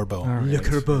Corbeau. Right. Le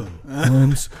Corbeau.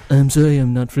 I'm sorry,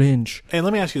 I'm not French. Hey,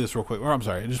 let me ask you this real quick. Or I'm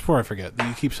sorry, just before I forget.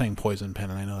 You keep saying poison pen,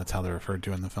 and I know that's how they're referred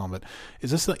to in the film. But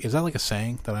is that like a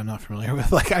saying that I'm not familiar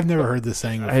with? Like I've never heard this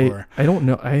saying before. I don't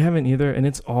know. I haven't either, and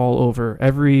it's all over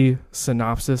every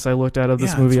synopsis I looked at of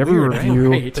this movie. Every weird,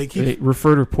 review, right? they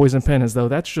refer to poison pen as though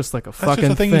that's just like a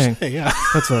fucking thing. You say, yeah,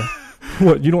 that's a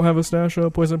what? You don't have a stash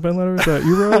of poison pen letters that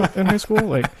you wrote in high school,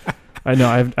 like. I know.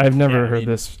 I've never heard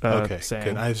this saying.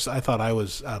 Good. I thought I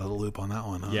was out of the loop on that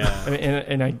one. Huh? Yeah, I mean,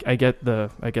 and I get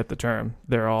the term.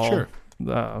 They're all sure.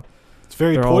 It's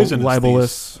very they're poisonous. All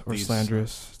libelous or these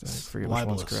slanderous. I forget which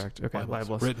one's correct. Okay,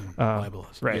 libelous. Written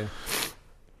libelous. Right.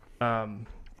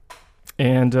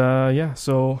 Yeah.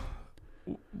 So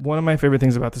one of my favorite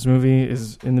things about this movie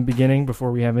is in the beginning,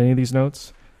 before we have any of these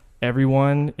notes,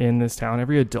 everyone in this town,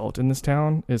 every adult in this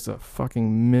town, is a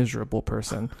fucking miserable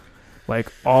person.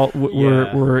 Like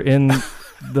we're in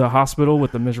the hospital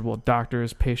with the miserable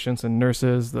doctors, patients, and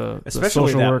nurses. Especially the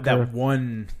social worker, that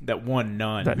one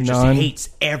nun that who just hates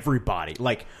everybody.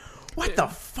 Like, what the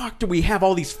fuck do we have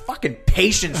all these fucking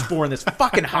patients for in this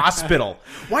fucking hospital?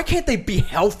 Why can't they be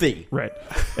healthy? Right,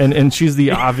 and she's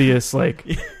the obvious like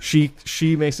she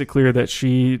makes it clear that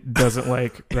she doesn't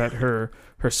like that her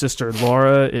sister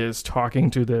Laura is talking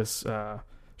to this.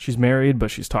 She's married,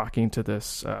 but she's talking to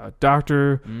this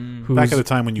doctor who's back at the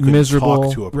time when you couldn't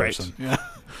talk to a person. Right. Yeah.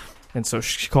 And so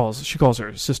she calls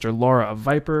her sister Laura a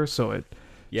viper. So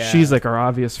Yeah. She's like our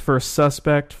obvious first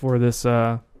suspect for this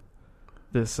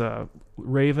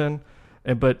Raven,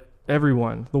 but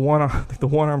everyone, the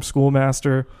one-armed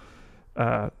schoolmaster,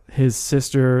 his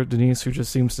sister Denise, who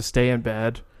just seems to stay in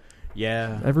bed.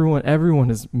 Yeah,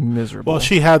 everyone is miserable. Well,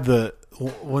 she had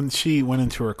when she went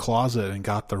into her closet and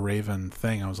got the Raven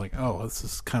thing, I was like, oh, this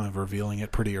is kind of revealing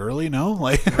it pretty early, no?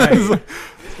 Like, right.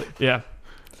 Yeah.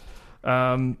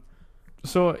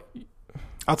 So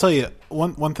I'll tell you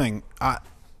one thing.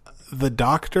 The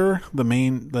doctor, the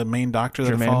main doctor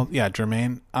that followed,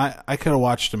 Jermaine. I could have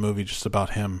watched a movie just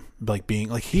about him, like being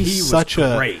like he's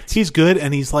good,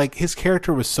 and he's like his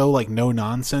character was so like no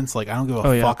nonsense. Like I don't give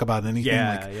a fuck about anything.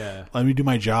 Yeah, let me do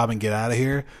my job and get out of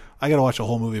here. I got to watch a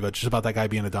whole movie about that guy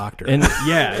being a doctor. And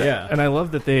yeah. And I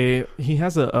love that he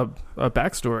has a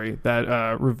backstory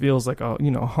that reveals like a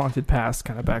haunted past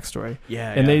kind of backstory.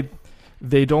 Yeah, and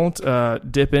they don't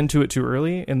dip into it too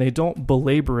early, and they don't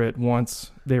belabor it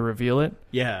once they reveal it.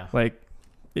 Yeah, like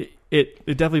it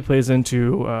definitely plays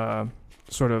into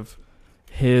sort of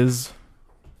his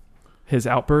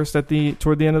outburst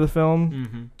toward the end of the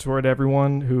film toward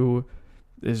everyone who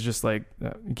is just like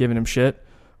giving him shit.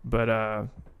 But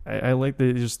I like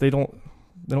they don't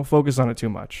focus on it too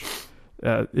much.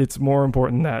 It's more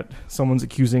important that someone's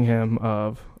accusing him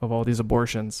of all these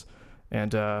abortions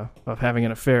and of having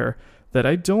an affair. That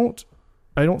I don't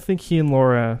think he and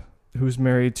Laura, who's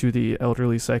married to the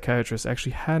elderly psychiatrist,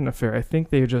 actually had an affair. I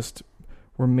think they just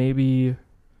were maybe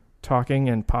talking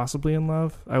and possibly in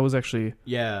love. I was actually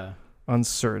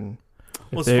uncertain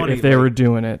if they were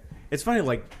doing it. It's funny,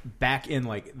 like back in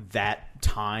like that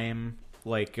time,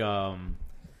 like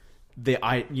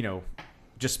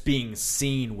just being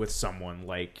seen with someone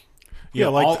like. Yeah,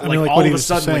 all of a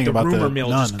sudden, like the rumor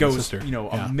mill just goes,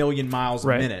 a million miles a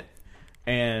minute.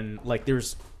 And like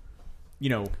there's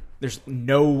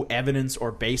no evidence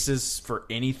or basis for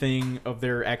anything of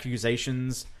their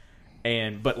accusations,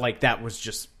 but like that was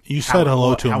just you said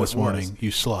hello to him this morning,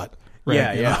 you slut.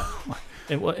 Right, yeah.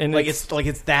 and Like it's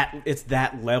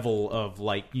that level of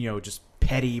like, you know, just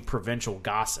petty provincial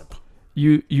gossip.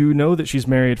 you know that she's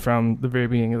married from the very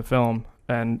beginning of the film,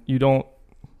 and you don't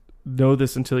know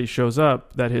this until he shows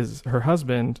up, that her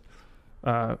husband,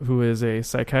 who is a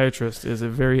psychiatrist, is a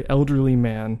very elderly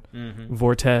man,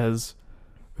 Vortez,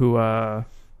 who I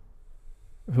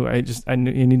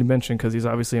need to mention because he's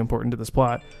obviously important to this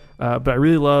plot. But I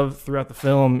really love throughout the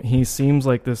film, he seems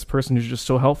like this person who's just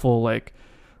so helpful. Like,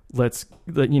 let's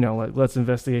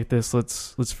investigate this.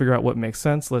 Let's figure out what makes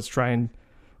sense. Let's try and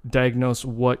diagnose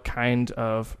what kind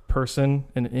of person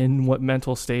and in what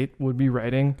mental state would be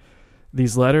writing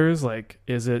these letters. Like,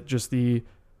 is it just the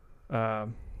I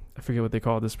forget what they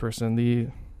call this person,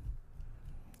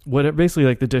 basically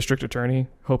like the district attorney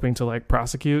hoping to like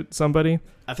prosecute somebody.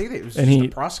 I think it was just a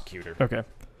prosecutor. Okay.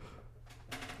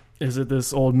 Is it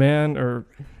this old man or?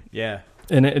 Yeah.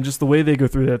 And just the way they go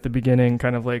through that at the beginning,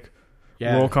 kind of like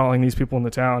roll calling these people in the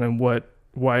town and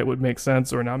why it would make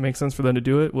sense or not make sense for them to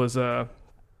do it was a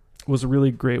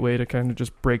really great way to kind of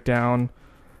just break down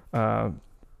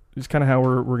just kind of how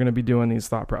we're going to be doing these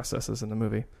thought processes in the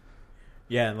movie.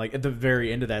 Yeah, and like at the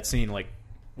very end of that scene, like,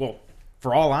 well,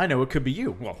 for all I know, it could be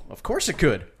you. Well, of course it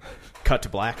could. Cut to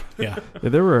black. Yeah.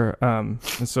 There were, and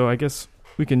so I guess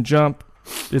we can jump.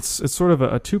 It's sort of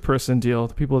a two-person deal.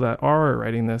 The people that are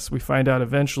writing this, we find out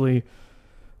eventually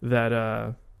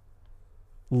that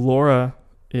Laura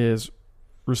is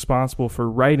responsible for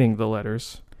writing the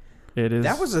letters.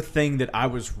 That was a thing that I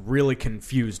was really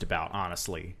confused about,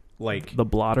 honestly. Like the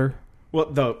blotter.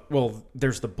 Well,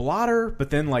 there's the blotter,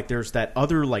 but then like there's that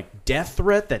other like death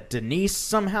threat that Denise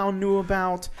somehow knew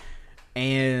about,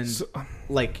 and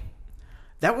like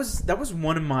that was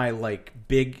one of my like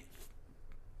big,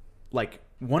 like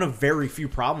one of very few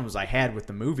problems I had with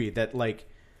the movie, that like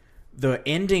the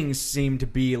endings seemed to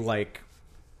be like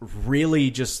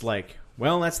really just like,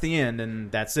 well, that's the end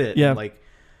and that's it. Yeah. And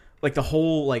like the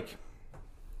whole like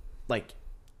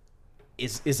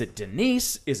is it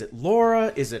Denise? Is it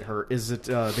Laura? Is it her? Is it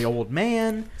the old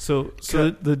man? So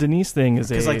the Denise thing is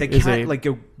because like they kind of like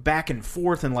go back and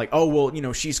forth and like, oh well, you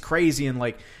know, she's crazy and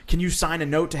like, can you sign a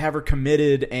note to have her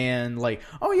committed? And like,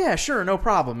 oh yeah, sure, no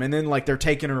problem. And then like they're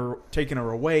taking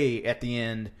her away at the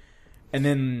end, and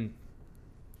then,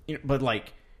 you know, but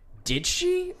like, did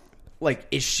she? Like,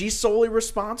 is she solely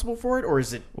responsible for it, or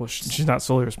is it? Well, she's not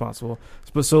solely responsible.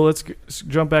 But so let's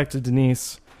jump back to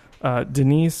Denise.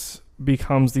 Denise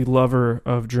becomes the lover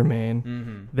of Jermaine.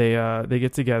 Mm-hmm. They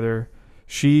get together.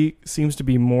 She seems to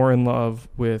be more in love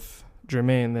with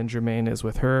Jermaine than Jermaine is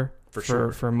with her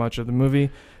for much of the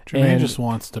movie. Jermaine just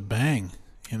wants to bang.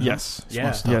 You know? Yes,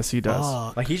 yes, he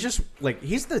does. Like he's just like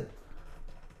he's the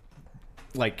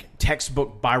like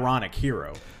textbook Byronic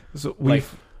hero. So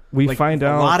we find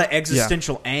out a lot of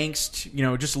existential angst, you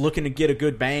know, just looking to get a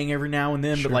good bang every now and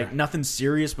then, but like nothing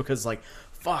serious because like,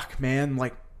 fuck, man,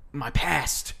 like my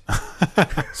past.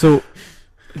 So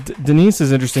Denise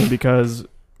is interesting because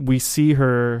we see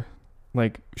her,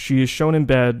 like, she is shown in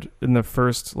bed in the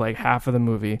first like half of the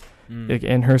movie, like,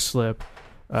 in her slip,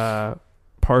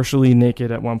 partially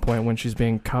naked at one point when she's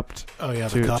being cupped to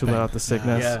let out the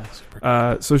sickness.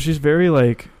 Yeah. So she's very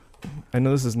like, I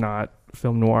know this is not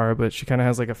film noir, but she kind of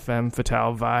has like a femme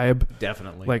fatale vibe.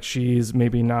 Definitely. Like she's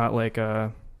maybe not like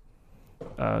a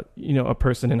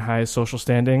person in high social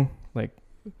standing. Like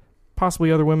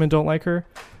possibly other women don't like her.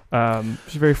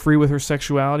 She's very free with her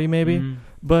sexuality maybe,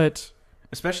 but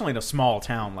especially in a small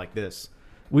town like this,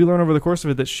 we learn over the course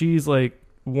of it that she's like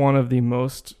one of the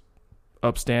most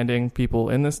upstanding people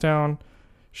in this town.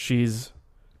 She's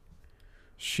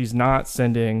not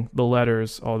sending the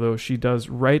letters, although she does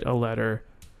write a letter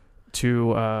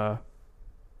to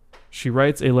she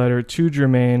writes a letter to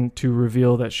Jermaine to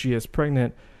reveal that she is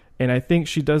pregnant, and I think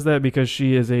she does that because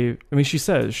she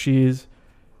says she's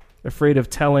afraid of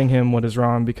telling him what is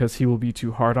wrong because he will be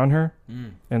too hard on her.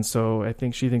 And so I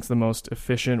think she thinks the most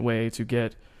efficient way to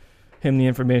get him the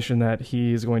information that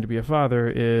he's going to be a father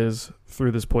is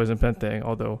through this poison pen thing,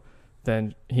 although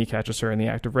then he catches her in the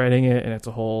act of writing it, and it's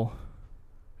a whole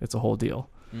deal.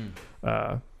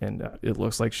 And it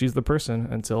looks like she's the person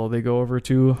until they go over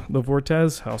to the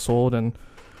Vortez household, and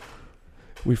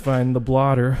we find the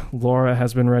blotter. Laura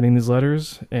has been writing these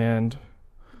letters, and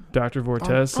Dr.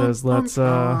 Vortez says,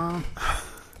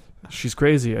 she's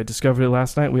crazy. I discovered it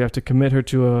last night. We have to commit her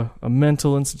to a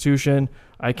mental institution.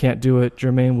 I can't do it.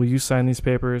 Jermaine, will you sign these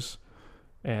papers?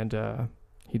 And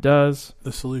he does.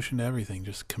 The solution to everything,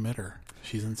 just commit her.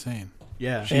 She's insane.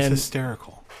 Yeah. She's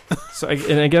hysterical. So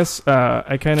I guess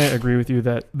I kind of agree with you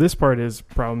that this part is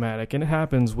problematic, and it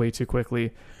happens way too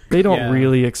quickly. They don't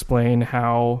really explain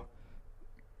how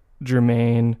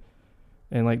Jermaine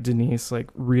and like Denise like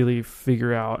really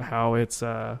figure out how it's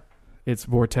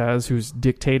Vortez who's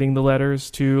dictating the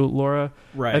letters to Laura.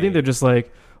 Right. I think they're just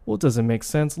like, well, it doesn't make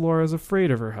sense. Laura's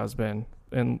afraid of her husband,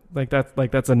 and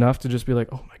that's enough to just be like,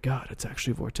 oh my god, it's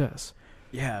actually Vortez.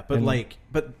 Yeah,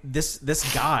 but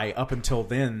this guy up until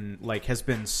then like has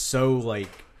been so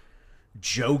like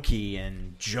jokey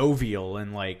and jovial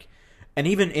and like, and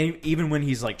even when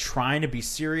he's like trying to be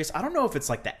serious, I don't know if it's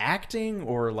like the acting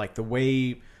or like the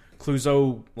way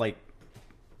Clouseau like,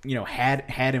 you know, had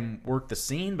him work the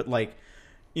scene, but like,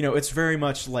 you know, it's very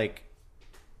much like,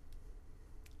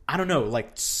 I don't know,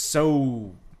 like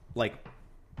so like,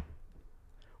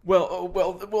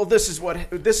 well, this is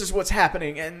what's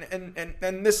happening,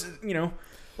 and this is, you know,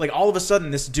 like all of a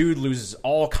sudden this dude loses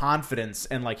all confidence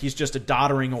and like he's just a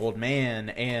doddering old man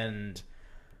and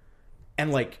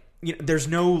like, you know, there's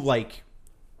no like,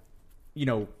 you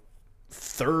know,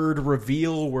 third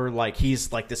reveal where like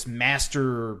he's like this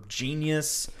master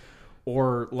genius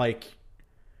or like,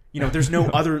 you know, there's no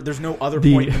other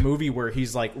point in the movie where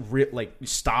he's like like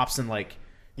stops and like,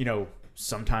 you know,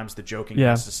 sometimes the joking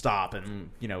has to stop and,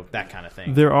 you know, that kind of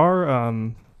thing. There are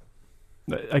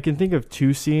I can think of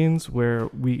two scenes where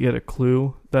we get a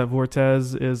clue that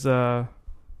Vortez is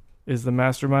the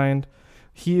mastermind.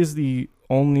 He is the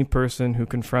only person who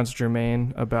confronts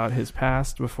Germaine about his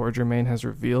past before Germaine has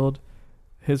revealed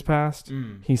his past.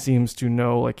 He seems to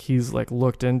know, like he's like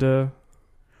looked into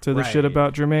the shit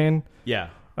about Germaine. Yeah.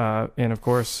 And of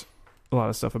course, a lot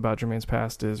of stuff about Germaine's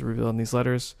past is revealed in these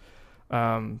letters.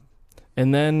 And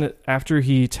then after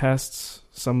he tests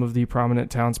some of the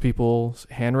prominent townspeople's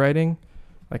handwriting,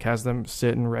 like has them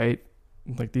sit and write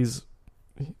like these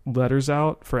letters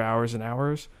out for hours and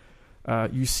hours,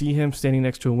 you see him standing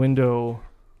next to a window,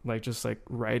 like just like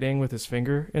writing with his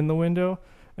finger in the window.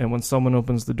 And when someone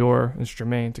opens the door, it's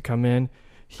Germaine to come in,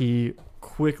 he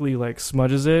quickly like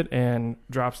smudges it and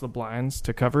drops the blinds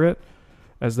to cover it,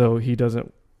 as though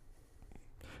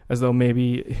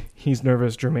maybe he's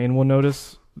nervous Germaine will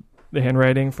notice the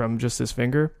handwriting from just his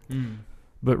finger.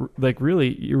 But like,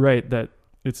 really, you're right that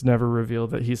it's never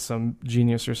revealed that he's some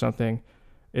genius or something.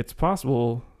 It's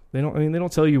possible they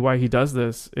don't tell you why he does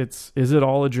this. Is it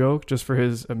all a joke just for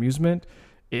his amusement?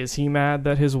 Is he mad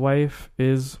that his wife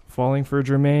is falling for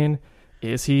Germaine?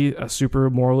 Is he a super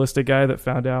moralistic guy that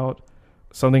found out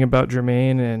something about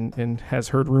Germaine and has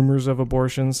heard rumors of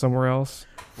abortion somewhere else?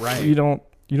 Right. You don't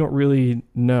really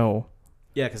know.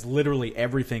 Yeah, because literally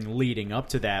everything leading up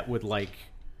to that would like,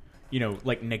 you know,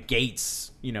 like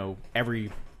negates, you know,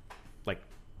 every like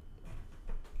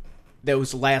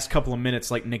those last couple of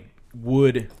minutes like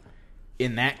would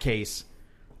in that case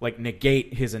like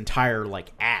negate his entire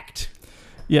like act.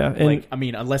 Yeah, and like, I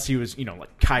mean, unless he was, you know,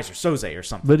 like Kaiser Soze or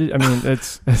something. But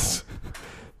let's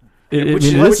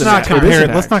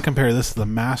not compare this to the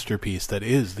masterpiece that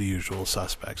is The Usual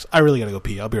Suspects. I really got to go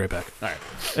pee. I'll be right back. All right.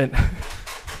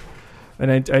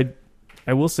 And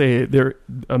I will say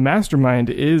a mastermind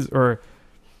is, or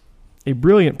a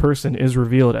brilliant person is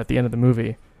revealed at the end of the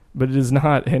movie, but it is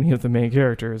not any of the main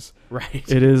characters. Right.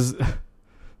 It is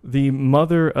the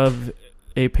mother of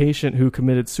a patient who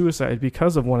committed suicide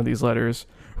because of one of these letters,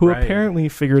 who apparently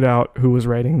figured out who was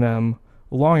writing them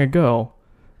long ago,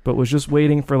 but was just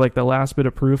waiting for like the last bit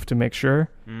of proof to make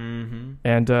sure. Mm-hmm.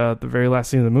 And the very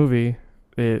last scene of the movie,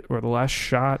 or the last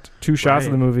two shots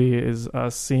of the movie, is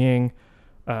us seeing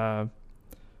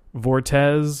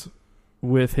Vortez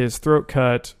with his throat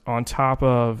cut on top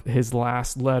of his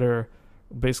last letter,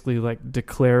 basically like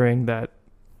declaring that,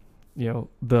 you know,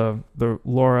 the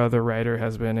Laura, the writer,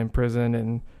 has been in prison,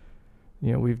 and,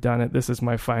 you know, we've done it. This is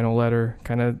my final letter.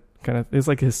 Kind of. It's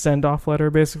like his send-off letter,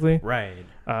 basically. Right.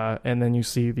 And then you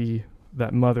see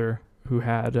that mother who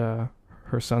had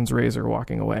her son's razor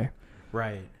walking away.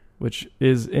 Right. Which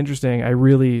is interesting.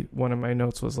 One of my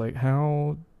notes was like,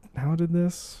 how did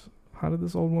this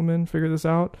old woman figure this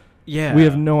out? Yeah. We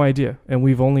have no idea, and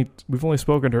we've only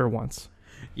spoken to her once.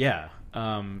 Yeah.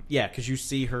 Yeah, because you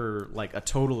see her like a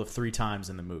total of 3 times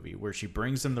in the movie, where she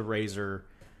brings him the razor,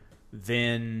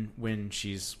 then when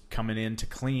she's coming in to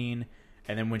clean,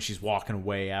 and then when she's walking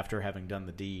away after having done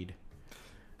the deed.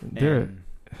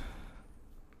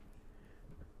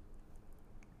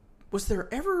 Was there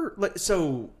ever like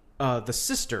the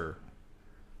sister,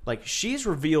 like she's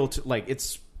revealed to, like,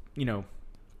 it's, you know,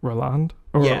 Roland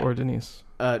or Denise?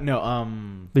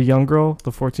 No, the young girl,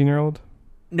 the 14-year-old.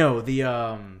 No, the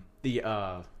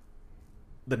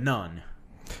nun.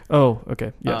 Oh,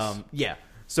 okay. Yes. Yeah.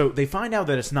 So they find out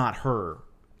that it's not her.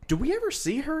 Do we ever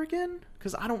see her again?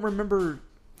 Because I don't remember.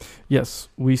 Yes,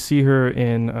 we see her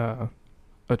in a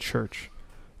church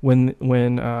when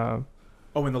when the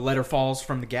letter falls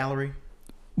from the gallery.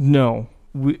 No,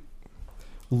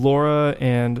 Laura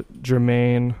and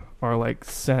Jermaine are like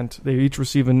sent. They each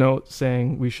receive a note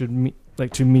saying we should meet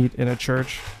in a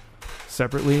church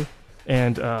separately,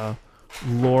 and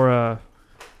Laura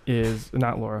is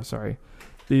not Laura. Sorry,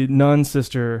 the nun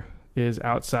sister is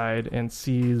outside and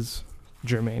sees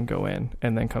Jermaine go in,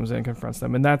 and then comes in and confronts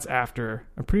them. And that's after.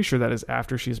 I'm pretty sure that is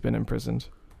after she's been imprisoned.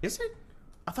 Is it?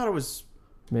 I thought it was.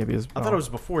 Maybe it's. I thought it was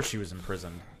before she was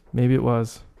imprisoned. Maybe it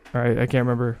was. All right, I can't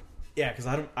remember. Yeah, because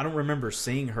I don't remember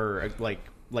seeing her like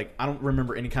I don't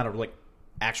remember any kind of like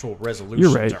actual resolution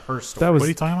You're right. to her story. That was, what are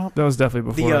you talking about? That was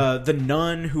definitely before. The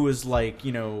nun who was like,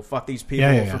 fuck these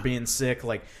people for being sick.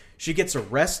 Like, she gets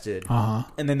arrested,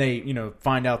 and then they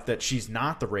find out that she's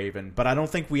not the Raven. But I don't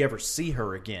think we ever see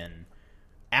her again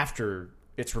after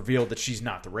it's revealed that she's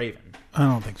not the Raven. I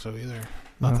don't think so either.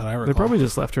 Not that I recall. They probably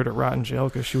just left her to rot in jail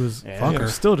because she was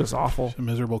still just awful. She's a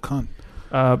miserable cunt.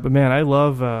 But man, I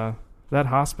love that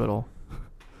hospital.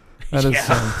 That is.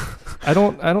 I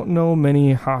don't know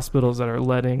many hospitals that are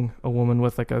letting a woman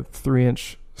with like a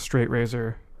 3-inch straight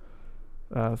razor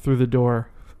through the door.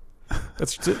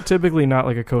 That's typically not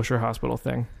like a kosher hospital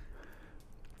thing.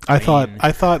 I thought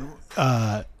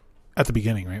at the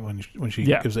beginning, right, when she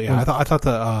gives it. Yeah, I thought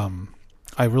that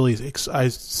I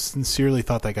sincerely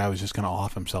thought that guy was just going to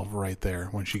off himself right there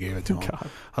when she gave it to him. God.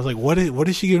 I was like, what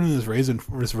is she giving him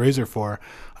this razor for?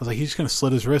 I was like, he's just going to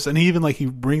slit his wrist. And he even he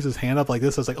brings his hand up like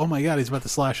this. I was like, oh my God, he's about to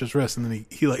slash his wrist. And then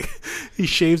he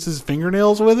shaves his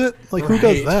fingernails with it. Like, who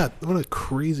does that? What a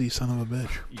crazy son of a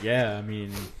bitch. Yeah, I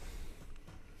mean.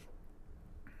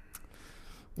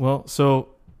 Well, so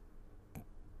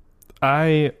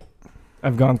I've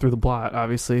gone through the plot,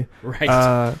 obviously.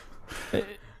 Right.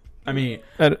 I mean,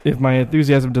 if my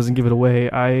enthusiasm doesn't give it away,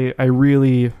 I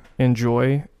really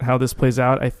enjoy how this plays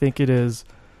out. I think it is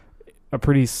a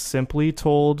pretty simply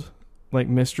told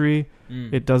mystery.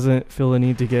 It doesn't feel a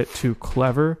need to get too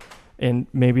clever, and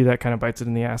maybe that kind of bites it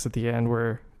in the ass at the end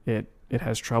where it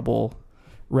has trouble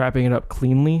wrapping it up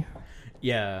cleanly.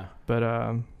 Yeah, but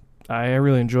I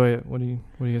really enjoy it. What do you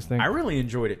guys think? I really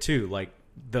enjoyed it too. Like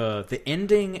the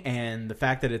ending and the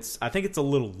fact that I think it's a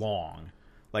little long.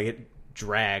 Like, it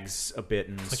drags a bit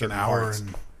in certain an hour parts.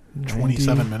 And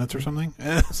 27 minutes or something.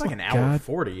 It's like an hour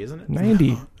 40, isn't it?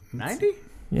 90. 90?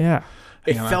 Yeah.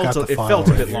 It felt a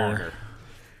bit longer.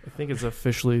 I think it's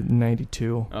officially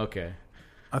 92. Okay.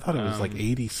 I thought it was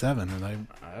 87, and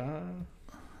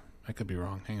I could be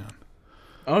wrong. Hang on.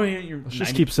 Oh yeah, Let's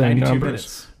just keep saying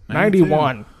numbers. Minutes.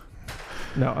 91.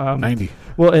 No, 90.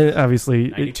 Well, and obviously,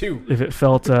 92. If it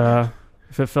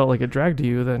felt like it dragged to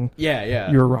you, then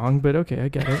yeah, you're wrong. But okay, I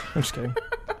get it. I'm just kidding.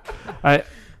 I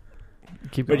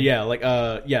keep going.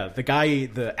 But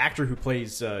the actor who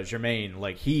plays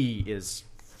Jermaine, he is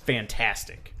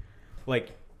fantastic.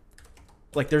 Like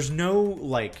there's no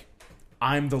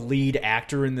I'm the lead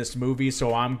actor in this movie,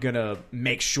 so I'm gonna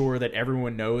make sure that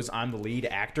everyone knows I'm the lead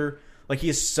actor. He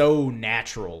is so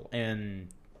natural and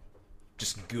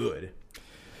just good.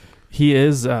 He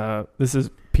is. This is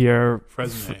Pierre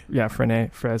Fresnay.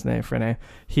 Fresnay.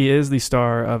 He is the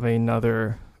star of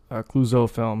another Clouseau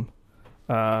film.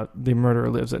 The Murderer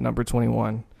Lives at Number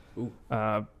 21. Ooh.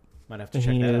 Might have to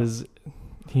check that out.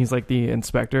 He's like the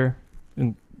inspector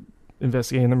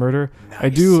investigating the murder.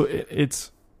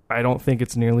 Nice. I don't think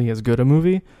it's nearly as good a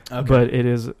movie, okay. but it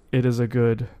is a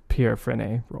good Pierre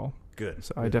Fresnay role. Good.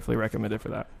 So I definitely recommend it for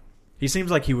that. He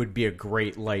seems like he would be a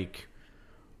great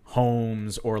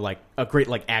Holmes or a great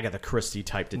Agatha Christie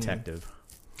type detective.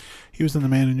 He was in The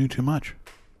Man Who Knew Too Much,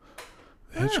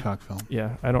 the Hitchcock film.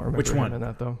 Yeah, I don't remember which one in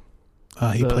that though.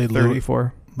 He played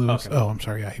 34. Lewis. Okay. Oh, I'm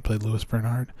sorry. Yeah, he played Louis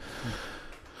Bernard.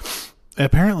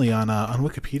 Apparently, on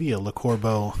Wikipedia, Le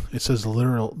Corbeau, it says the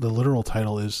literal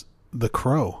title is The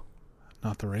Crow,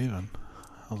 not the Raven.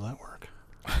 How's that work?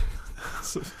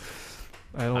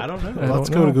 I don't know. Let's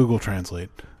go to Google Translate.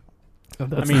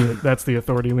 That's the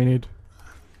authority we need.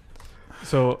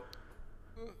 So,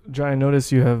 John, I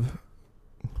notice you've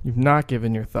not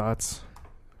given your thoughts.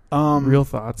 Real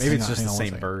thoughts. Maybe it's just the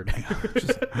same bird.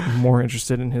 Just more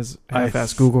interested in his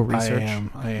half-ass Google research.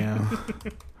 I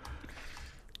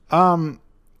am.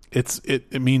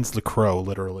 It means the crow,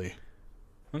 literally.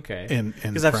 Okay. In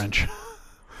French.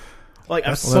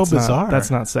 That's so bizarre.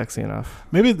 That's not sexy enough.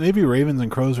 Maybe ravens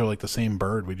and crows are the same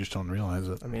bird. We just don't realize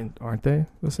it. I mean, aren't they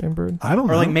the same bird? I don't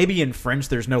know. Or maybe in French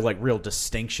there's no real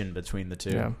distinction between the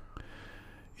two.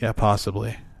 Yeah,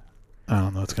 possibly. I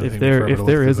don't know. It's going to if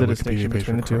there is a distinction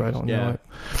between the two, I don't know it.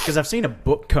 Because I've seen a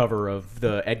book cover of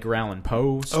the Edgar Allan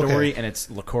Poe story, and it's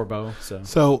Le Corbeau.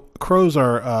 So crows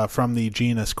are from the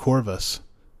genus Corvus,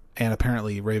 and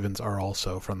apparently ravens are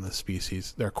also from the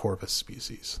species. They're Corvus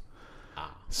species.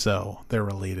 So they're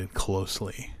related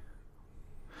closely.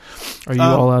 Are you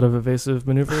all out of evasive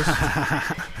maneuvers?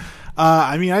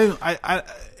 I mean, I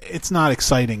it's not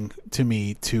exciting to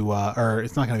me to, or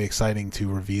it's not going to be exciting to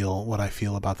reveal what I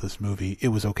feel about this movie. It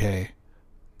was okay.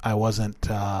 I wasn't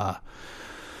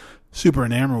super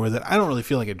enamored with it. I don't really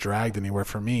feel like it dragged anywhere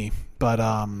for me, but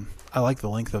I like the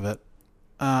length of it.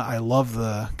 I love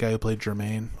the guy who played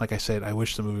Jermaine. Like I said, I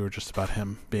wish the movie were just about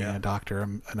him being a doctor,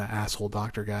 an asshole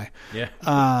doctor guy. Yeah.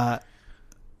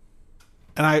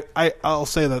 And I'll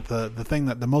say that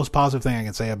the most positive thing I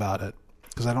can say about it,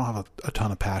 because I don't have a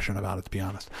ton of passion about it, to be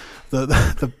honest.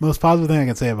 The most positive thing I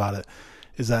can say about it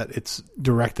is that it's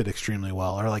directed extremely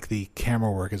well, or like the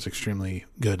camera work is extremely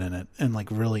good in it, and like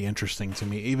really interesting to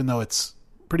me, even though it's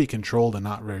pretty controlled and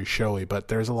not very showy. But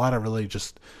there's a lot of really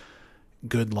just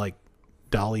good like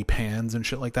dolly pans and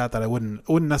shit like that I wouldn't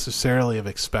necessarily have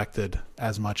expected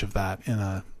as much of that in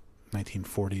a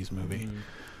 1940s movie. Mm-hmm.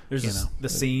 There's the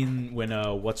scene when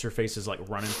what's her face is like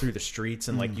running through the streets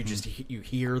and like you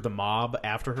hear the mob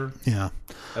after her. Yeah,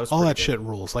 all that shit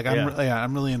rules. Like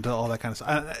I'm really into all that kind of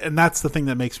stuff, and that's the thing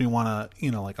that makes me want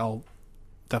to like I'll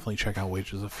definitely check out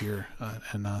Wages of Fear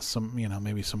and some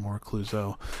maybe some more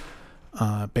Clouseau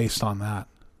based on that.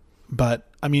 But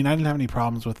I mean, I didn't have any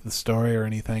problems with the story or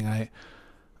anything. I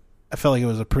felt like it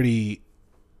was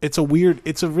it's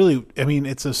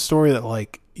a story that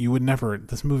like you would never,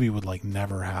 this movie would like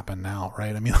never happen now,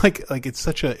 right? I mean, like it's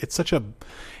such a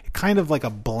kind of like a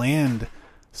bland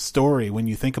story when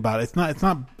you think about it.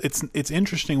 It's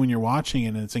interesting when you're watching it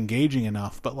and it's engaging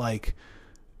enough, but like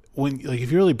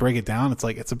if you really break it down, it's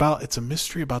like it's a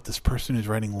mystery about this person who's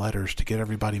writing letters to get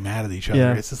everybody mad at each other.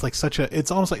 Yeah. It's just like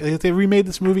it's almost like if they remade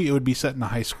this movie, it would be set in a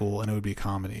high school and it would be a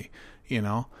comedy,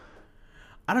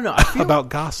 I don't know. I feel about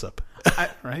gossip,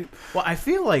 right? Well, I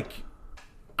feel like,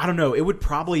 I don't know, it would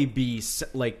probably be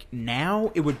like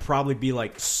now it would probably be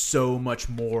like so much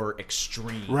more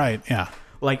extreme. Right, yeah.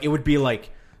 Like it would be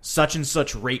like such and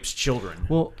such rapes children.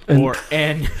 Well,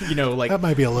 like that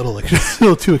might be a little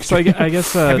too extreme. So I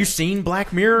guess have you seen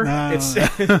Black Mirror? No. It's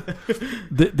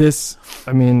this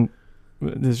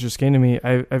just came to me.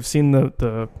 I've seen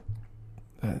the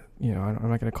I'm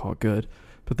not going to call it good,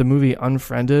 but the movie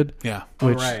Unfriended,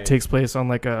 which takes place on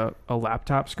like a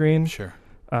laptop screen. Sure.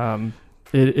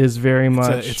 It is very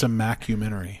much. It's a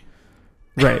Macumentary.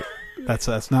 Right.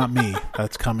 That's not me.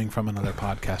 That's coming from another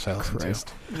podcast I listen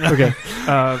to. Okay.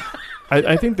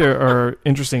 I think there are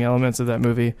interesting elements of that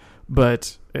movie,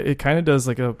 but it kind of does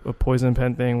like a Poison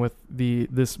Pen thing with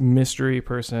this mystery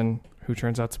person who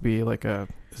turns out to be like isn't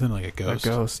it like a ghost? A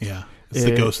ghost. Yeah. It's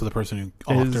the ghost of the person who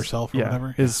offed herself or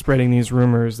whatever. Is spreading these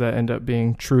rumors that end up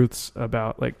being truths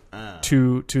about like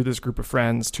to this group of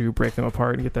friends to break them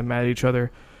apart and get them mad at each other.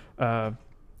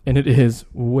 And it is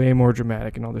way more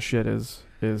dramatic, and all the shit is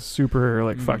super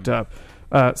like fucked up.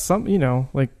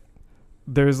 Like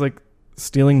there's like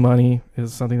stealing money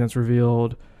is something that's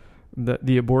revealed. That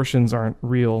the abortions aren't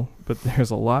real, but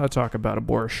there's a lot of talk about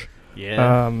abortion.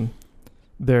 Yeah.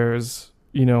 There's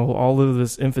all of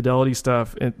this infidelity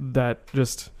stuff that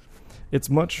just it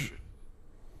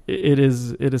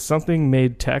is something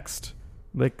made text,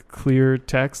 like clear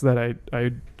text, that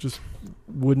I just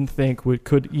wouldn't think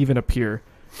could even appear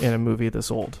in a movie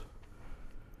this old.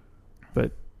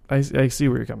 But I see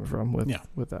where you're coming from with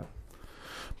that.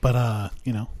 But I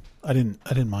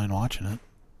didn't mind watching it.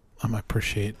 I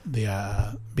appreciate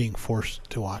the being forced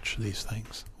to watch these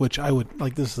things, which I would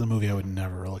like. This is a movie I would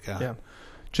never look at. Yeah.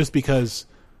 Just because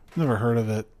I've never heard of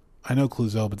it. I know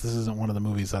Clouseau, but this isn't one of the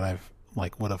movies that I've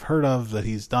would have heard of that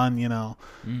he's done.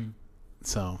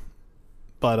 So,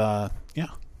 but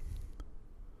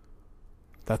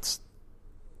that's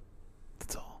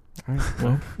all. All right.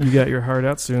 Well, you got your heart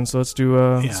out soon, so let's do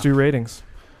ratings.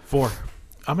 4.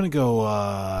 I'm gonna go.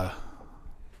 I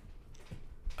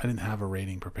didn't have a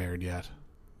rating prepared yet.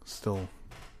 Still,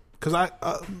 because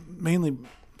mainly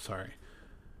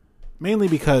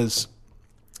because.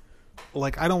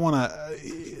 Like I don't want to.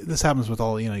 This happens with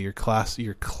all your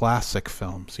classic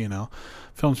films.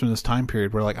 Films from this time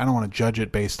period where like I don't want to judge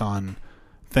it based on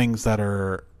things that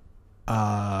are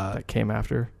that came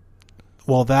after.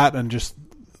 Well, that and just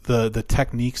the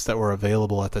techniques that were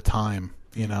available at the time.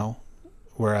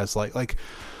 Whereas like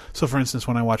so for instance,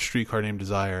 when I watch Streetcar Named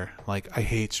Desire, like I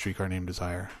hate Streetcar Named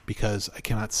Desire because I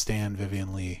cannot stand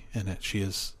Vivien Leigh in it. She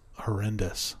is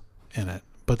horrendous in it.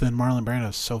 But then Marlon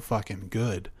Brando is so fucking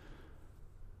good.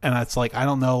 And it's like I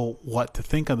don't know what to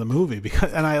think of the movie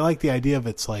and I like the idea of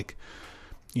it's like,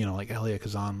 like Elia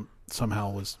Kazan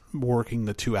somehow was working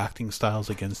the two acting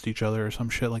styles against each other or some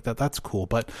shit like that. That's cool,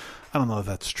 but I don't know if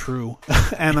that's true.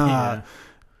 And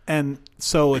And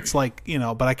so it's like,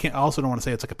 but I also don't want to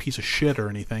say it's like a piece of shit or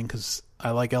anything, because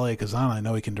I like Elia Kazan. I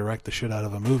know he can direct the shit out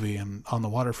of a movie and On the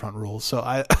Waterfront rules.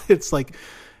 So it's like,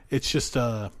 it's just,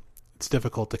 it's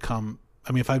difficult to come.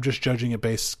 I mean, if I'm just judging it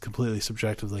based completely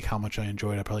subjectively, like how much I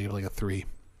enjoyed, I'd probably give it like a 3.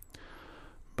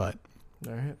 But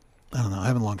All right. I don't know. I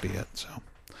haven't logged it yet. So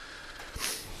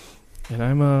And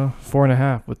I'm a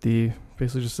 4.5 with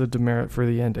basically just a demerit for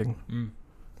the ending.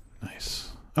 nice.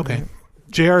 Okay.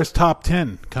 JR's top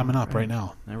 10 coming up right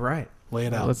now. All right. Lay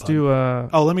it out. Let's bud. do.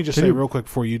 Let me just can say you- real quick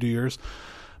before you do yours.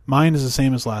 Mine is the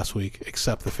same as last week,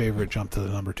 except the favorite jumped to the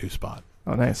number 2 spot.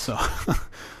 Oh, nice. So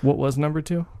What was number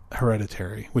 2?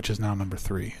 Hereditary, which is now number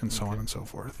 3, and so on and so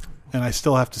forth. And I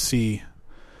still have to see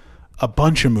a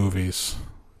bunch of movies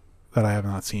that I have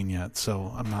not seen yet,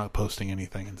 so I'm not posting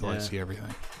anything until I see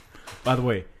everything. By the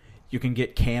way, you can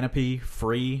get Canopy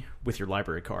free with your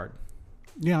library card.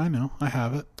 Yeah, I know. I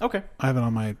have it. Okay. I have it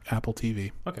on my Apple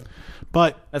TV. Okay.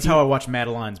 But That's how I watch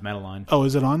Madeline's Madeline. Oh,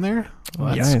 is it on there? Oh,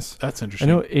 Well, nice. That's I interesting.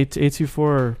 know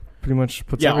 824 pretty much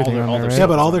puts Yeah, all everything their- on all there, their right? Yeah,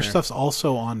 but It's all on their there. stuff's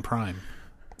also on Prime.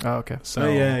 Oh, okay. So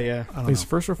yeah. I don't Is know.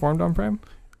 First Reformed on Prime?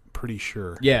 Pretty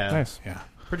sure. Yeah. Nice. Yeah.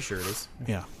 Pretty sure it is.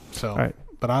 Yeah. So, All right.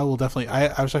 but I will definitely.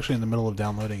 I was actually in the middle of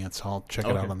downloading it, so I'll check it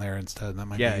Okay. out on there instead. That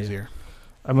might Yeah, be yeah. easier.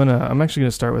 I'm actually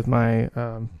gonna start with my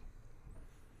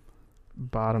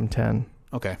bottom 10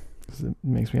 Okay. 'cause it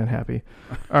makes me unhappy.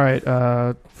 All right.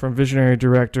 From visionary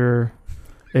director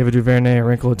Ava DuVernay, A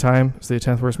Wrinkle of Time. It's the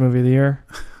 10th worst movie of the year.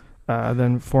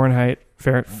 Then Fahrenheit.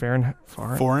 Fahrenheit?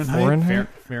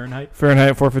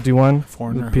 Fahrenheit. 451.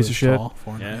 Foreigner. Piece of who's shit. tall.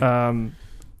 Foreigner. Yeah.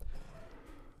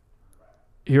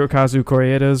 Hirokazu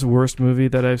Koreeda's worst movie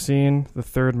that I've seen, The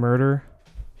Third Murder.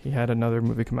 He had another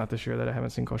movie come out this year that I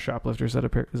haven't seen called Shoplifters that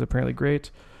is apparently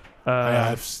great.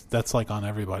 Yeah, that's like on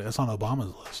everybody. That's on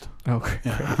Obama's list. Okay.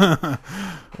 Yeah.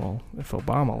 Well, if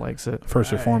Obama likes it.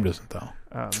 First Reformed isn't though,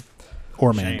 Um,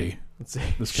 or Shame. Mandy. let's see.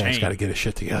 This guy's Shame. got to get his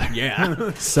shit together.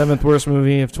 Yeah. Seventh worst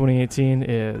movie of 2018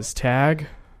 is Tag.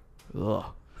 Ugh.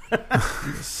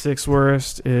 Sixth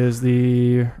worst is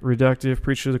the reductive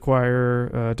Preacher to the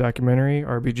Choir documentary,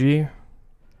 RBG.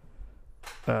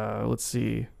 Let's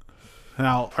see.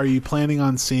 Now, are you planning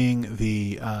on seeing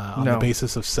the on the No.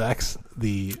 basis of sex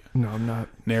the No, I'm not.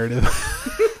 narrative?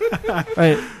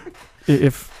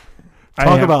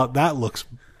 Talk about that looks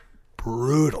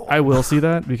brutal. I will see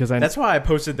that because That's why I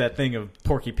posted that thing of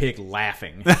Porky Pig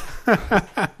laughing.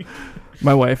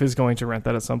 my wife is going to rent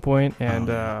that at some point, and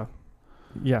Oh,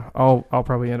 I'll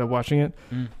probably end up watching it.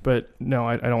 But no,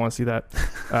 I don't want to see that.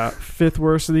 Fifth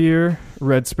worst of the year,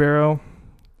 Red Sparrow.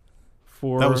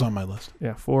 4, That was on my list.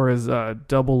 yeah. 4 is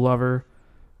Double Lover,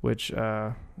 which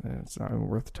it's not even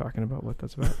worth talking about what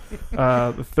that's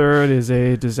about. The third is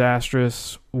a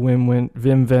disastrous Wim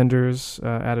Wenders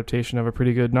adaptation of a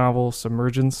pretty good novel,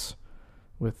 Submergence,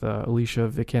 with Alicia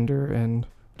Vikander and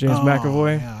James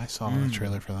McAvoy. Yeah, I saw the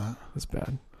trailer for that. That's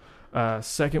bad.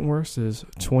 Second worst is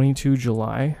 22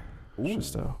 July.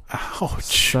 It's just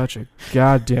Ouch. such a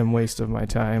goddamn waste of my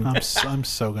time. I'm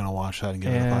so gonna watch that and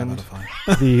give it a 5 And- out of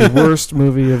 5. The worst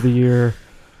movie of the year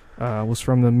was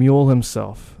from the mule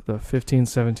himself, the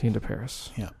 1517 to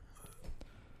Paris. Yeah.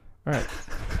 All right.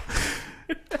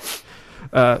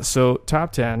 So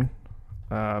top 10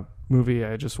 movie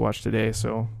I just watched today.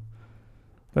 So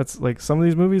that's like some of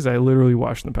these movies I literally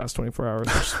watched in the past 24 hours,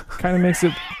 which kind of makes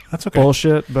it That's okay.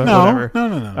 bullshit, but No, whatever.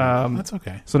 no. That's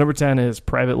okay. So number 10 is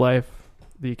Private Life,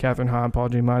 the Catherine Hahn, Paul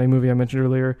Giamatti movie I mentioned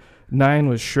earlier. 9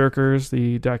 was Shirkers,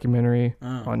 the documentary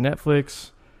on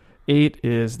Netflix. 8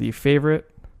 is The Favorite.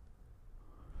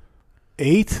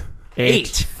 8? 8.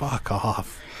 Fuck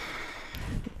off.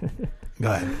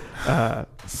 Go ahead.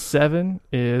 7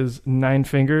 is Nine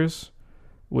Fingers,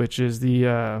 which is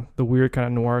the weird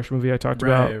kind of noirish movie I talked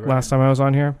about Right. last time I was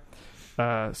on here.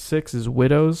 6 is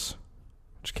Widows,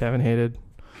 which Kevin hated.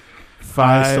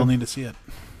 I still need to see it.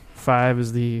 5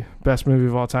 is the best movie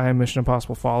of all time, Mission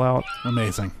Impossible Fallout.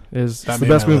 Amazing. It's That the made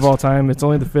best my movie of list. all time. It's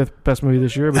only the 5th best movie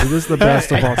this year, but it is the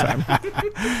best of all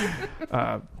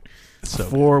time. So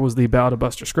 4 was the Ballad of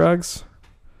Buster Scruggs.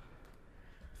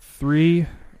 3,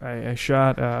 I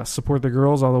shot Support the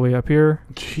Girls all the way up here.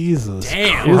 Jesus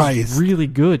Damn. It was Christ. really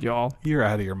good, y'all. You're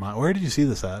out of your mind. Where did you see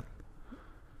this at?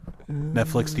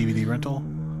 Netflix DVD rental?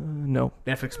 No,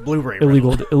 Netflix Blu-ray.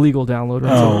 illegal download.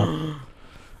 Oh.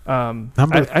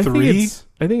 Number I 3?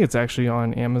 I think it's actually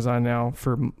on Amazon now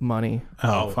for money.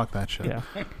 Oh, fuck that shit.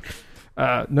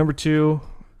 Yeah. Number 2,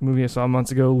 movie I saw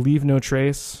months ago, Leave No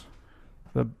Trace,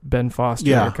 the Ben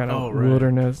Foster kind of Oh, right.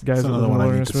 wilderness guys That's with the another one I need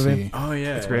wilderness to movie. see. Oh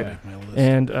yeah, That's great. yeah. My list.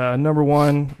 And number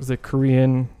 1 was the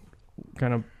Korean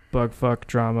kind of bug fuck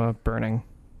drama Burning.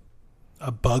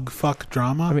 a bug fuck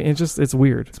drama. I mean, it's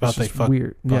weird. It's about they just fuck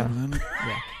weird. Yeah, bugs in it?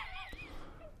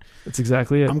 it's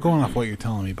exactly it. I'm going off what you're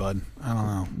telling me, bud. I don't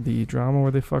know. The drama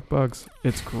where they fuck bugs.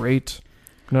 It's great.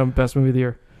 No, best movie of the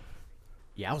year.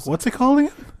 Yeah. What's it called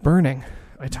again? Burning.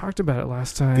 I talked about it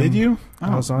last time. Did you?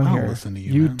 I was on I don't here. listen to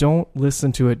you. You man. don't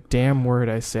listen to a damn word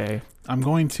I say. I'm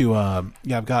going to.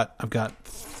 I've got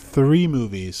 3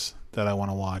 movies that I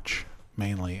want to watch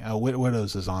mainly.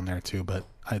 Widows is on there too, but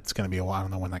it's going to be a while. I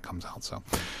don't know when that comes out. So,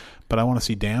 but I want to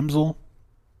see Damsel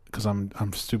because I'm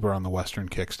super on the Western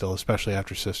kick still, especially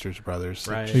after Sisters Brothers.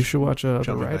 Right. You should watch The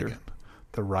Jump me back Rider. in.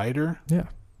 The Rider. Yeah,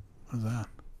 What is that?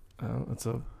 it's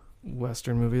a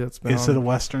Western movie that's been. Is on. it a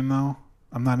Western though?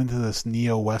 I'm not into this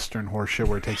neo-Western horseshit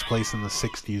where it takes place in the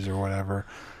 60s or whatever.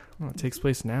 Oh, it takes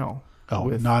place now. Oh,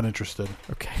 With- not interested.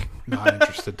 Okay, Not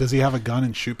interested. Does he have a gun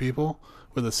and shoot people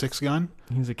with a 6-gun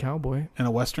he's a cowboy. in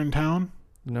a Western town?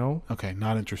 No, Okay,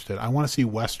 not interested. I want to see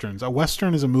Westerns. A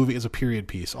Western is a period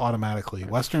piece automatically.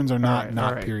 Westerns are not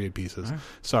all right. period pieces. All right.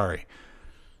 Sorry.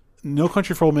 No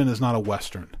Country for Old Men is not a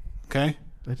Western. Okay?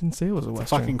 I didn't say it was a It's a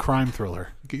Western. fucking crime thriller.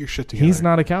 Get your shit together. He's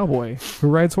not a cowboy who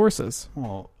rides horses.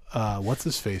 Well, what's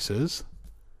his face is?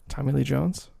 Tommy Lee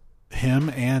Jones. Him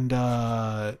and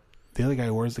the other guy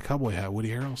who wears the cowboy hat, Woody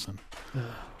Harrelson.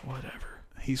 Whatever.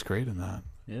 He's great in that.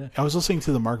 Yeah. I was listening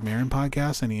to the Mark Maron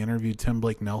podcast and he interviewed Tim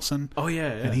Blake Nelson. Oh yeah.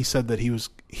 And he said that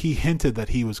he hinted that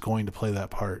he was going to play that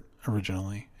part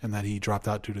originally and that he dropped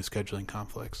out due to scheduling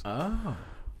conflicts. Oh,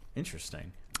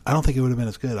 interesting. I don't think it would have been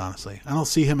as good, honestly. I don't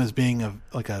see him as being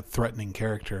a threatening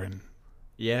character. And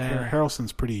Yeah.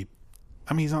 Harrelson's pretty.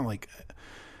 I mean, he's not like.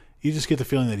 You just get the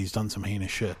feeling that he's done some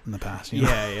heinous shit in the past. You know?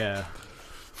 Yeah.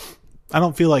 I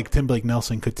don't feel like Tim Blake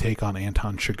Nelson could take on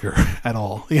Anton Chigurh at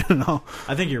all. You know.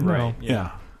 I think you're No. right.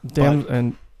 Yeah.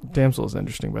 And Damsel is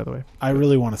interesting, by the way. I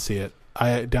really want to see it.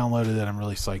 I downloaded it. I'm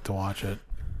really psyched to watch it.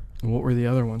 And what were the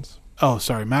other ones? Oh,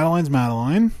 sorry. Madeline's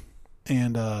Madeline,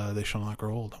 and They Shall Not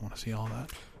Grow Old. I want to see all that.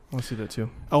 I want to see that too.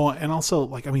 Oh, and also,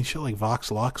 shit like Vox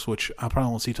Lux, which I probably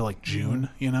won't see till like June,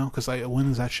 you know? Because when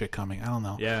is that shit coming? I don't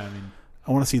know. Yeah. I mean,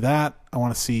 I want to see that. I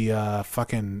want to see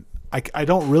fucking... I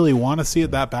don't really want to see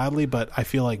it that badly, but I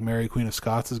feel like Mary Queen of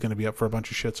Scots is going to be up for a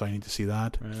bunch of shit, so I need to see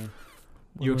that.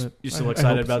 you I still hope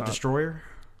excited it's about not. Destroyer?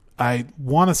 I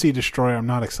want to see Destroyer. I'm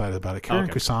not excited about it. Karen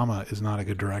Okay. Kusama is not a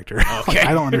good director. Okay.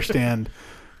 I don't understand.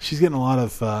 She's getting a lot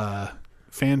of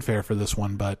fanfare for this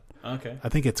one, but Okay. I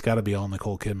think it's got to be all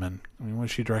Nicole Kidman. I mean, what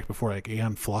did she direct before? Like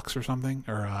Aeon Flux or something?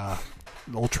 Or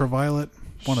Ultraviolet?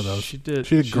 One of those. She did.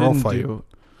 She did Girl didn't Fight.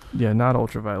 Yeah, not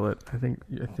Ultraviolet. I think.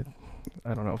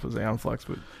 I don't know if it was Aeon Flux,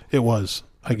 but It was.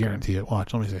 I Okay. guarantee it.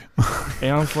 Watch. Let me see.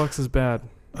 Aeon Flux is bad.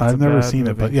 That's I've a never bad seen it,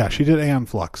 movie. but yeah, she did Aeon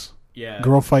Flux. Yeah.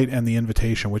 Girl Fight and The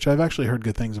Invitation, which I've actually heard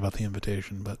good things about The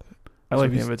Invitation, but I like So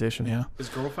The he's- Invitation. yeah. Is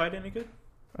Girl Fight any good?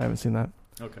 I haven't seen that.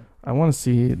 Okay. I want to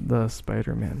see the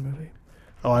Spider-Man movie.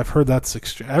 Oh, I've heard that's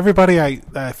extreme. Everybody I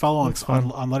follow on Looks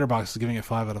fun. on Letterboxd is giving it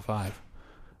 5 out of 5.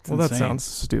 It's Well, that insane. sounds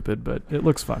stupid, but it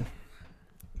looks fun.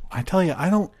 I tell you, I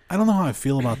don't know how I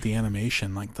feel about the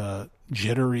animation, like the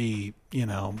jittery,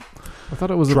 I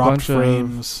thought it was a dropped bunch of.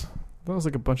 frames. I thought it was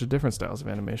like a bunch of different styles of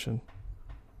animation.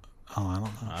 Oh, I don't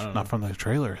know. I don't know. Not from the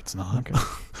trailer. It's not. Okay,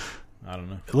 I don't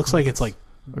know. It looks like it's like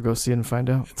I'll go see it and find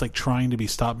out. trying to be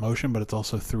stop motion, but it's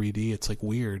also 3D. It's like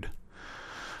weird.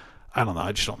 I don't know.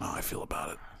 I just don't know how I feel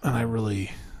about it. And I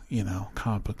really,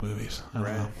 comic book movies. I don't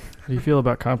know. How do you feel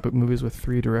about comic book movies with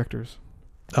 3 directors?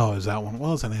 Oh, is that one?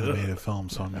 Well, it's an animated film,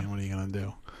 so I mean, what are you going to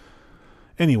do?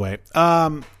 Anyway,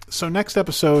 so next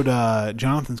episode,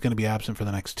 Jonathan's going to be absent for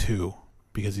the next 2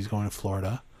 because he's going to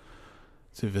Florida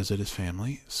to visit his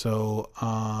family. So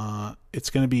it's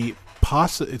going to be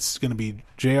it's going to be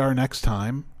JR next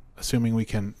time, assuming we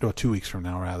can. 2 weeks from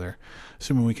now, rather,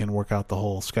 assuming we can work out the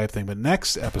whole Skype thing. But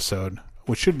next episode,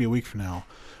 which should be a week from now,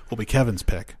 will be Kevin's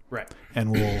pick, Right.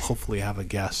 and we'll hopefully have a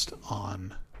guest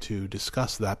on to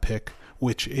discuss that pick,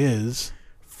 which is.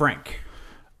 Frank.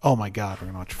 Oh my God, we're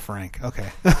gonna watch Frank. Okay,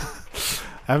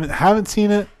 haven't seen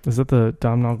it. Is that the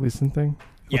Domhnall Gleeson thing?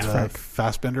 Yeah. The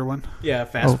Fassbender one. Yeah,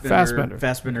 Fassbender. Fassbender.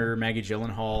 Fassbender, Maggie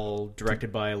Gyllenhaal,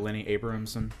 directed by Lenny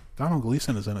Abramson. Donald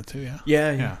Gleason is in it too. Yeah.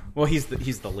 Yeah. Yeah. Well, he's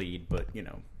the lead, but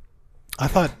I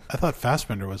thought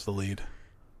Fassbender was the lead.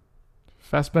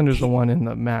 Fassbender's the one in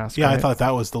the mask. Yeah, right? I thought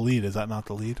that was the lead. Is that not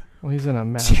the lead? Well, he's in a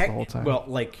mask the whole time. Well,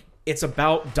 it's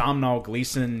about Domhnall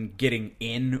Gleeson getting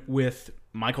in with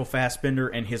Michael Fassbender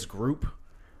and his group,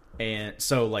 and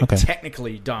so Okay.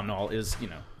 technically Domhnall is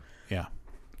Yeah.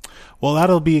 Well,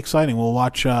 that'll be exciting. We'll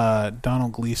watch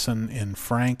Donald Gleason in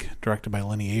Frank, directed by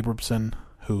Lenny Abramson,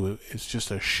 who is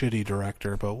just a shitty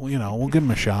director, but we'll give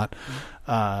him a shot.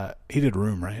 He did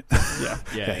Room, right?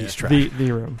 Yeah, he's trash.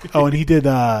 The Room. Oh, and he did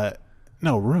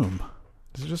Room.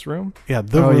 Is it just Room? Yeah,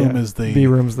 Room is the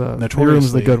Room's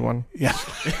the good one. Yeah.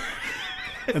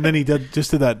 And then he did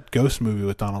that Ghost movie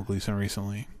with Donald Gleason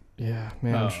recently. Yeah,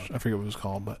 man. I forget what it was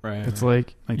called, but it's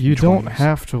like you don't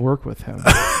have to work with him.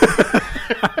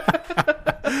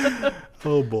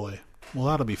 Oh boy. Well,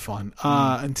 that'll be fun.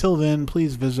 Until then,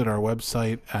 please visit our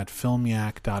website at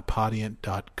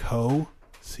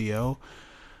filmyak.podiant.co.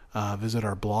 Visit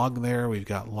our blog there. We've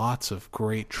got lots of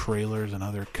great trailers and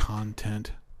other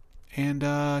content.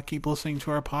 And keep listening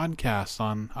to our podcast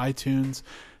on iTunes,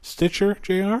 Stitcher,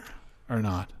 JR, or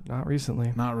not? Not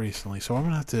recently. Not recently. So I'm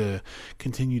going to have to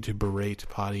continue to berate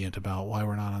Podiant about why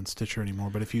we're not on Stitcher anymore.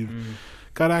 But if you've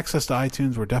got access to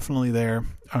iTunes, we're definitely there.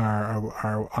 On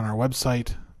our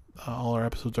website, all our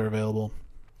episodes are available.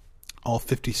 All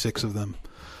 56 of them.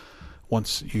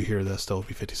 Once you hear this, there will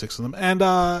be 56 of them. And,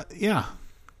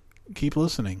 keep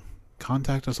listening.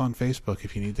 Contact us on Facebook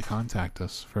if you need to contact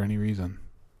us for any reason.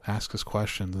 Ask us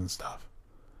questions and stuff.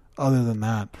 Other than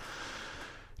that,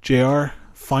 JR,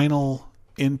 final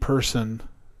in person.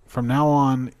 From now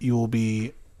on, you will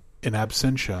be in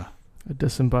absentia. A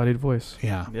disembodied voice.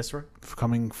 Yeah. Yes, right.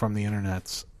 Coming from the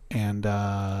internets. And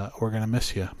we're going to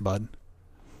miss you, bud.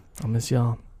 I'll miss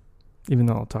y'all. Even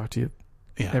though I'll talk to you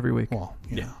every week. Well,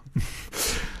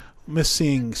 miss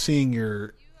seeing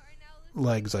your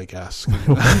legs, I guess.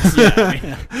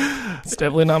 It's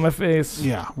definitely not my face.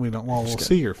 Yeah, we don't. Well, we'll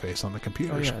see your face on the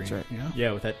computer screen. That's right.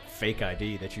 Yeah, with that fake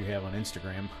ID that you have on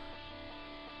Instagram.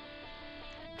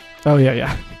 Oh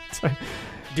yeah.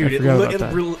 Dude,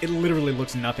 it literally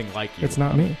looks nothing like you. It's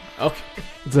not me. Okay.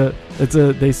 It's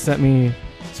a. They sent me.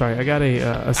 Sorry, I got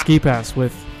a ski pass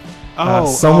with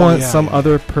some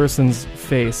other person's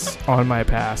face on my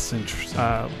pass. Interesting.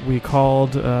 We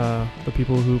called the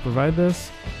people who provide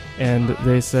this, and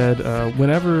they said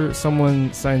whenever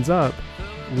someone signs up,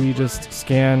 we just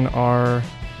scan our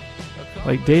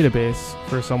database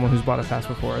for someone who's bought a pass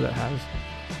before that has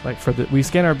we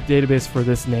scan our database for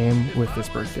this name with this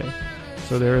birthday.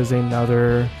 So there is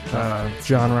another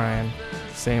John Ryan,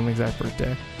 same exact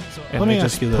birthday. And let me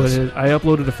ask you this. I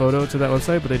uploaded a photo to that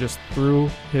website, but they just threw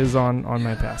his on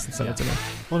my pass and sent it to me.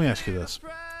 Let me ask you this.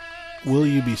 Will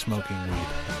you be smoking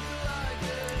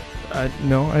weed?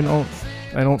 No, I don't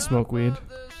smoke weed.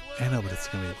 I know, but it's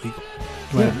going to be illegal.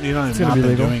 Yeah, you don't have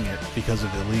been doing it because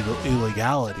of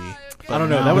illegality. I don't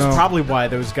know. That was probably why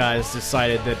those guys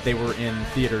decided that they were in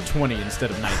Theater 20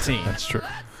 instead of 19. That's true.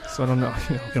 So I don't know.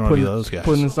 You don't want to be those guys.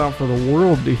 Putting this out for the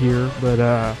world to hear, but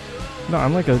no,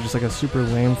 I'm just a super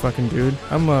lame fucking dude.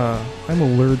 I'm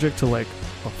allergic to a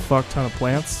fuck ton of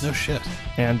plants. No shit.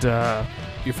 And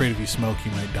you're afraid if you smoke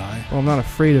you might die? Well, I'm not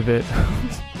afraid of it.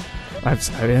 I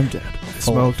am dead. I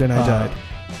smoked and I died.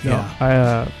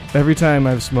 Yeah. Every time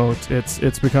I've smoked,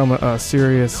 it's become a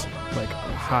serious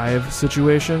hive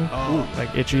situation. Oh.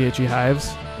 Itchy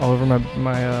hives all over my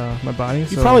body.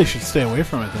 You probably should stay away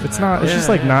from it then. It's not. It's just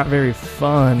not very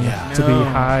fun to be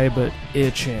high but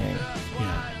itching.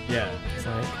 Yeah. It's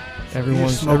like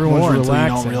everyone's relaxing. Until you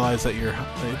don't realize that you're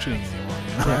itching anymore.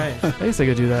 You know? Right. I guess I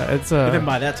could do that. It's but then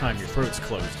by that time your throat's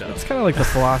closed up. It's kind of like the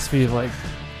philosophy of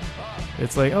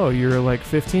it's oh, you're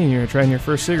 15, you're trying your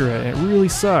first cigarette, and it really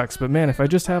sucks. But man, if I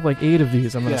just have 8 of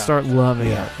these, I'm gonna start loving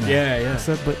it. Yeah.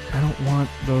 Except, but I don't want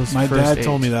those. My first dad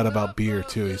told 8. me that about beer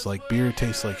too. He's like, beer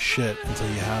tastes like shit until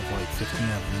you have 15 of them,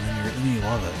 and then you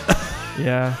love it.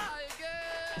 Yeah.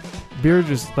 Beer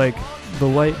just the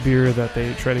light beer that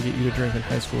they try to get you to drink in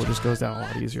high school just goes down a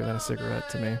lot easier than a cigarette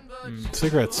to me.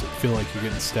 Cigarettes feel like you're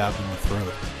getting stabbed in the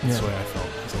throat. That's the way I felt.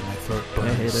 It's my throat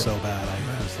burns so bad.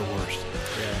 It was the worst.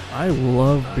 Yeah. I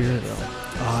love beer though.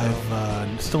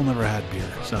 I've still never had beer,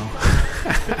 so.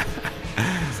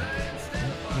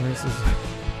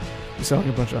 You sound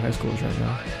like a bunch of high schoolers right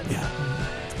now. Yeah.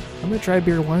 I'm gonna try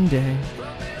beer one day.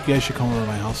 You guys should come over to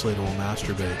my house later. We'll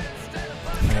masturbate.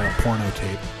 I got a porno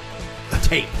tape.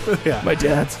 Tape. Yeah. My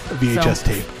dad's VHS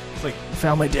tape.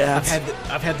 Found my dad's.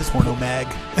 I've had this porno mag.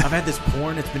 I've had this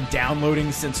porn. It's been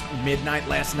downloading since midnight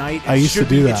last night. I used to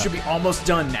do that. It should be almost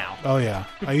done now. Oh yeah.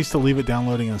 I used to leave it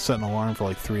downloading and set an alarm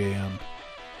for 3 a.m.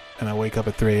 And I wake up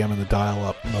at 3 a.m. and the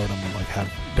dial-up modem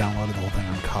have downloaded the whole thing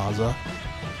on Kazaa.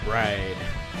 Right.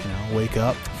 Wake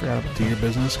up, do your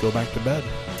business, go back to bed,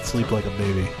 sleep like a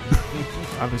baby.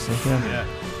 Obviously, yeah.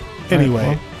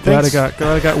 Anyway, glad I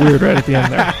got weird right at the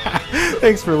end there.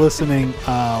 Thanks for listening.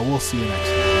 We'll see you next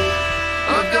time.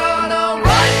 I'm gonna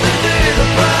write the day the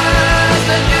past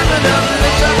and give it up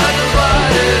the time to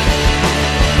write it.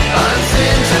 I've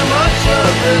seen too much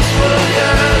of this world,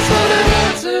 yes, and it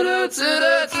hurts.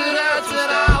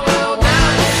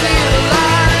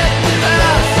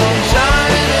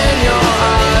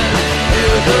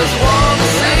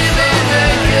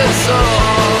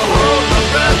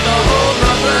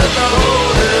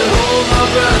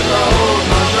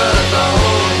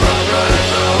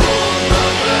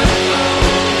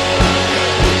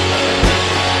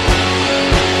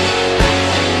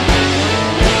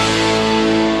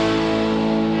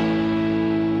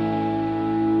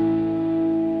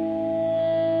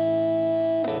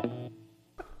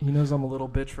 because I'm a little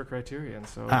bitch for Criterion.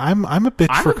 So I'm a bitch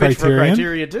I'm for a bitch for Criterion.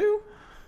 Criteria too.